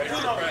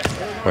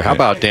 Well, how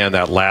about, Dan,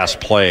 that last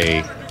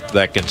play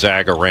that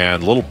Gonzaga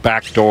ran? Little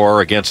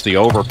backdoor against the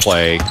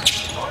overplay,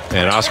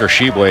 and Oscar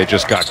Tshiebwe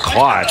just got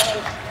caught.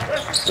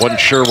 Wasn't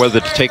sure whether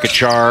to take a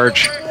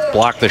charge,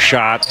 block the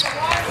shot,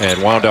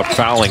 and wound up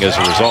fouling as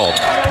a result.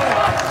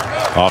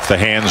 Off the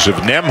hands of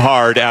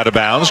Nembhard, out of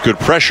bounds. Good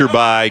pressure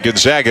by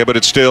Gonzaga, but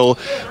it's still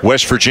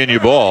West Virginia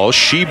ball.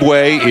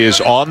 Tshiebwe is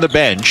on the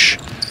bench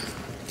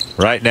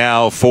right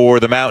now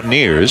for the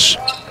Mountaineers.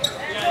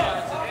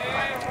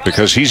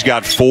 because he's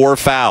got 4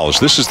 fouls.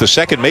 This is the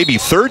second, maybe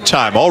third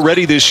time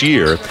already this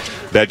year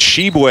that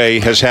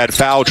Shibwe has had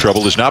foul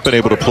trouble, has not been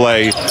able to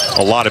play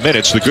a lot of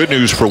minutes. The good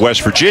news for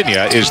West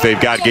Virginia is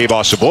they've got Gabe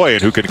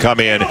Osaboyan, who can come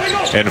in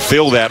and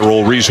fill that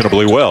role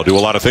reasonably well, do a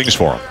lot of things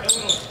for him.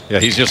 Yeah,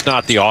 he's just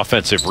not the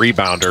offensive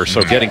rebounder,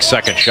 so getting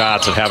second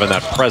shots and having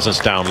that presence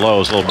down low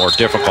is a little more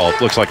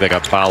difficult. Looks like they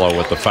got Paolo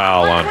with the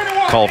foul on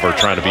Culver,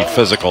 trying to be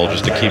physical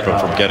just to keep him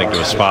from getting to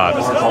a spot.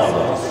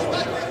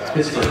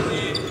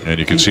 And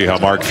you can see how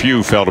Mark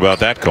Few felt about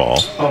that call.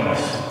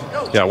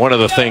 Yeah, one of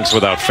the things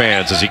without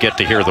fans is you get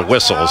to hear the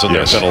whistles, and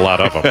there's been a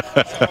lot of them.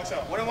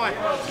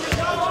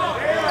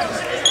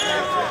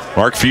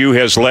 Mark Few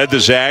has led the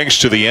Zags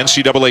to the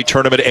NCAA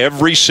tournament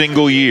every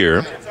single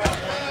year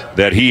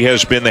that he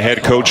has been the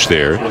head coach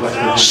there.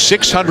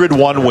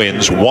 601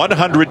 wins,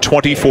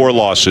 124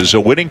 losses,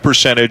 a winning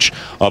percentage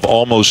of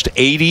almost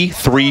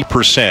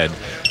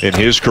 83% in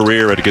his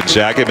career at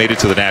Gonzaga. Made it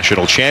to the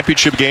national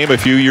championship game a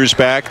few years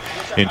back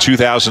in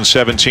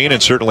 2017,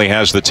 and certainly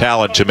has the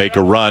talent to make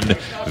a run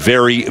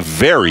very,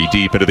 very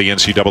deep into the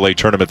NCAA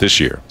tournament this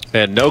year.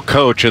 And no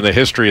coach in the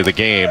history of the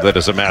game that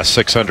has amassed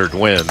 600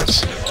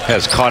 wins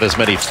has caught as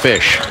many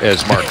fish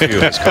as Mark Few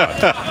has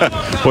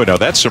caught. Boy, now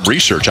that's some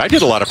research. I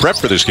did a lot of prep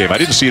for this game. I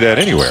didn't see that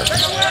anywhere.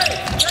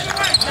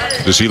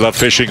 Does he love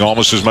fishing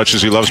almost as much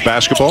as he loves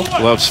basketball?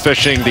 Loves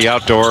fishing, the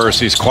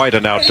outdoors. He's quite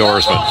an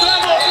outdoorsman.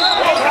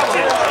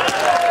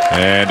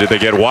 And did they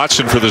get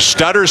Watson for the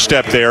stutter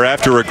step there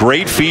after a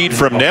great feed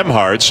from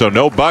Nembhard? So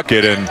no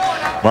bucket, and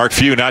Mark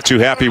Few not too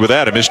happy with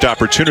that. A missed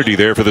opportunity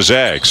there for the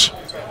Zags.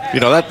 You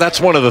know, that's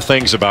one of the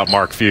things about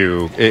Mark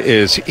Few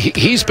is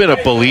he's been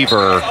a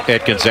believer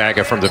at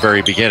Gonzaga from the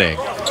very beginning.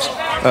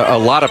 A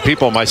lot of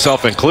people,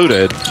 myself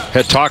included,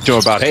 had talked to him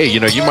about, hey, you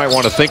know, you might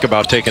want to think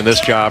about taking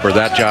this job or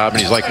that job.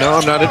 And he's like, no,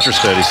 I'm not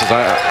interested. He says,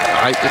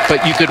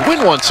 but you could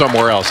win one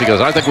somewhere else. He goes,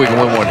 I think we can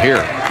win one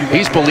here.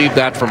 He's believed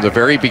that from the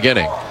very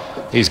beginning.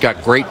 He's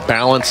got great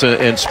balance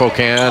in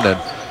Spokane,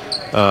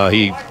 and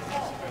he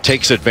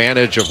takes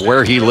advantage of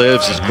where he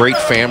lives, his great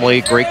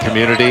family, great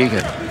community,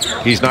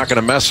 and he's not going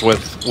to mess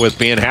with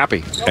being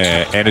happy.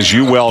 And as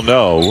you well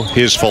know,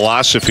 his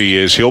philosophy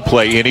is he'll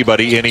play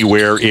anybody,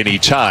 anywhere,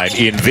 anytime.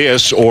 In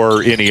this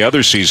or any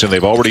other season,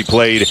 they've already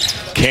played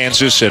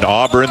Kansas and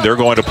Auburn. They're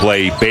going to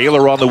play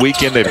Baylor on the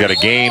weekend. They've got a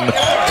game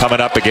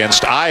coming up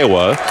against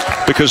Iowa,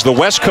 because the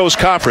West Coast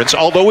Conference,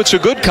 although it's a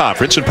good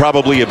conference and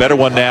probably a better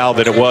one now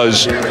than it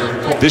was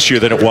this year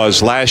than it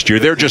was last year,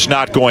 they're just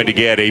not going to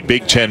get a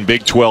Big 10,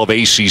 Big 12,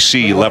 ACC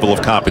level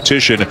of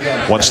competition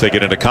once they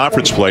get into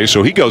conference play.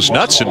 So he goes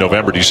nuts in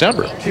November,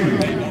 December.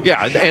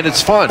 Yeah, and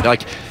it's fun.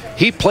 Like,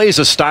 he plays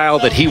a style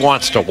that he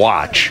wants to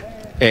watch,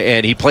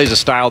 and he plays a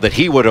style that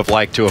he would have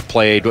liked to have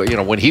played, you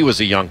know, when he was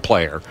a young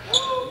player.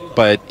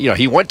 But, you know,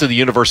 he went to the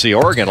University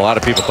of Oregon. A lot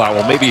of people thought,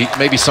 well,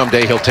 maybe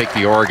someday he'll take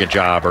the Oregon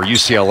job or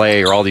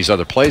UCLA or all these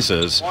other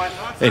places.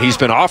 And he's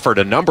been offered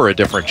a number of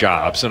different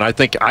jobs. And I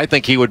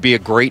think he would be a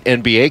great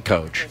NBA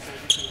coach.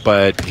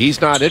 But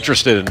he's not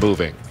interested in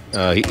moving.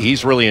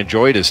 He's really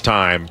enjoyed his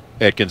time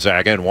at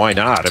Gonzaga, and why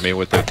not? I mean,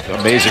 with the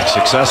amazing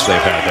success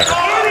they've had there.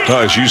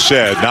 Well, as you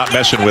said, not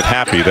messing with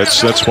happy.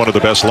 That's one of the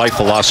best life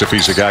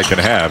philosophies a guy can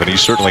have, and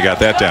he's certainly got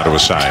that down to a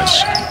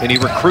science. And he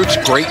recruits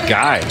great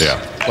guys. Yeah.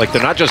 Like,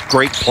 they're not just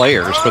great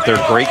players, but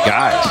they're great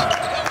guys.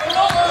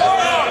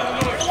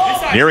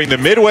 Nearing the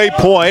midway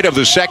point of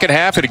the second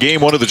half in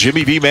game one of the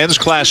Jimmy V Men's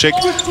Classic,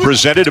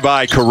 presented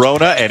by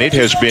Corona, and it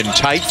has been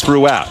tight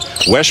throughout.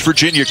 West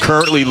Virginia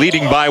currently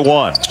leading by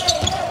 1.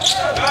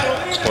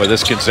 Boy,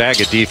 this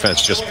Gonzaga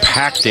defense just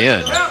packed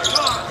in.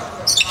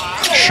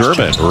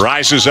 Sherman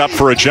rises up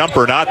for a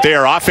jumper, not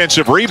there.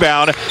 Offensive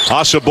rebound.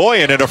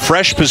 Osaboyan in a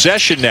fresh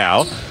possession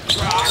now.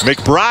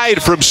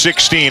 McBride from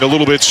 16, a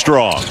little bit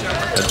strong.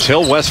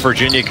 Until West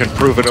Virginia can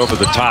prove it over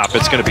the top,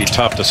 it's going to be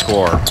tough to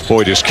score.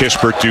 Boy, does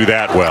Kispert do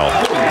that well.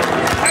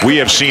 We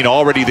have seen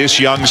already this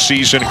young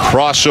season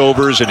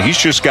crossovers, and he's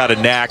just got a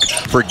knack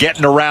for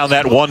getting around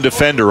that one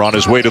defender on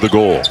his way to the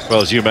goal.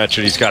 Well, as you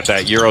mentioned, he's got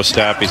that Euro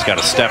step. He's got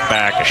a step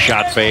back, a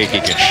shot fake. He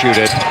can shoot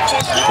it.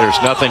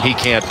 There's nothing he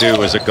can't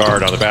do as a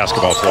guard on the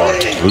basketball floor.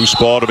 Loose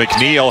ball to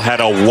McNeil. Had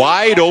a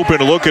wide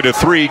open look at a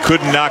three.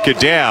 Couldn't knock it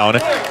down.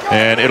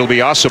 And it'll be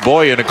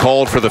Osaboyan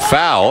called for the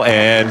foul.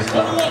 And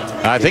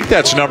I think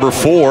that's number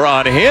 4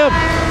 on him.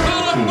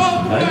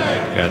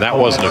 Yeah, that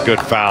wasn't a good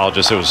foul.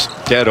 Just it was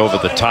dead over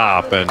the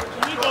top, and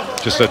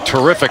just a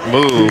terrific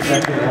move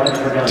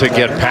to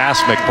get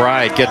past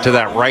McBride, get to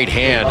that right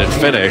hand and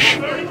finish.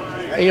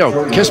 You know,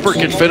 Kispert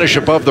can finish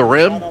above the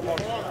rim,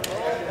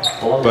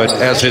 but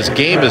as his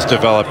game has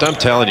developed, I'm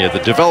telling you, the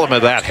development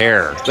of that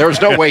hair, there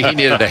was no way he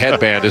needed a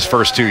headband his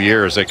first 2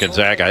 years at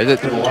Gonzaga.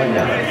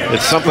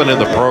 It's something in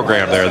the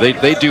program there.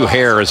 They do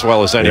hair as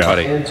well as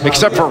anybody,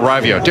 except for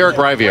Rivio, Derek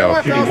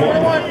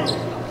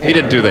Rivio. He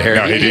didn't do the hair.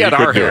 No, he had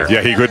our hair. Yeah,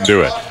 he couldn't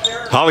do it.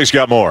 Holly's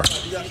got more.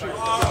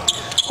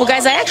 Well,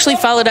 guys, I actually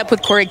followed up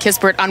with Corey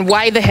Kispert on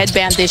why the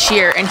headband this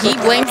year, and he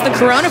blames the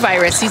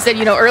coronavirus. He said,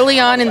 you know, early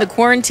on in the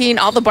quarantine,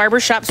 all the barber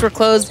shops were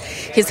closed,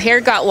 his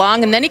hair got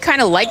long, and then he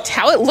kind of liked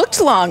how it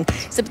looked long.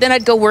 He said, but then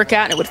I'd go work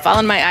out and it would fall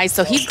in my eyes,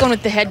 so he's going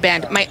with the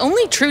headband. My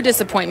only true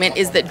disappointment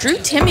is that Drew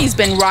Timmy's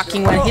been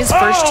rocking one of his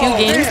first 2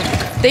 games.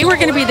 They were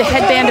going to be the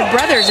headband of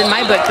brothers in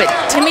my book,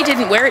 but Timmy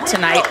didn't wear it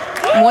tonight.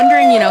 I'm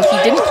wondering, you know, he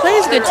didn't play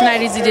as good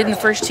tonight as he did in the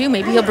first 2.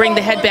 Maybe he'll bring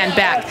the headband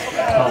back.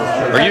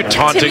 Are you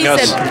taunting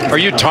us? Are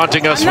you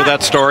taunting us with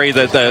that story,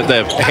 the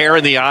hair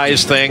in the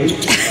eyes thing?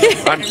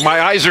 My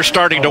eyes are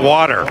starting to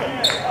water.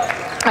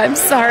 I'm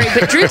sorry,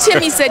 but Drew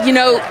Timmy said, you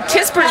know,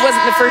 Kispert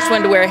wasn't the first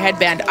one to wear a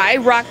headband. I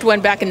rocked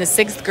one back in the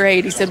 6th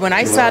grade. He said, when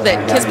I saw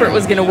that Kispert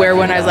was going to wear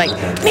one, I was like,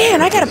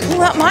 man, I got to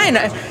pull out mine.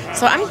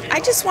 So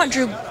I just want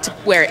Drew to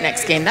wear it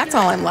next game. That's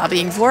all I'm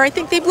lobbying for. I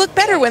think they look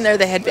better when they're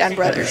the headband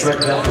brothers.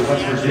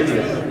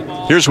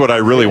 Here's what I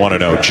really want to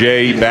know.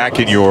 Jay, back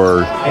in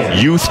your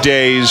youth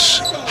days,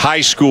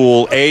 high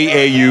school,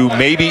 AAU,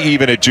 maybe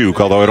even at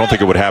Duke, although I don't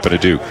think it would happen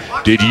at Duke,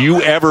 did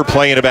you ever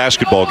play in a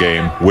basketball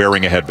game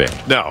wearing a headband?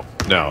 No.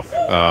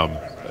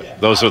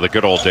 Those are the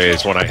good old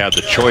days when I had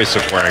the choice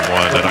of wearing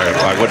one, and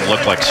I wouldn't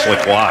look like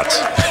Slick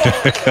Watts.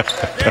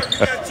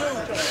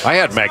 I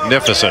had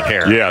magnificent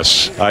hair.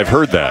 Yes, I've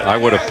heard that. I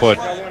would have put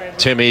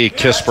Timmy,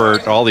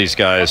 Kispert, all these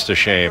guys to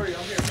shame.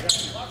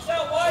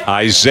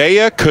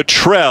 Isaiah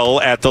Cottrell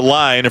at the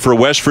line for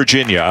West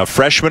Virginia, a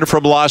freshman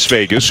from Las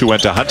Vegas who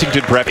went to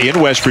Huntington Prep in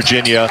West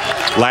Virginia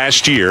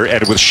last year.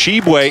 And with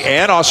Shibwe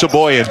and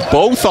Osaboyan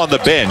both on the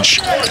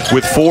bench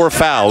with 4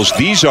 fouls,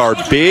 these are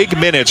big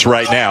minutes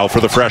right now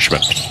for the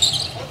freshman.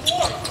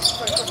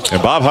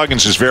 And Bob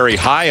Huggins is very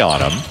high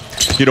on him.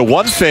 You know,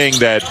 one thing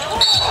that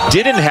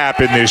didn't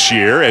happen this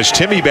year as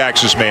Timmy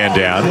backs his man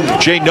down,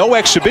 Jay, no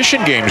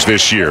exhibition games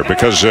this year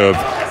because of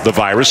the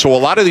virus. So a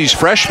lot of these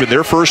freshmen,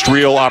 their first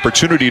real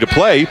opportunity to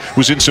play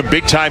was in some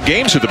big-time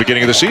games at the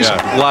beginning of the season.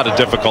 Yeah, a lot of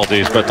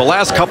difficulties, but the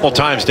last couple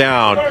times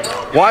down,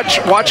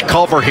 watch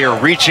Culver here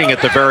reaching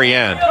at the very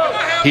end.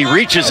 He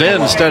reaches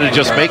in instead of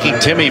just making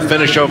Timmy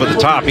finish over the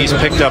top. He's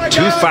picked up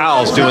 2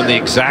 fouls doing the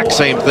exact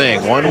same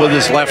thing. One with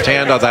his left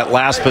hand on that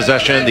last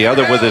possession, the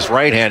other with his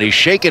right hand. He's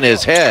shaking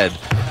his head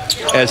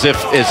as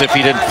if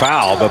he didn't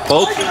foul, but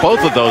both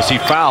of those he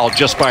fouled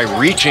just by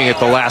reaching at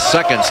the last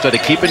second instead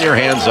of keeping your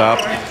hands up,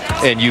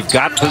 and you've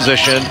got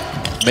position.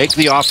 Make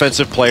the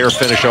offensive player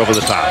finish over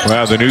the top.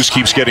 Well, the news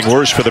keeps getting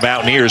worse for the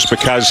Mountaineers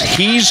because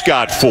he's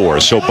got 4.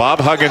 So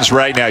Bob Huggins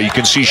right now, you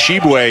can see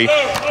Shibwe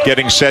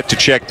getting set to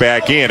check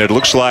back in. It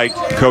looks like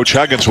Coach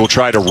Huggins will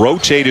try to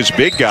rotate his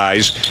big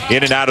guys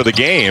in and out of the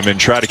game and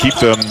try to keep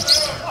them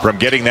from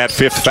getting that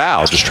 5th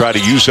foul. Just try to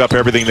use up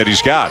everything that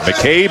he's got.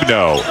 McCabe,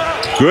 no.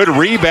 Good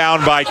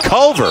rebound by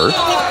Culver,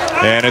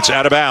 and it's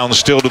out of bounds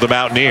still to the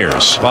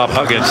Mountaineers. Bob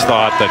Huggins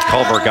thought that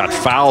Culver got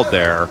fouled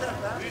there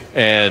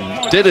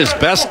and did his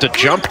best to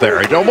jump there.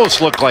 It almost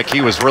looked like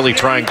he was really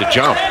trying to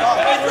jump.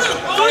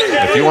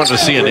 If you wanted to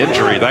see an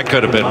injury, that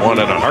could have been one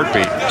in a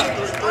heartbeat.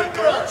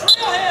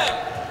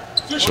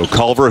 So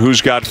Culver,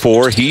 who's got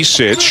 4, he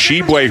sits.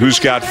 Shibwe, who's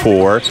got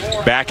 4,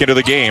 back into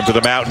the game for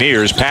the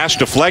Mountaineers. Pass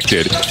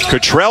deflected.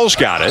 Cottrell's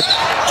got it.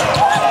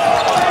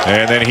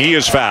 And then he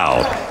is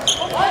fouled.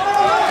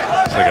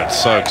 They got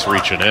Suggs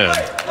reaching in.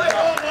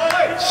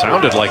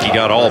 Sounded like he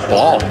got all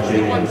ball.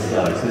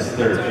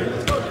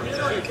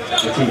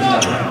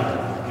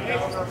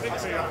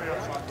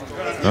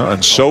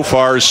 And so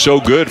far, so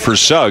good for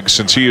Suggs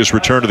since he has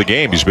returned to the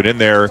game. He's been in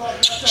there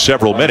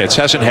several minutes.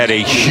 Hasn't had a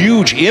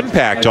huge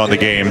impact on the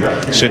game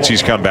since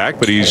he's come back,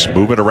 but he's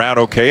moving around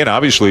okay and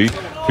obviously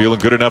feeling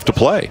good enough to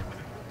play.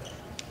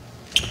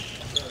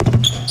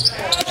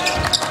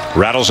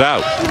 Rattles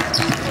out.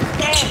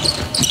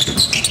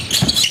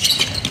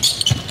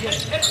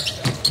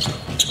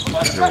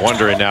 You're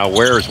wondering now,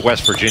 where is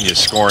West Virginia's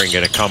scoring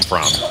going to come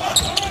from?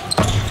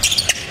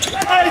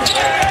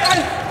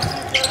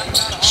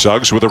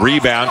 Suggs with a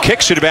rebound,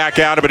 kicks it back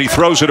out, but he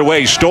throws it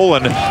away,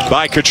 stolen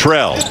by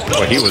Cottrell.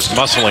 Well, he was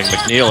muscling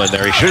McNeil in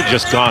there. He should have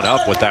just gone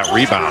up with that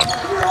rebound.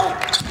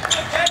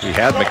 He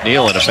had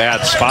McNeil in a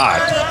bad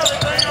spot.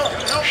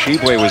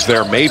 Shibwe was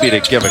there maybe to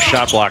give a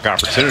shot block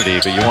opportunity,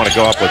 but you want to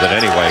go up with it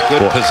anyway.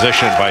 Good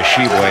position by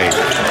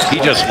Shibwe.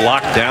 He just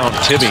locked down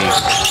Timmy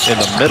in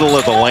the middle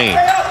of the lane.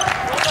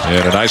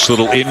 And a nice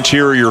little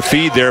interior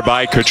feed there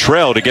by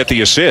Cottrell to get the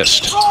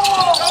assist.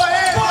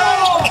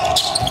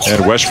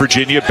 And West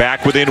Virginia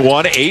back within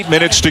 1, 8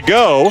 minutes to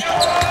go.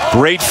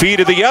 Great feed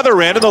at the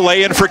other end and the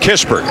lay-in for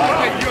Kispert.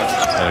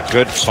 A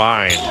good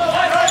find.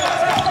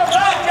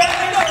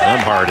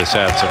 Lemhard has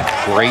had some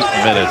great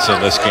minutes in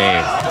this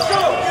game.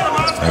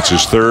 That's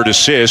his 3rd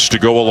assist to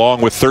go along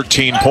with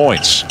 13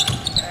 points.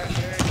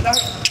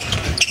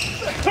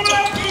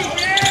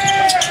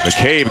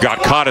 McCabe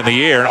got caught in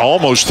the air and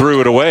almost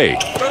threw it away.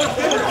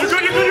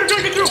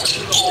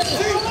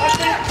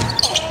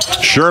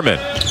 Sherman.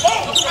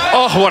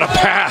 Oh, what a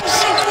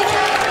pass.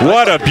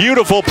 What a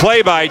beautiful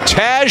play by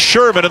Taz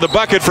Sherman in the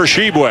bucket for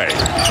Shibwe.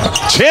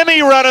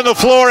 Timmy running the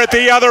floor at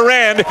the other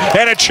end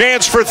and a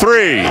chance for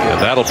 3.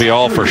 And that'll be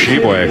all for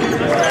Shibwe.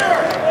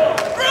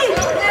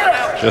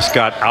 Just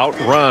got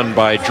outrun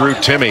by Drew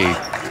Timme.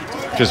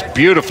 Just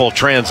beautiful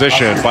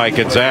transition by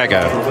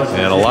Gonzaga,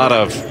 and a lot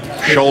of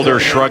shoulder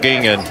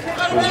shrugging and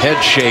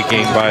head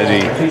shaking by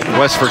the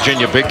West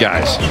Virginia big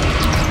guys.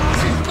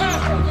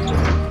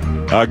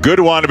 A good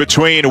one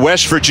between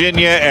West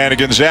Virginia and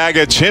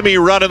Gonzaga. Timme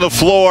running the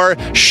floor.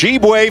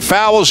 Shibwe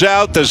fouls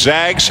out. The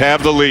Zags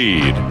have the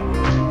lead.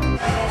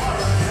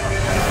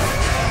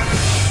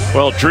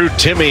 Well, Drew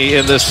Timme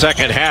in this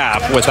second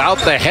half, without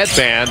the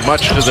headband,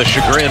 much to the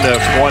chagrin of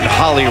one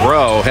Holly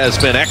Rowe, has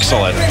been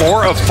excellent.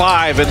 4 of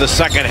 5 in the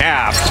second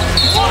half.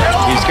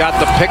 He's got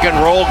the pick and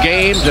roll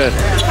game to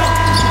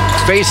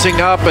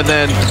facing up and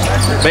then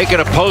making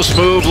a post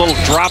move, little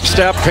drop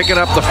step, picking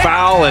up the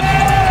foul and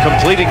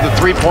completing the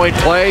three-point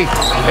play,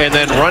 and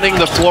then running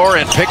the floor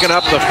and picking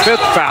up the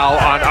 5th foul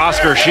on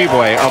Oscar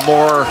Shibwe. A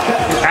more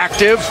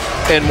active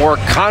and more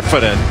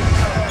confident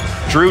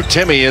Drew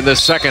Timme in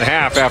this second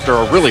half after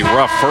a really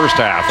rough first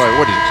half.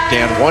 What is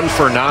Dan, 1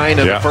 for 9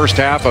 in the first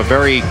half? A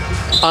very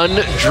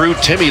un-Drew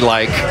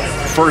Timme-like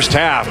first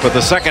half, but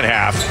the second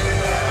half,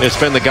 it's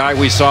been the guy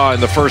we saw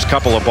in the first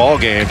couple of ball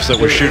games that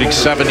was shooting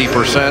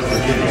 70%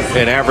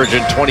 and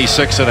averaging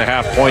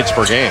 26.5 points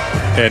per game.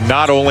 And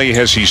not only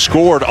has he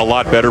scored a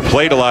lot better,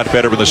 played a lot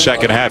better in the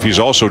second half, he's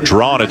also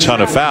drawn a ton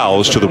of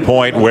fouls to the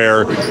point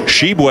where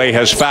Shibwe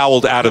has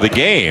fouled out of the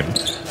game.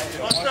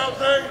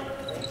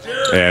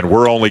 And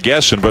we're only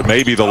guessing, but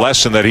maybe the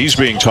lesson that he's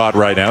being taught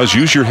right now is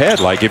use your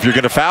head. Like, if you're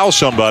going to foul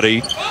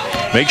somebody,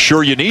 make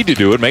sure you need to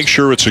do it. Make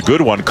sure it's a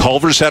good one.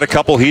 Culver's had a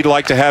couple he'd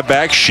like to have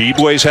back.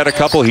 Shibwe's had a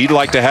couple he'd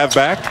like to have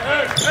back.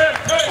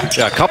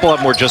 Yeah, a couple of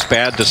them were just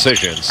bad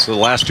decisions. The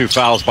last 2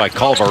 fouls by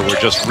Culver were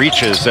just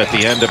reaches at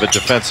the end of a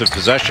defensive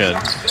possession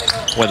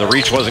when the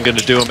reach wasn't going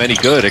to do him any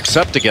good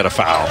except to get a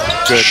foul.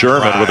 Good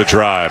Sherman drive. with a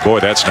drive. Boy,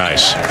 that's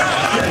nice.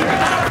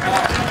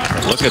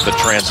 Look at the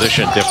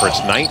transition difference,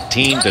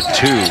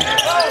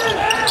 19-2.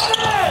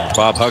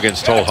 Bob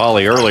Huggins told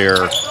Holly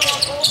earlier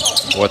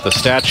what the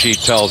stat sheet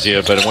tells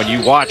you, but when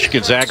you watch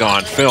Gonzaga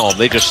on film,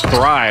 they just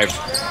thrive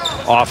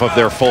off of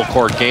their full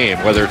court game,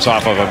 whether it's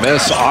off of a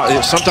miss,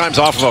 sometimes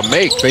off of a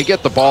make. They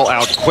get the ball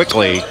out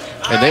quickly,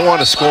 and they want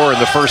to score in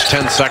the first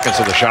 10 seconds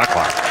of the shot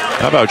clock.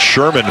 How about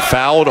Sherman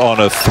fouled on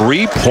a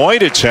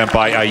 3-point attempt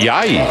by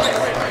Ayayi?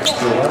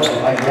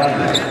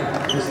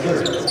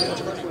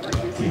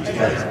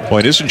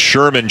 Point, isn't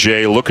Sherman,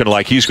 Jay, looking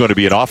like he's going to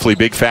be an awfully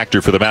big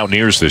factor for the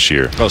Mountaineers this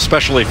year? Well,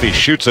 especially if he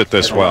shoots it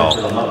this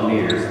well.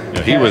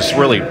 He was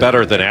really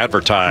better than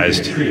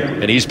advertised,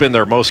 and he's been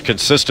their most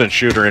consistent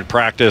shooter in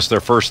practice their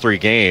first 3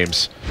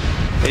 games.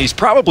 And he's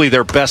probably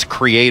their best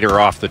creator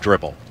off the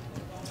dribble.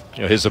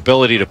 You know, his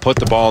ability to put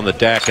the ball on the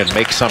deck and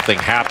make something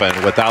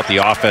happen without the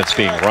offense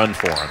being run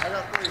for him.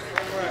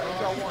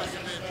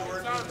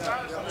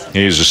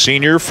 He's a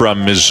senior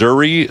from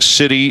Missouri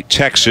City,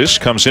 Texas.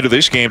 Comes into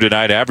this game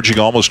tonight averaging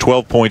almost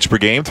 12 points per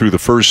game through the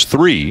first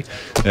 3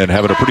 and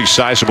having a pretty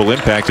sizable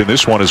impact in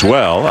this one as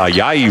well.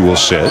 Ayayi will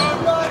sit. You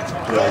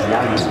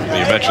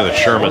mentioned that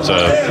Sherman's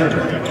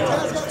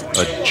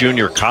a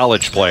junior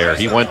college player.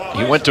 He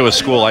went to a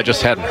school I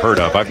just hadn't heard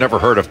of. I've never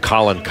heard of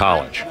Collin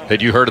College.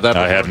 Had you heard of that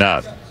before? I had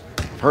not.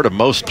 I've heard of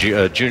most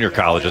junior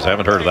colleges. I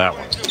haven't heard of that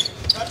one.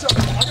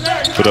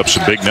 Put up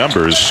some big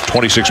numbers,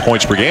 26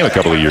 points per game a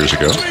couple of years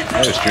ago.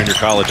 He was junior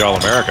college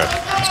All-America.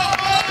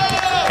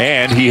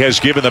 And he has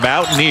given the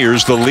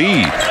Mountaineers the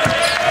lead.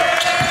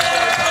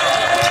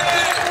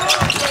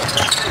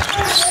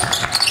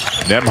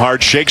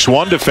 Nembhard shakes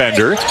one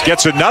defender,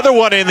 gets another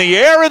one in the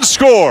air and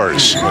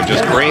scores.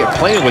 Just great,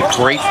 playing with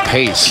great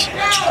pace.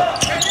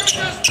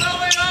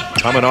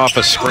 Coming off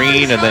a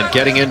screen and then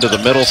getting into the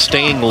middle,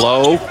 staying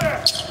low.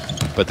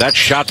 But that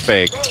shot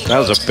fake, that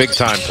was a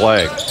big-time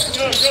play.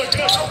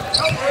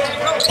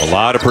 A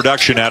lot of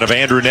production out of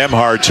Andrew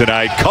Nembhard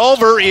tonight.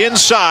 Culver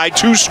inside,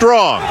 too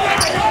strong.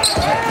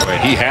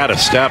 He had a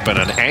step and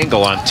an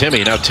angle on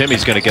Timme. Now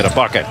Timmy's going to get a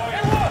bucket.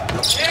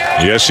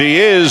 Yes, he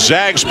is.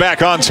 Zags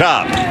back on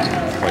top.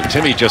 Boy,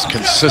 Timme just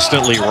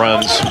consistently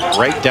runs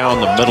right down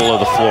the middle of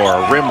the floor,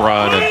 a rim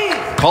run,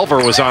 and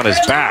Culver was on his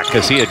back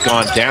because he had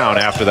gone down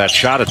after that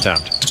shot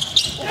attempt.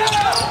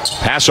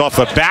 Pass off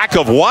the back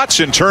of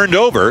Watson, turned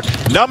over.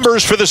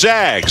 Numbers for the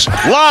Zags.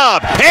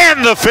 Lob,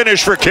 and the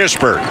finish for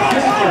Kispert.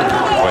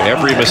 Boy,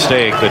 every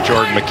mistake that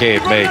Jordan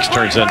McCabe makes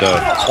turns into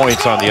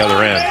points on the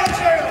other end.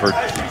 For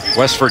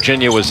West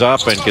Virginia was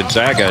up, and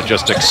Gonzaga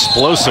just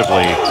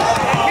explosively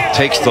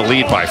takes the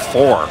lead by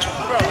 4.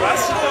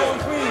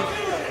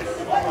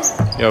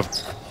 You know,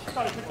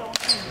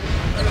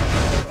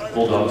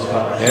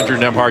 Andrew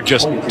Nembhard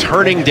just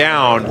turning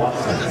down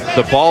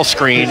the ball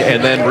screen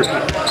and then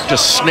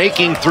just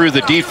snaking through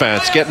the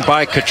defense, getting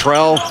by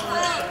Cottrell,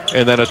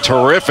 and then a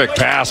terrific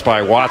pass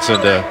by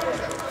Watson to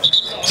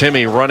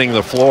Timme running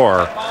the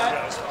floor.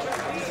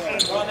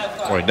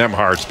 Boy,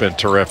 Nembhard's been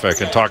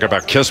terrific. And talking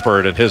about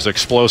Kispert and his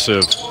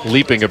explosive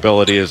leaping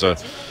ability as a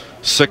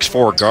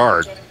 6'4"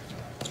 guard.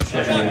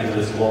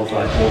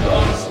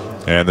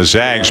 And the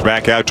Zags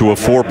back out to a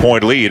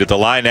 4-point lead. At the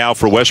line now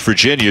for West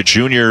Virginia,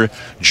 junior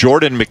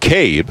Jordan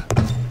McCabe.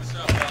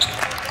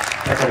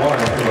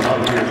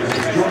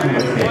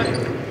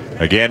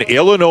 Again,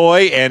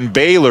 Illinois and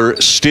Baylor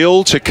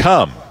still to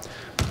come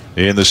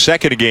in the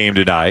second game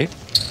tonight.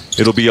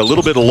 It'll be a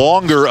little bit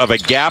longer of a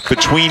gap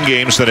between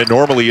games than it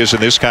normally is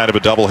in this kind of a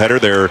doubleheader.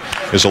 There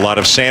is a lot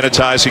of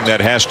sanitizing that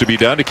has to be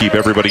done to keep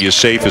everybody as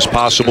safe as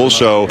possible.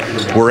 So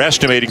we're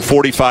estimating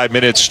 45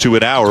 minutes to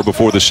an hour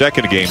before the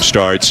second game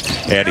starts.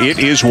 And it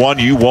is one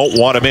you won't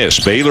want to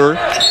miss. Baylor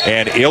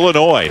and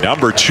Illinois,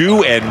 number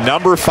 2 and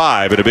number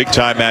 5 in a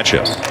big-time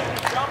matchup.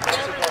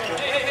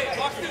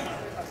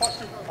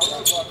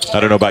 I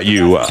don't know about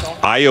you.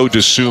 Ayo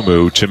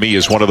Dosunmu, to me,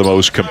 is one of the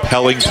most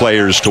compelling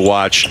players to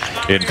watch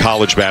in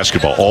college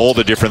basketball. All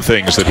the different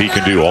things that he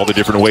can do, all the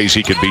different ways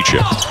he can beat you.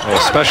 Well,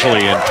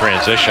 especially in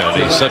transition.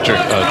 He's such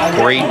a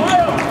great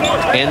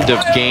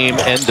end-of-game,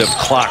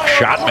 end-of-clock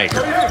shot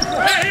maker.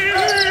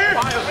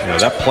 You know,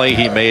 that play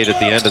he made at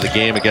the end of the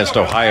game against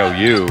Ohio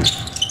U,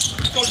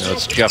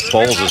 it's Jeff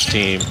Bowles'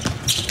 team,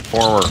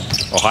 former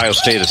Ohio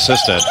State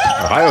assistant.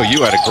 Ohio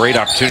U had a great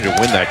opportunity to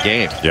win that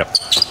game. Yep.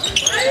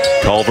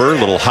 Culver,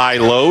 little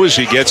high-low as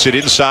he gets it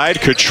inside.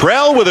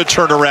 Cottrell with a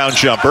turnaround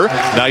jumper.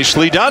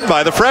 Nicely done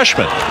by the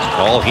freshman.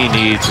 All he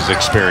needs is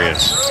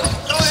experience.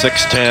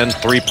 6'10",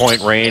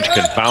 three-point range,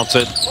 can bounce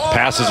it,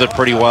 passes it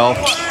pretty well.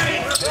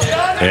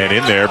 And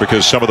in there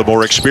because some of the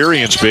more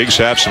experienced bigs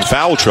have some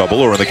foul trouble,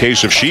 or in the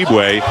case of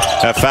Shibwe,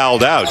 have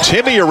fouled out.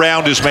 Timmy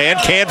around his man,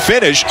 can't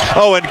finish.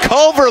 Oh, and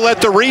Culver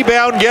let the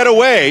rebound get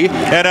away,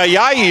 and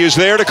Ayayi is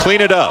there to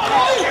clean it up.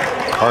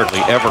 Hardly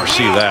ever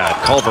see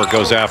that. Culver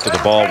goes after the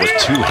ball with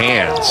 2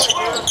 hands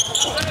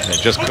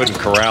and just couldn't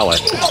corral it.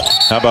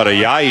 How about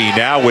Ayayi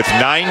now with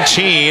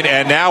 19,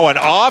 and now an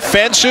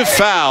offensive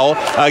foul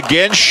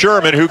against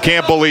Sherman, who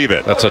can't believe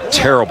it. That's a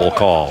terrible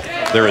call.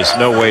 There is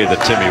no way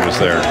that Timmy was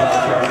there.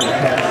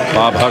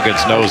 Bob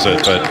Huggins knows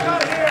it, but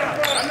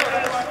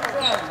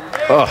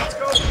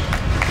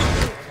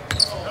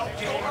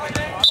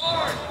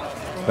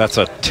that's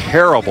a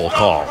terrible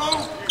call.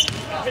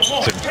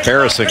 It's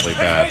embarrassingly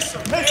bad.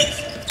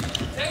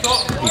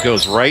 He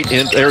goes right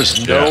in.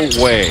 There's no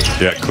way.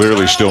 Yeah,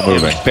 clearly still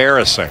moving.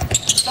 Embarrassing.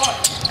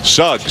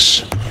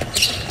 Suggs.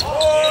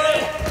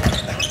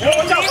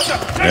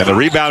 And the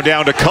rebound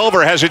down to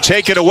Culver, has it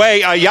taken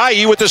away.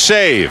 Ayayi with the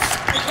save.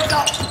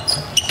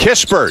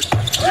 Kispert.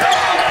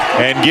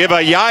 And give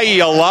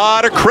Ayayi a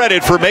lot of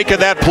credit for making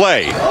that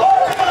play.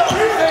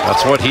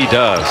 That's what he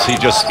does.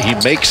 He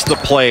makes the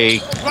play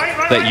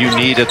that you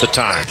need at the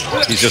time.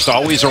 He's just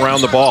always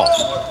around the ball.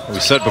 We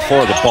said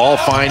before, the ball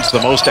finds the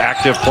most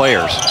active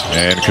players.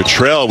 And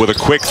Cottrell with a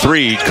quick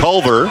 3.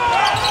 Culver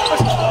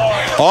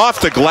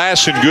off the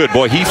glass and good.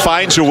 Boy, he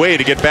finds a way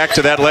to get back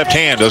to that left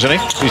hand, doesn't he?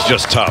 He's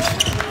just tough.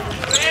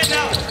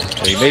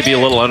 He may be a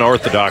little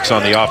unorthodox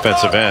on the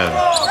offensive end,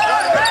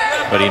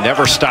 but he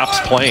never stops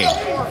playing.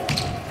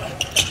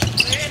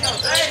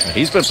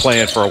 He's been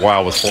playing for a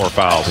while with 4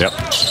 fouls. Yep.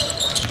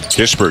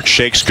 Kispert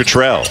shakes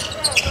Cottrell.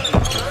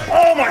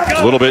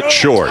 A little bit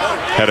short.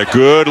 Had a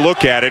good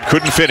look at it.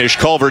 Couldn't finish.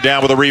 Culver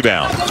down with a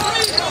rebound.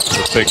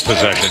 It's a big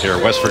possession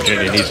here. West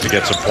Virginia needs to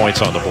get some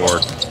points on the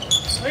board.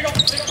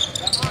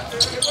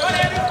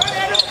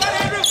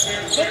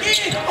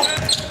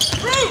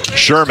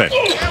 Sherman.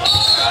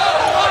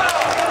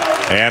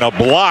 And a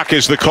block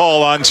is the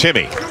call on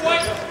Timmy.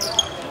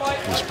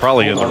 He's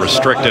probably in the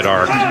restricted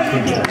arc.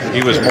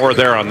 He was more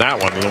there on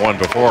that one than the one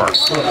before.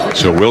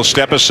 So we'll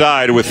step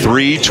aside with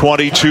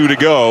 3:22 to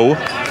go.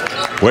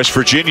 West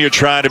Virginia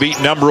trying to beat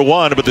number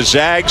 1, but the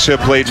Zags have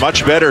played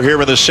much better here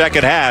in the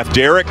second half.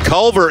 Derek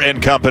Culver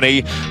and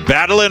company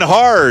battling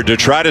hard to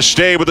try to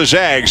stay with the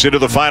Zags into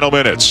the final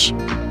minutes.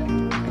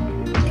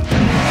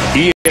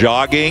 He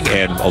jogging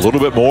and a little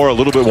bit more,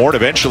 and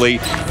eventually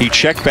he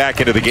checked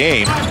back into the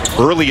game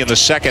early in the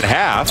second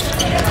half,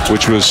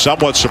 which was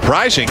somewhat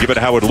surprising given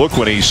how it looked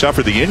when he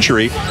suffered the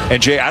injury.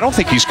 And Jay, I don't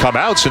think he's come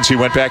out since he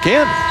went back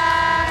in.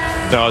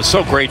 No, it's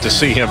so great to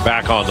see him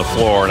back on the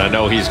floor, and I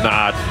know he's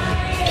not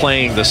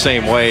playing the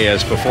same way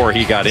as before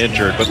he got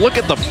injured, but look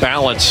at the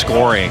balanced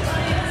scoring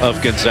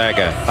of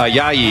Gonzaga.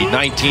 Ayayi,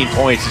 19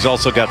 points. He's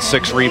also got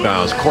 6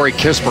 rebounds. Corey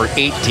Kispert,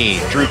 18.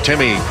 Drew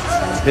Timme,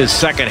 his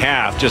second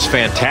half, just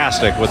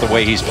fantastic with the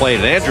way he's played.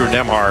 And Andrew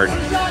Nembhard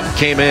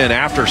came in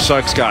after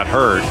Suggs got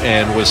hurt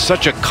and was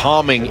such a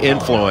calming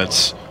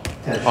influence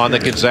on the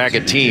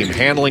Gonzaga team,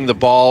 handling the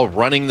ball,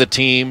 running the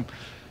team.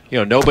 You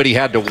know, nobody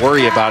had to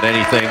worry about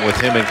anything with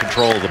him in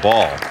control of the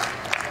ball.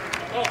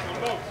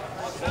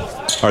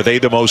 Are they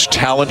the most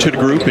talented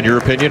group, in your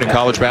opinion, in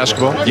college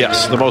basketball?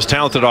 Yes, the most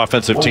talented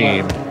offensive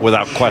team,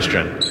 without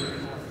question.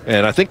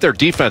 And I think their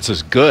defense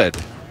is good.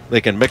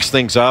 They can mix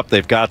things up.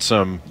 They've got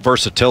some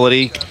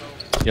versatility.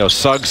 You know,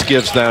 Suggs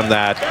gives them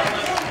that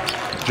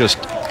just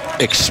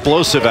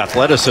explosive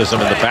athleticism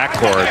in the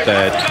backcourt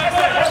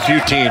that few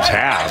teams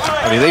have.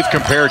 I mean, they've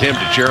compared him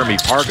to Jeremy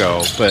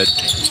Pargo, but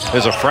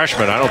as a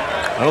freshman, I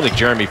don't think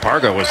Jeremy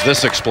Pargo was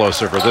this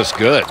explosive or this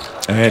good.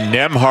 And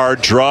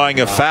Nembhard drawing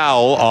a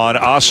foul on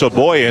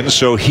Asaboyan,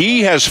 so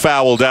he has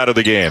fouled out of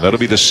the game. That'll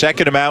be the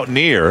second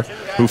Mountaineer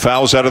who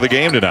fouls out of the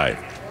game tonight.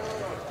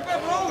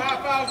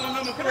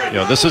 You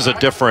know, this is a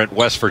different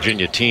West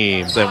Virginia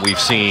team than we've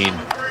seen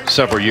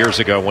several years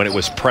ago when it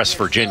was Press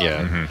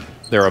Virginia.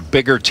 They're a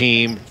bigger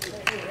team.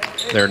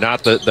 They're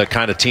not the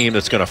kind of team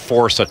that's going to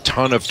force a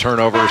ton of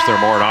turnovers. They're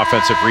more an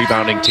offensive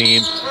rebounding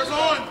team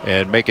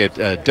and make it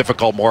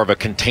difficult, more of a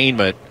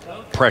containment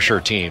pressure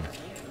team.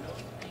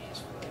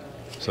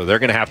 So they're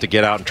going to have to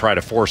get out and try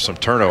to force some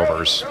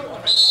turnovers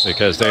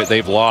because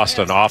they've lost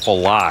an awful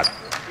lot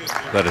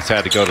that it's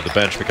had to go to the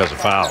bench because of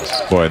fouls.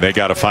 Boy, they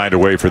got to find a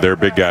way for their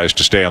big guys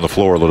to stay on the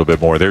floor a little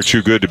bit more. They're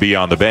too good to be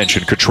on the bench,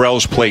 and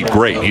Cottrell's played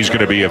great. He's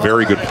going to be a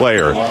very good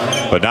player,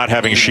 but not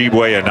having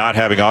Shibwe and not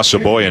having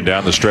Asaboyan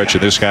down the stretch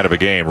in this kind of a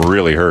game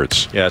really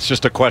hurts. Yeah, it's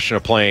just a question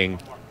of playing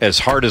as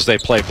hard as they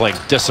play, playing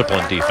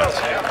disciplined defense.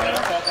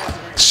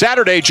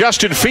 Saturday,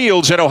 Justin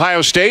Fields and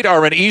Ohio State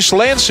are in East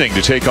Lansing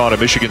to take on a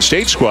Michigan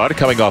State squad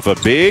coming off a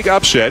big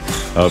upset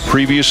of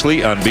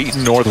previously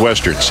unbeaten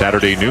Northwestern.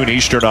 Saturday noon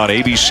Eastern on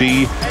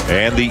ABC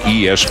and the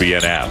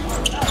ESPN app.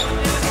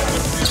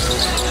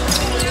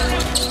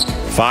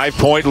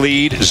 5-point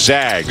lead,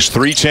 Zags,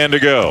 3:10 to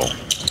go.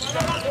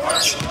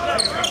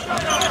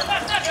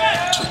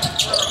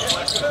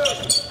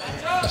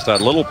 Just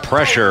that little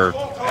pressure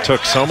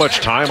took so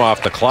much time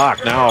off the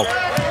clock. Now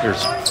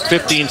there's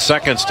 15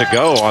 seconds to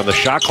go on the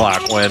shot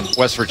clock when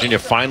West Virginia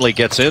finally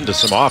gets into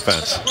some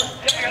offense.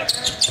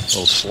 A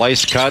little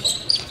slice cut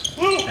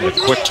and a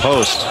quick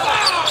post.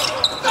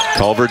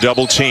 Culver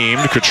double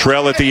teamed.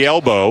 Cottrell at the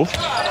elbow.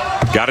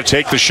 Got to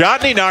take the shot,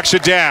 and he knocks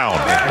it down.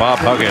 Bob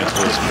Huggins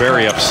was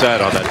very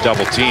upset on that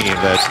double team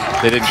that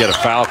they didn't get a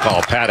foul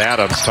call. Pat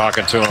Adams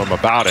talking to him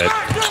about it.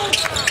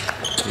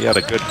 He had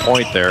a good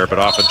point there, but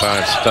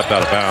oftentimes stepped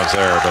out of bounds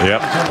there. But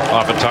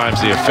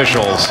oftentimes the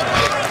officials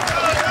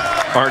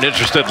aren't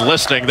interested in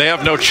listening. They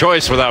have no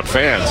choice without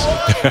fans.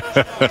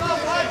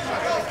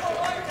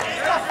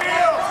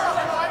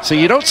 So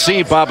you don't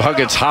see Bob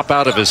Huggins hop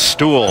out of his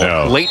stool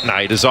late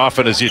night as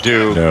often as you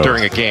do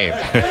during a game.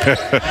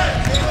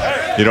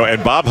 You know,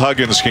 and Bob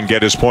Huggins can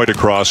get his point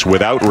across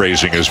without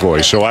raising his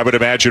voice. So I would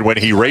imagine when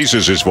he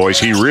raises his voice,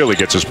 he really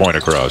gets his point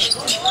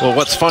across. Well,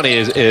 what's funny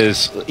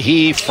is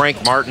he,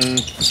 Frank Martin,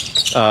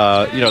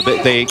 you know,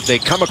 they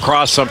come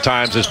across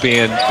sometimes as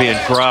being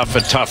gruff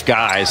and tough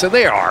guys, and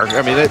they are.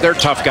 I mean, they're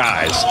tough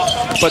guys,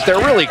 but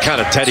they're really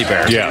kind of teddy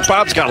bears. Yeah.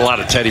 Bob's got a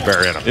lot of teddy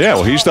bear in him. Yeah,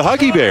 well, he's the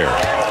Huggy Bear.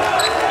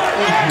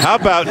 How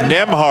about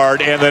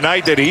Nembhard and the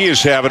night that he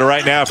is having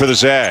right now for the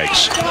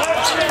Zags?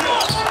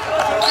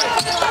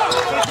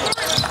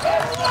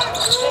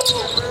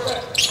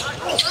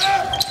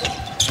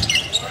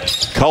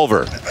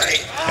 Culver,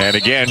 and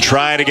again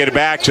trying to get it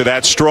back to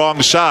that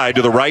strong side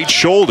to the right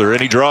shoulder,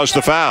 and he draws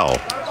the foul.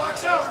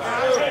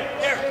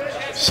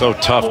 So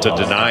tough to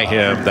deny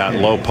him that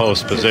low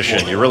post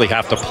position. You really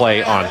have to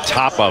play on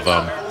top of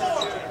him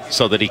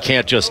so that he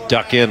can't just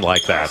duck in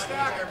like that.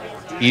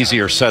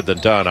 Easier said than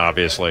done,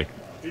 obviously.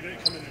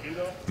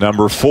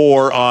 Number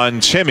 4 on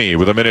Timmy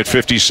with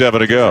 1:57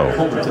 to go.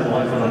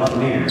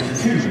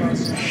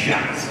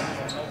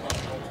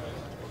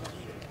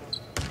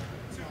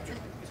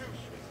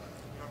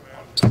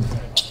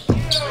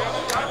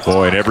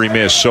 Boy, and every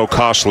miss so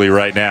costly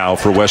right now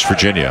for West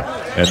Virginia.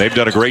 And they've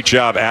done a great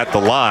job at the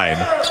line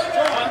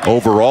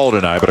overall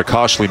tonight, but a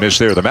costly miss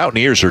there. The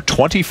Mountaineers are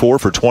 24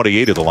 for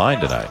 28 at the line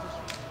tonight.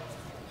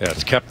 Yeah,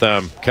 it's kept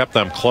them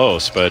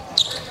close, but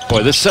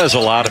boy, this says a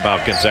lot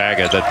about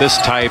Gonzaga, that this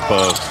type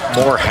of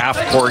more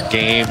half-court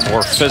game,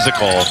 more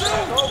physical,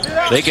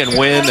 they can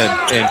win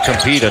and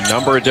compete a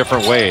number of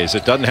different ways.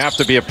 It doesn't have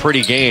to be a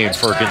pretty game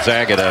for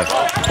Gonzaga to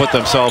put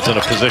themselves in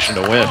a position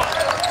to win.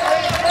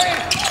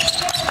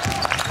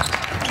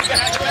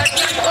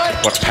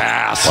 What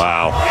pass.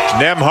 Wow.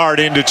 Nembhard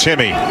into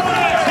Timmy.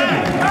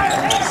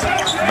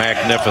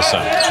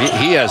 Magnificent.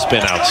 He has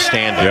been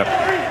outstanding. Yep.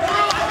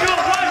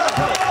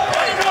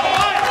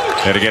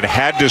 And again,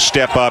 had to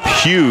step up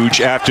huge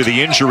after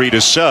the injury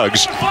to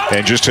Suggs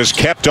and just has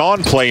kept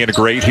on playing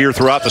great here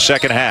throughout the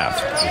second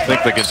half. I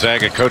think the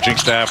Gonzaga coaching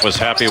staff was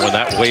happy when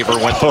that waiver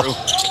went through.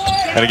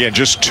 And again,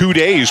 just 2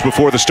 days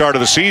before the start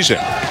of the season.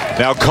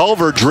 Now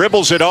Culver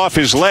dribbles it off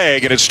his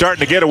leg, and it's starting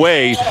to get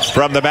away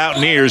from the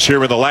Mountaineers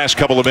here in the last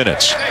couple of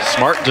minutes.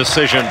 Smart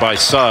decision by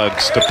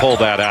Suggs to pull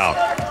that out.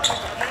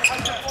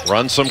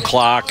 Run some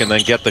clock and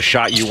then get the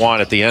shot you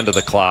want at the end of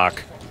the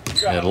clock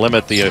and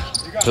limit the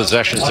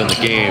possessions in the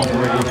game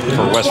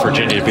for West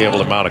Virginia to be able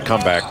to mount a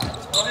comeback.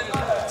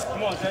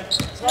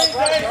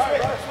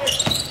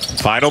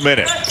 Final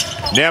minute.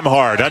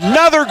 Nembhard,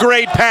 another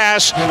great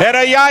pass, and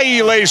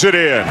Ayayi lays it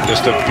in.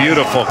 Just a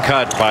beautiful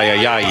cut by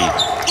Ayayi.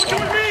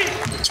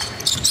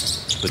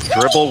 The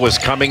dribble was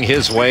coming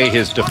his way.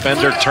 His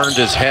defender turned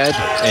his head,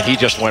 and he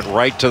just went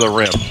right to the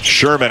rim.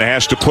 Sherman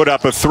has to put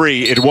up a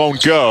 3. It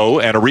won't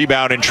go, and a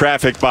rebound in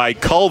traffic by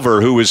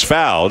Culver, who is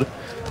fouled.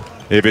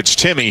 If it's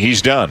Timmy,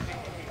 he's done.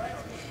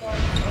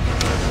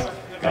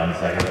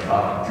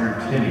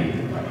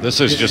 This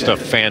is just a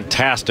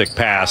fantastic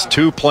pass.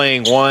 2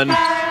 playing 1.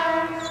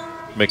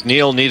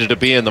 McNeil needed to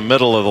be in the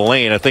middle of the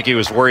lane. I think he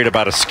was worried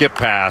about a skip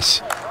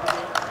pass.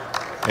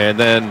 And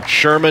then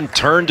Sherman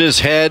turned his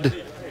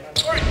head,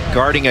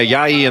 guarding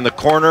Ayayi in the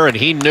corner, and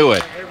he knew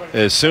it.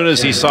 As soon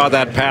as he saw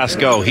that pass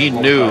go, he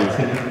knew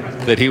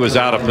that he was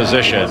out of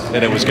position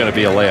and it was going to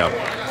be a layup.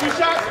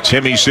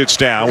 Timmy sits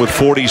down with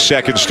 40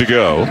 seconds to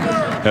go.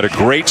 Had a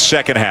great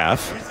second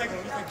half.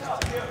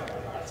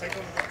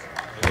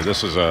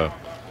 This is a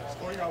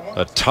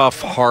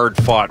tough,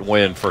 hard-fought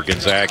win for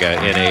Gonzaga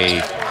in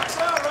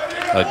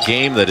a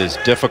game that is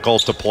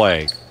difficult to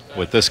play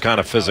with this kind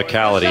of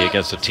physicality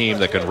against a team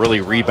that can really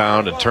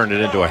rebound and turn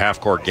it into a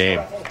half-court game.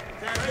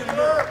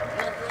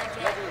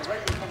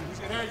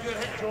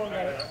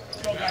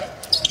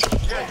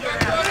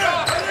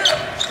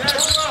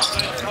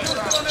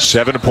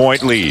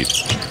 Seven-point lead.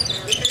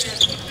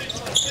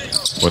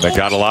 When they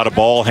got a lot of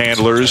ball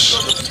handlers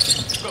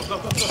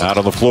out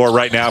on the floor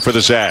right now for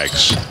the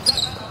Zags.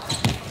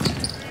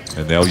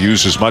 And they'll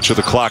use as much of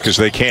the clock as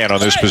they can on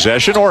this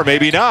possession, or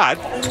maybe not.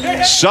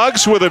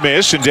 Suggs with a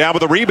miss, and down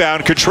with a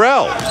rebound,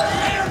 Cottrell.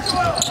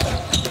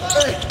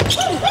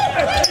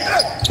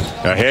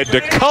 Ahead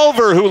to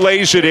Culver, who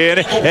lays it in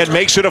and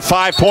makes it a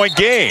 5-point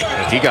game.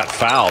 And he got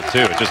fouled, too.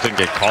 It just didn't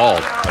get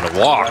called. And a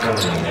walk.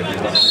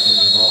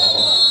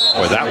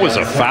 Boy, that was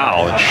a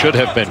foul and should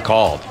have been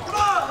called.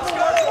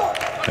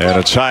 And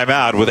a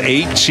timeout with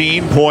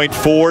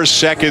 18.4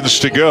 seconds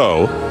to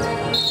go.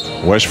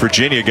 West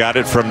Virginia got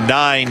it from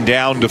 9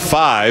 down to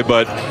 5,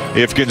 but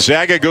if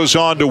Gonzaga goes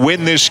on to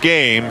win this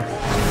game,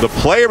 the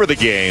player of the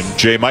game,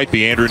 Jay, might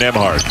be Andrew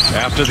Nembhard.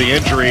 After the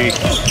injury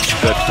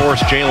that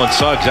forced Jalen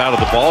Suggs out of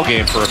the ball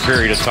game for a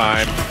period of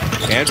time,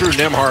 Andrew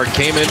Nembhard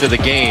came into the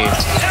game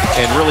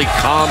and really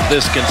calmed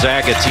this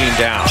Gonzaga team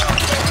down.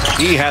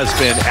 He has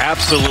been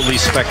absolutely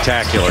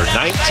spectacular.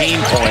 19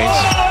 points,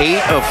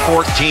 8 of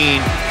 14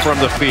 from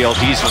the field.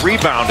 He's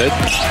rebounded.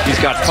 He's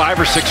got 5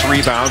 or 6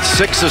 rebounds,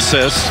 6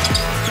 assists.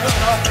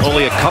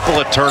 Only a couple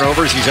of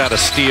turnovers. He's had a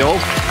steal.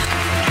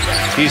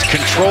 He's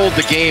controlled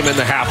the game in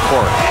the half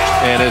court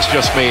and has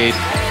just made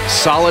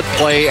solid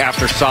play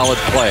after solid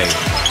play.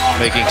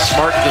 Making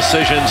smart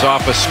decisions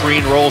off of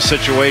screen roll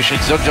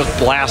situations. He doesn't just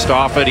blast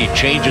off it. He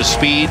changes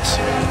speeds.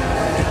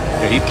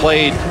 He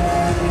played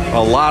a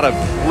lot of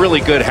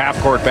really good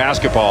half-court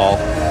basketball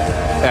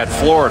at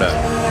Florida,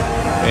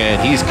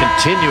 and he's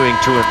continuing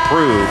to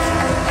improve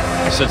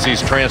since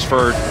he's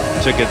transferred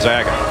to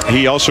Gonzaga.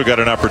 He also got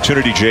an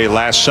opportunity, Jay,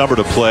 last summer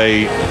to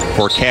play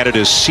for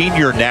Canada's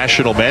senior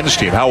national men's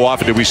team. How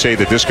often did we say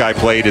that this guy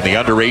played in the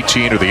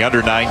under-18 or the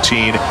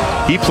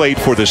under-19? He played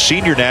for the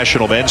senior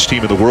national men's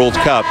team in the World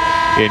Cup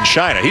in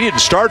China. He didn't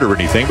start or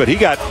anything, but he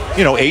got,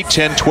 8,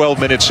 10, 12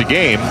 minutes a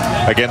game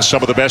against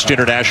some of the best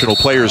international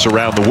players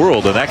around the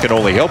world, and that can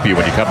only help you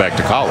when you come back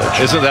to college.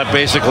 Isn't that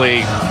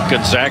basically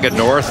Gonzaga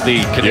North,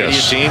 the Canadian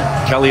team?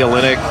 Kelly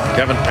Olynyk,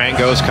 Kevin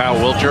Pangos, Kyle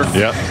Wiltshire?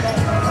 Yep.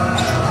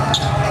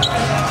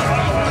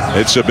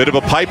 It's a bit of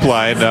a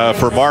pipeline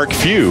for Mark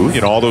Few.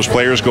 All those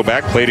players go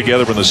back, play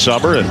together in the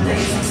summer, and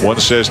one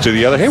says to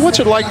the other, hey, what's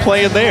it like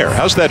playing there?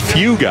 How's that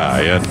Few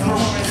guy? And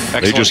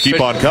they just keep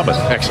on coming.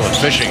 Excellent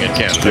fishing in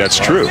Canada. That's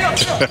true.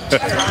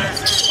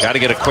 Got to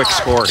get a quick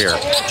score here.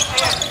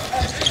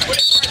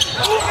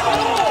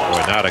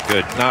 Boy,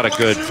 not a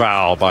good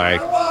foul by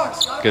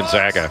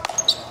Gonzaga.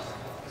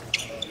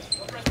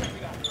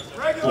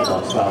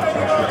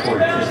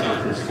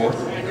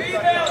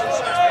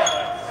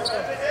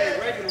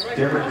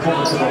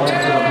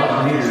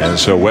 And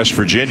so West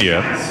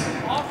Virginia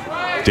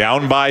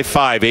down by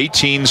 5,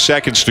 18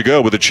 seconds to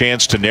go with a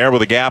chance to narrow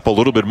the gap a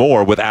little bit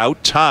more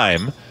without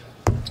time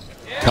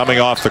coming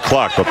off the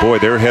clock. But boy,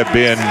 there have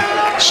been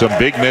some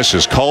big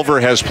misses. Culver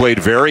has played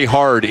very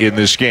hard in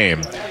this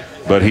game,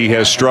 but he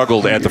has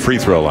struggled at the free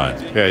throw line.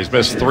 Yeah, he's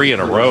missed 3 in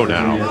a row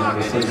now.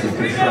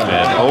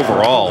 And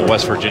overall,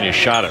 West Virginia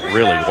shot it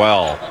really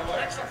well.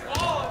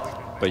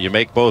 But you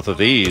make both of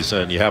these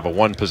and you have a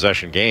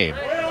 1-possession game.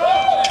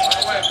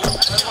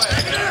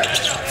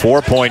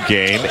 4-point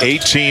game,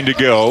 18 to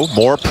go,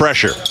 more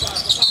pressure.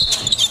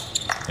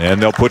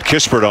 And they'll put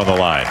Kispert on the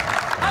line.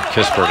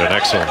 Kispert, an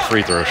excellent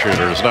free throw shooter.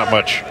 There's not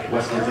much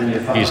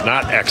he's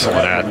not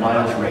excellent at.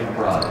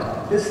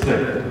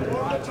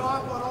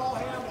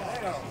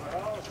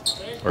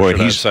 Or should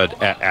I have said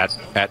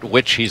at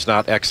which he's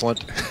not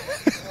excellent?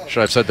 Should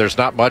I have said there's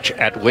not much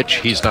at which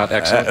he's not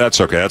excellent? That's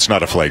okay. That's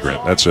not a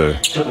flagrant. That's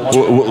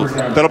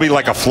that'll be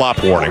like a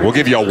flop warning. We'll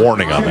give you a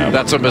warning on that.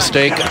 That's a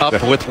mistake up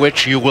with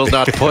which you will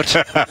not put.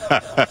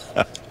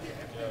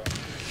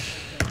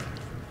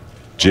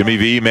 Jimmy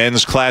V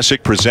Men's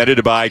Classic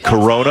presented by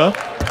Corona.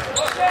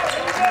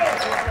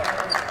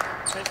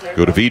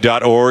 Go to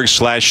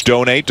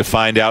v.org/donate to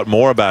find out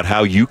more about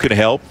how you can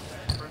help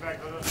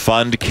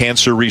fund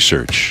cancer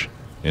research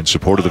in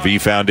support of the V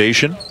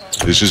Foundation.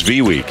 This is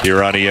V Week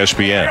here on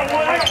ESPN.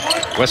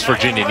 West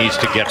Virginia needs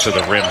to get to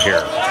the rim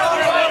here.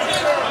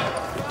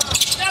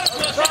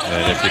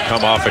 And if you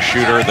come off a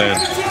shooter, then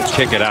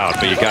kick it out,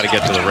 but you got to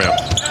get to the rim.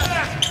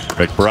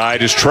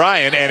 McBride is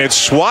trying, and it's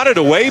swatted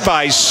away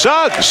by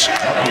Suggs.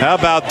 How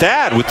about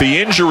that, with the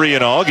injury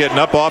and all, getting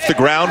up off the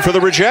ground for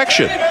the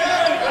rejection.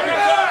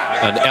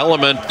 An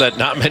element that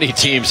not many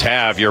teams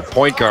have. Your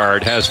point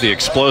guard has the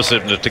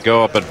explosiveness to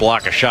go up and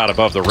block a shot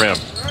above the rim.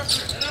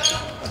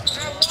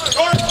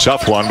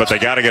 Tough one, but they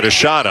got to get a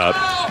shot up.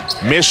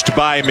 Missed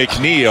by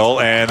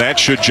McNeil, and that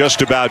should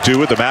just about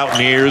do it. The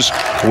Mountaineers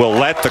will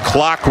let the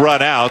clock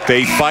run out.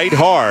 They fight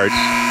hard.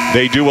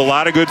 They do a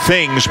lot of good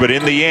things, but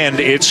in the end,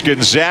 it's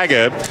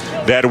Gonzaga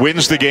that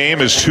wins the game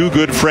as two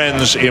good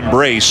friends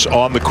embrace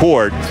on the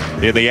court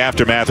in the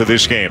aftermath of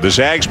this game. The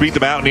Zags beat the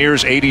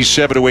Mountaineers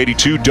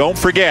 87-82. Don't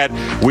forget,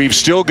 we've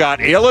still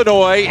got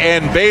Illinois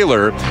and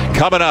Baylor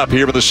coming up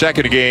here for the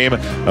second game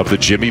of the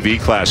Jimmy V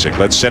Classic.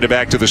 Let's send it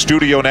back to the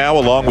studio now,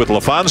 along with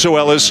LaFonso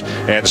Ellis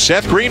and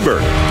Seth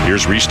Greenberg.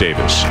 Here's Reese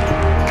Davis.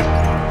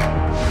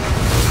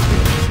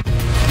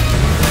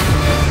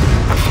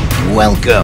 Welcome